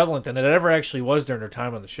more prevalent than it ever actually was during her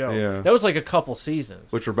time on the show. Yeah. That was like a couple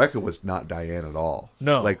seasons. Which Rebecca was not Diane at all.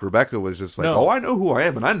 No. Like Rebecca was just like, I know who I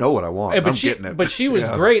am and I know what I want. I'm getting it. But she was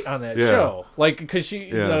great on that show. Like because she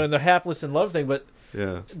in the hapless in love thing, but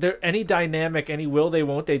any dynamic, any will they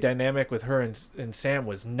won't they dynamic with her and Sam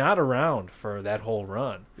was not around for that whole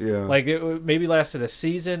run. Yeah, like it maybe lasted a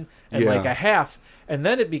season and like a half, and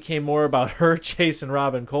then it became more about her chasing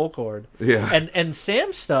Robin Colcord. Yeah, and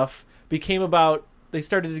Sam's stuff became about they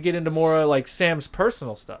started to get into more like Sam's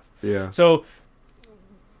personal stuff. Yeah, so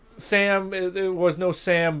there was no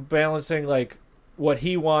Sam balancing like what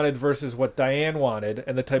he wanted versus what Diane wanted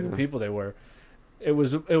and the type of people they were. It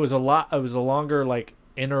was a longer like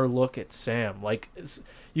inner look at Sam. Like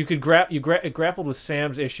you could it grappled with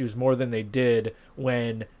Sam's issues more than they did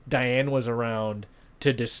when Diane was around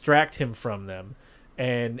to distract him from them.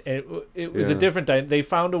 And it was a different. They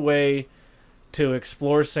found a way to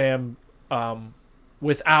explore Sam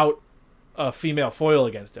without a female foil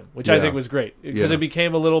against him, which I think was great because it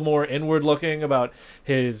became a little more inward looking about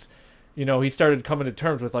his. He started coming to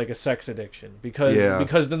terms with like a sex addiction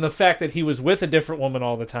because then the fact that he was with a different woman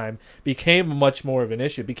all the time became much more of an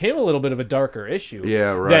issue. Became a little bit of a darker issue.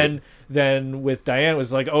 Yeah, right. Than with Diane. It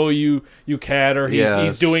was like, oh, you cat, or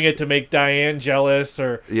he's doing it to make Diane jealous,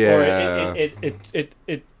 or it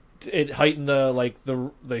heightened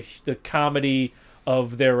the comedy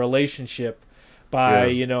of their relationship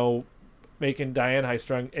by making Diane high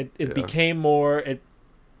strung. It became more. I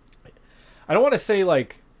don't want to say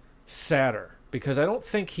like sadder, because I don't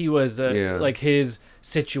think he was like his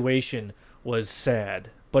situation was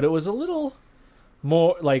sad, but it was a little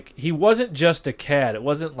more like he wasn't just a cat. It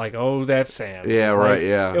wasn't like, oh, that's Sam. Yeah, right.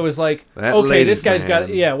 Like, it was like, that okay, this guy's man. got.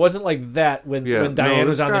 Yeah, it wasn't like that when Diane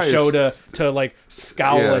was on the show to like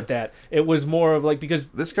scowl at that. It was more of like, because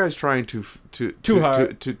this guy's trying to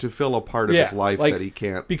fill a part of his life like, that he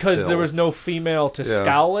can't because fill. there was no female to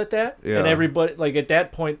scowl at that, and everybody like at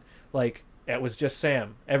that point like. It was just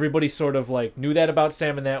Sam. Everybody sort of like knew that about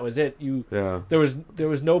Sam, and that was it. There was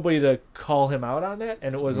nobody to call him out on that,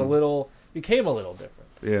 and it was became a little different.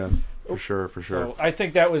 Yeah, for sure. So I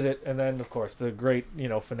think that was it, and then of course the great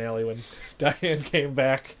finale when Diane came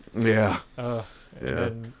back. Yeah,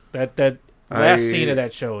 and that last scene of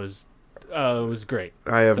that show was great.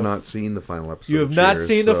 I have not seen the final episode. You have not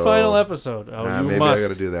seen the final episode. Oh, you maybe must. I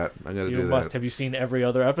got to do that. You must. Have you seen every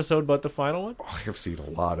other episode but the final one? Oh, I've seen a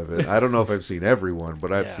lot of it. I don't know if I've seen everyone,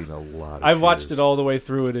 but I've seen a lot. I've watched it all the way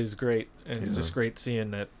through. It is great, and it's just great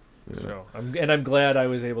seeing that show. I'm glad I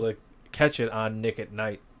was able to catch it on Nick at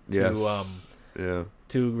Night. To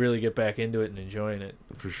really get back into it and enjoying it.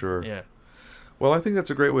 For sure. Yeah. Well, I think that's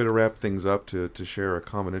a great way to wrap things up, to share a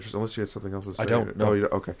common interest. Unless you had something else to say. I don't. No. Oh, you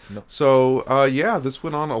don't? Okay. No. So, this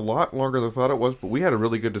went on a lot longer than I thought it was, but we had a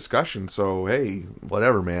really good discussion. So, hey,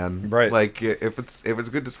 whatever, man. Right. Like, if it's a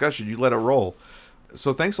good discussion, you let it roll.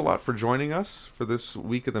 So, thanks a lot for joining us for this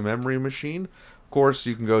week of the Memory Machine. Of course,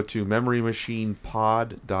 you can go to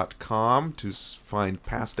memorymachinepod.com to find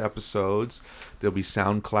past episodes. There'll be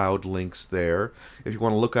SoundCloud links there. If you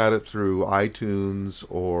want to look at it through iTunes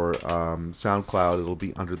or SoundCloud, it'll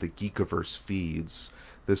be under the Geekiverse feeds.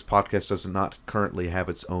 This podcast does not currently have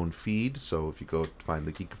its own feed, so if you go find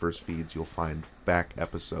the Geekiverse feeds, you'll find back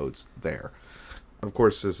episodes there. Of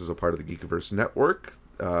course, this is a part of the Geekiverse network.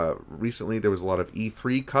 Recently, there was a lot of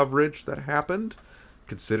E3 coverage that happened.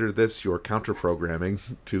 Consider this your counter-programming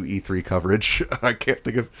to E3 coverage. I can't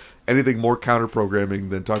think of anything more counter-programming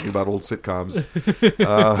than talking about old sitcoms.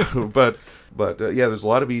 But there's a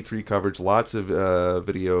lot of E3 coverage, lots of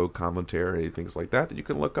video commentary, things like that you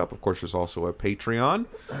can look up. Of course, there's also a Patreon.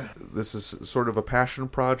 This is sort of a passion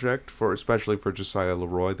project, especially for Josiah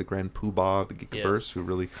Leroy, the grand poobah of the Geekiverse, who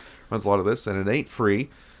really runs a lot of this, and it ain't free.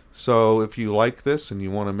 So if you like this and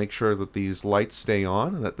you want to make sure that these lights stay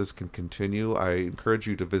on and that this can continue, I encourage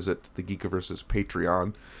you to visit the Geekiverse's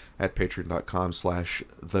Patreon at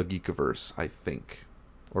patreon.com/thegeekiverse, I think.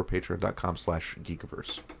 Or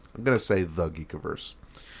patreon.com/geekiverse. I'm going to say the Geekiverse.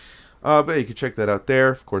 But you can check that out there.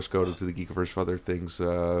 Of course, go to the Geekiverse for other things,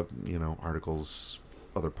 articles,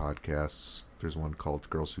 other podcasts. There's one called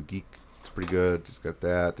Girls Who Geek. It's pretty good. It's got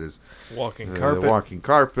that. There's Walking Carpet.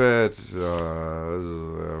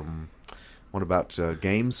 What about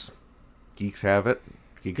games? Geeks have it.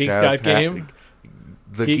 Geeks got game.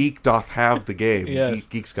 The Geek doth have the game. Yes.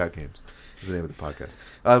 Geeks got games is the name of the podcast.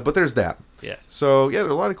 But there's that. Yes. So, there's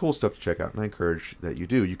a lot of cool stuff to check out, and I encourage that you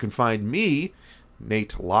do. You can find me,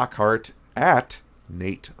 Nate Lockhart, at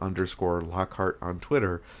Nate_Lockhart on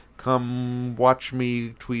Twitter. Come watch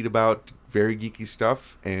me tweet about very geeky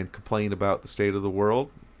stuff and complain about the state of the world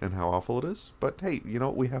and how awful it is. But hey,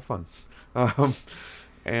 we have fun.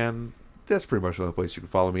 And that's pretty much the only place you can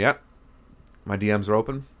follow me at. My DMs are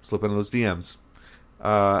open. Slip into those DMs.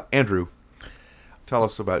 Andrew, tell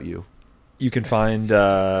us about you. You can find,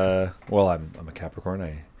 I'm a Capricorn.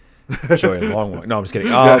 I enjoy a long walk. No, I'm just kidding.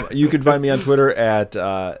 You can find me on Twitter at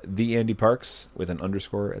the Andy Parks with an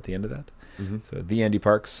underscore at the end of that. Mm-hmm. So the Andy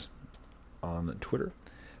Parks on Twitter.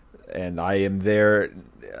 And I am there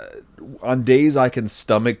on days I can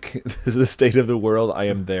stomach the state of the world. I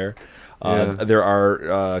am there. There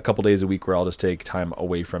are a couple days a week where I'll just take time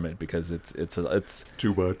away from it because it's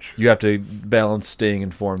too much. You have to balance staying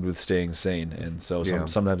informed with staying sane, and so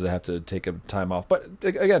sometimes I have to take a time off. But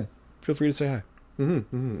again, feel free to say hi.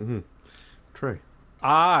 Trey.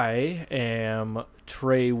 I am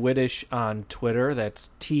Trey Widdish on Twitter. That's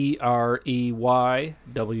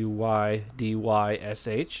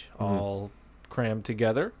TreyWyddysh, all crammed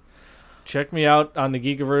together. Check me out on the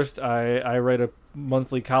Geekiverse. I write a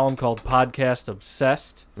monthly column called Podcast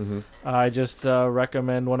Obsessed. I just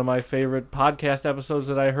recommend one of my favorite podcast episodes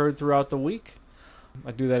that I heard throughout the week.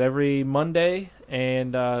 I do that every Monday,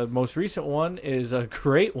 and most recent one is a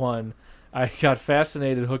great one. I got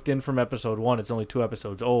fascinated, hooked in from episode 1. It's only 2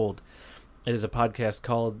 episodes old. It is a podcast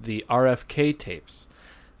called the RFK Tapes.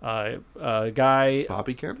 A guy...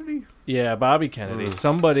 Bobby Kennedy? Yeah, Bobby Kennedy.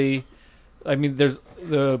 Somebody... I mean, there's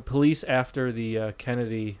the police after the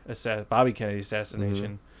Bobby Kennedy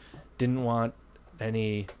assassination didn't want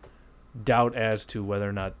any doubt as to whether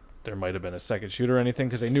or not there might have been a second shooter or anything,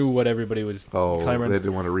 because they knew what everybody was clamoring. They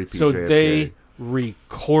didn't want to repeat So JFK. they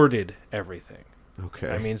recorded everything.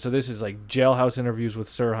 Okay. I mean, so this is like jailhouse interviews with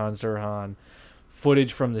Sirhan,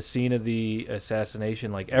 footage from the scene of the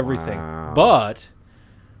assassination, like everything. Wow. But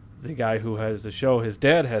the guy who has the show, his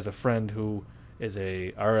dad has a friend who is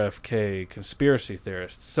a RFK conspiracy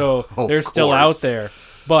theorist. So they're still out there.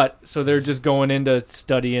 But so they're just going into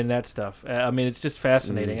studying that stuff. I mean, it's just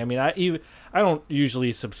fascinating. I mean, I don't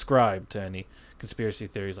usually subscribe to any conspiracy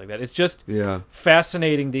theories like that. It's just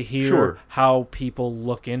fascinating to hear how people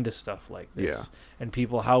look into stuff like this and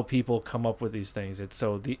how people come up with these things. It's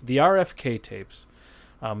so the RFK tapes.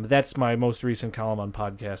 That's my most recent column on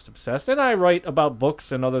Podcast Obsessed, and I write about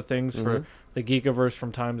books and other things for the Geekiverse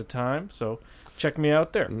from time to time. So check me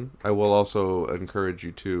out there. I will also encourage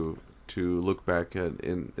you to look back at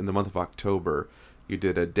in the month of October. You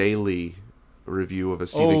did a daily review of a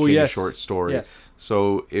Stephen King short story. Yes.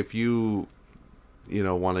 So if you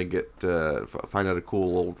want to get find out a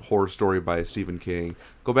cool old horror story by Stephen King,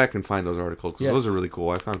 go back and find those articles, because those are really cool.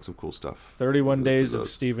 I found some cool stuff. 31 Days of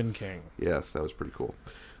Stephen King. Yes, that was pretty cool.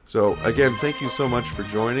 So again, thank you so much for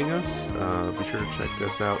joining us. Be sure to check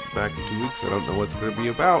us out back in 2 weeks. I don't know what's going to be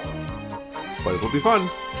about, but it'll be fun.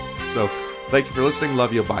 So thank you for listening.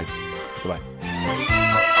 Love you. Bye. Goodbye.